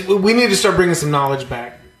 And we need to start bringing some knowledge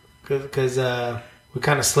back because we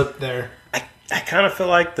kind of slipped there. I kind of feel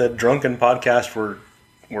like the drunken podcast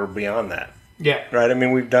we're beyond that. Yeah. Right. I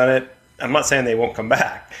mean, we've done it. I'm not saying they won't come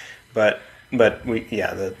back, but we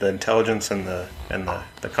the intelligence and the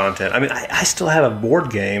content. I mean, I still have a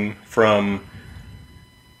board game from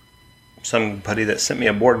somebody that sent me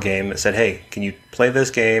a board game that said, "Hey, can you play this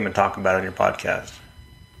game and talk about it on your podcast?"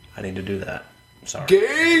 I need to do that. I'm sorry.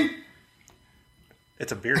 Game.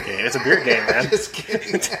 It's a beer game. It's a beer game, man. Just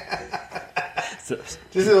kidding.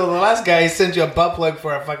 The last guy sent you a butt plug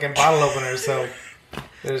for a fucking bottle opener, so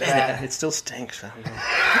there's that. It still stinks. I don't know.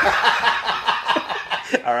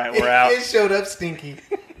 All right, we're out. It showed up stinky.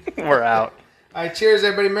 We're out. All right, cheers,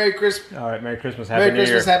 everybody. Merry Christmas. All right, Merry Christmas. Happy New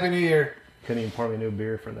Year. Happy New Year. Couldn't even pour me a new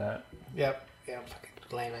beer for that. Yep. Yeah, fucking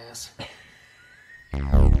lame ass.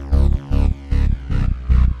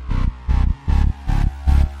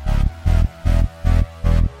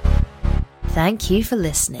 Thank you for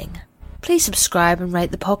listening. Please subscribe and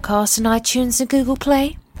rate the podcast on iTunes and Google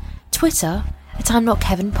Play. Twitter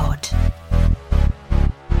 @I'mNotKevinPod.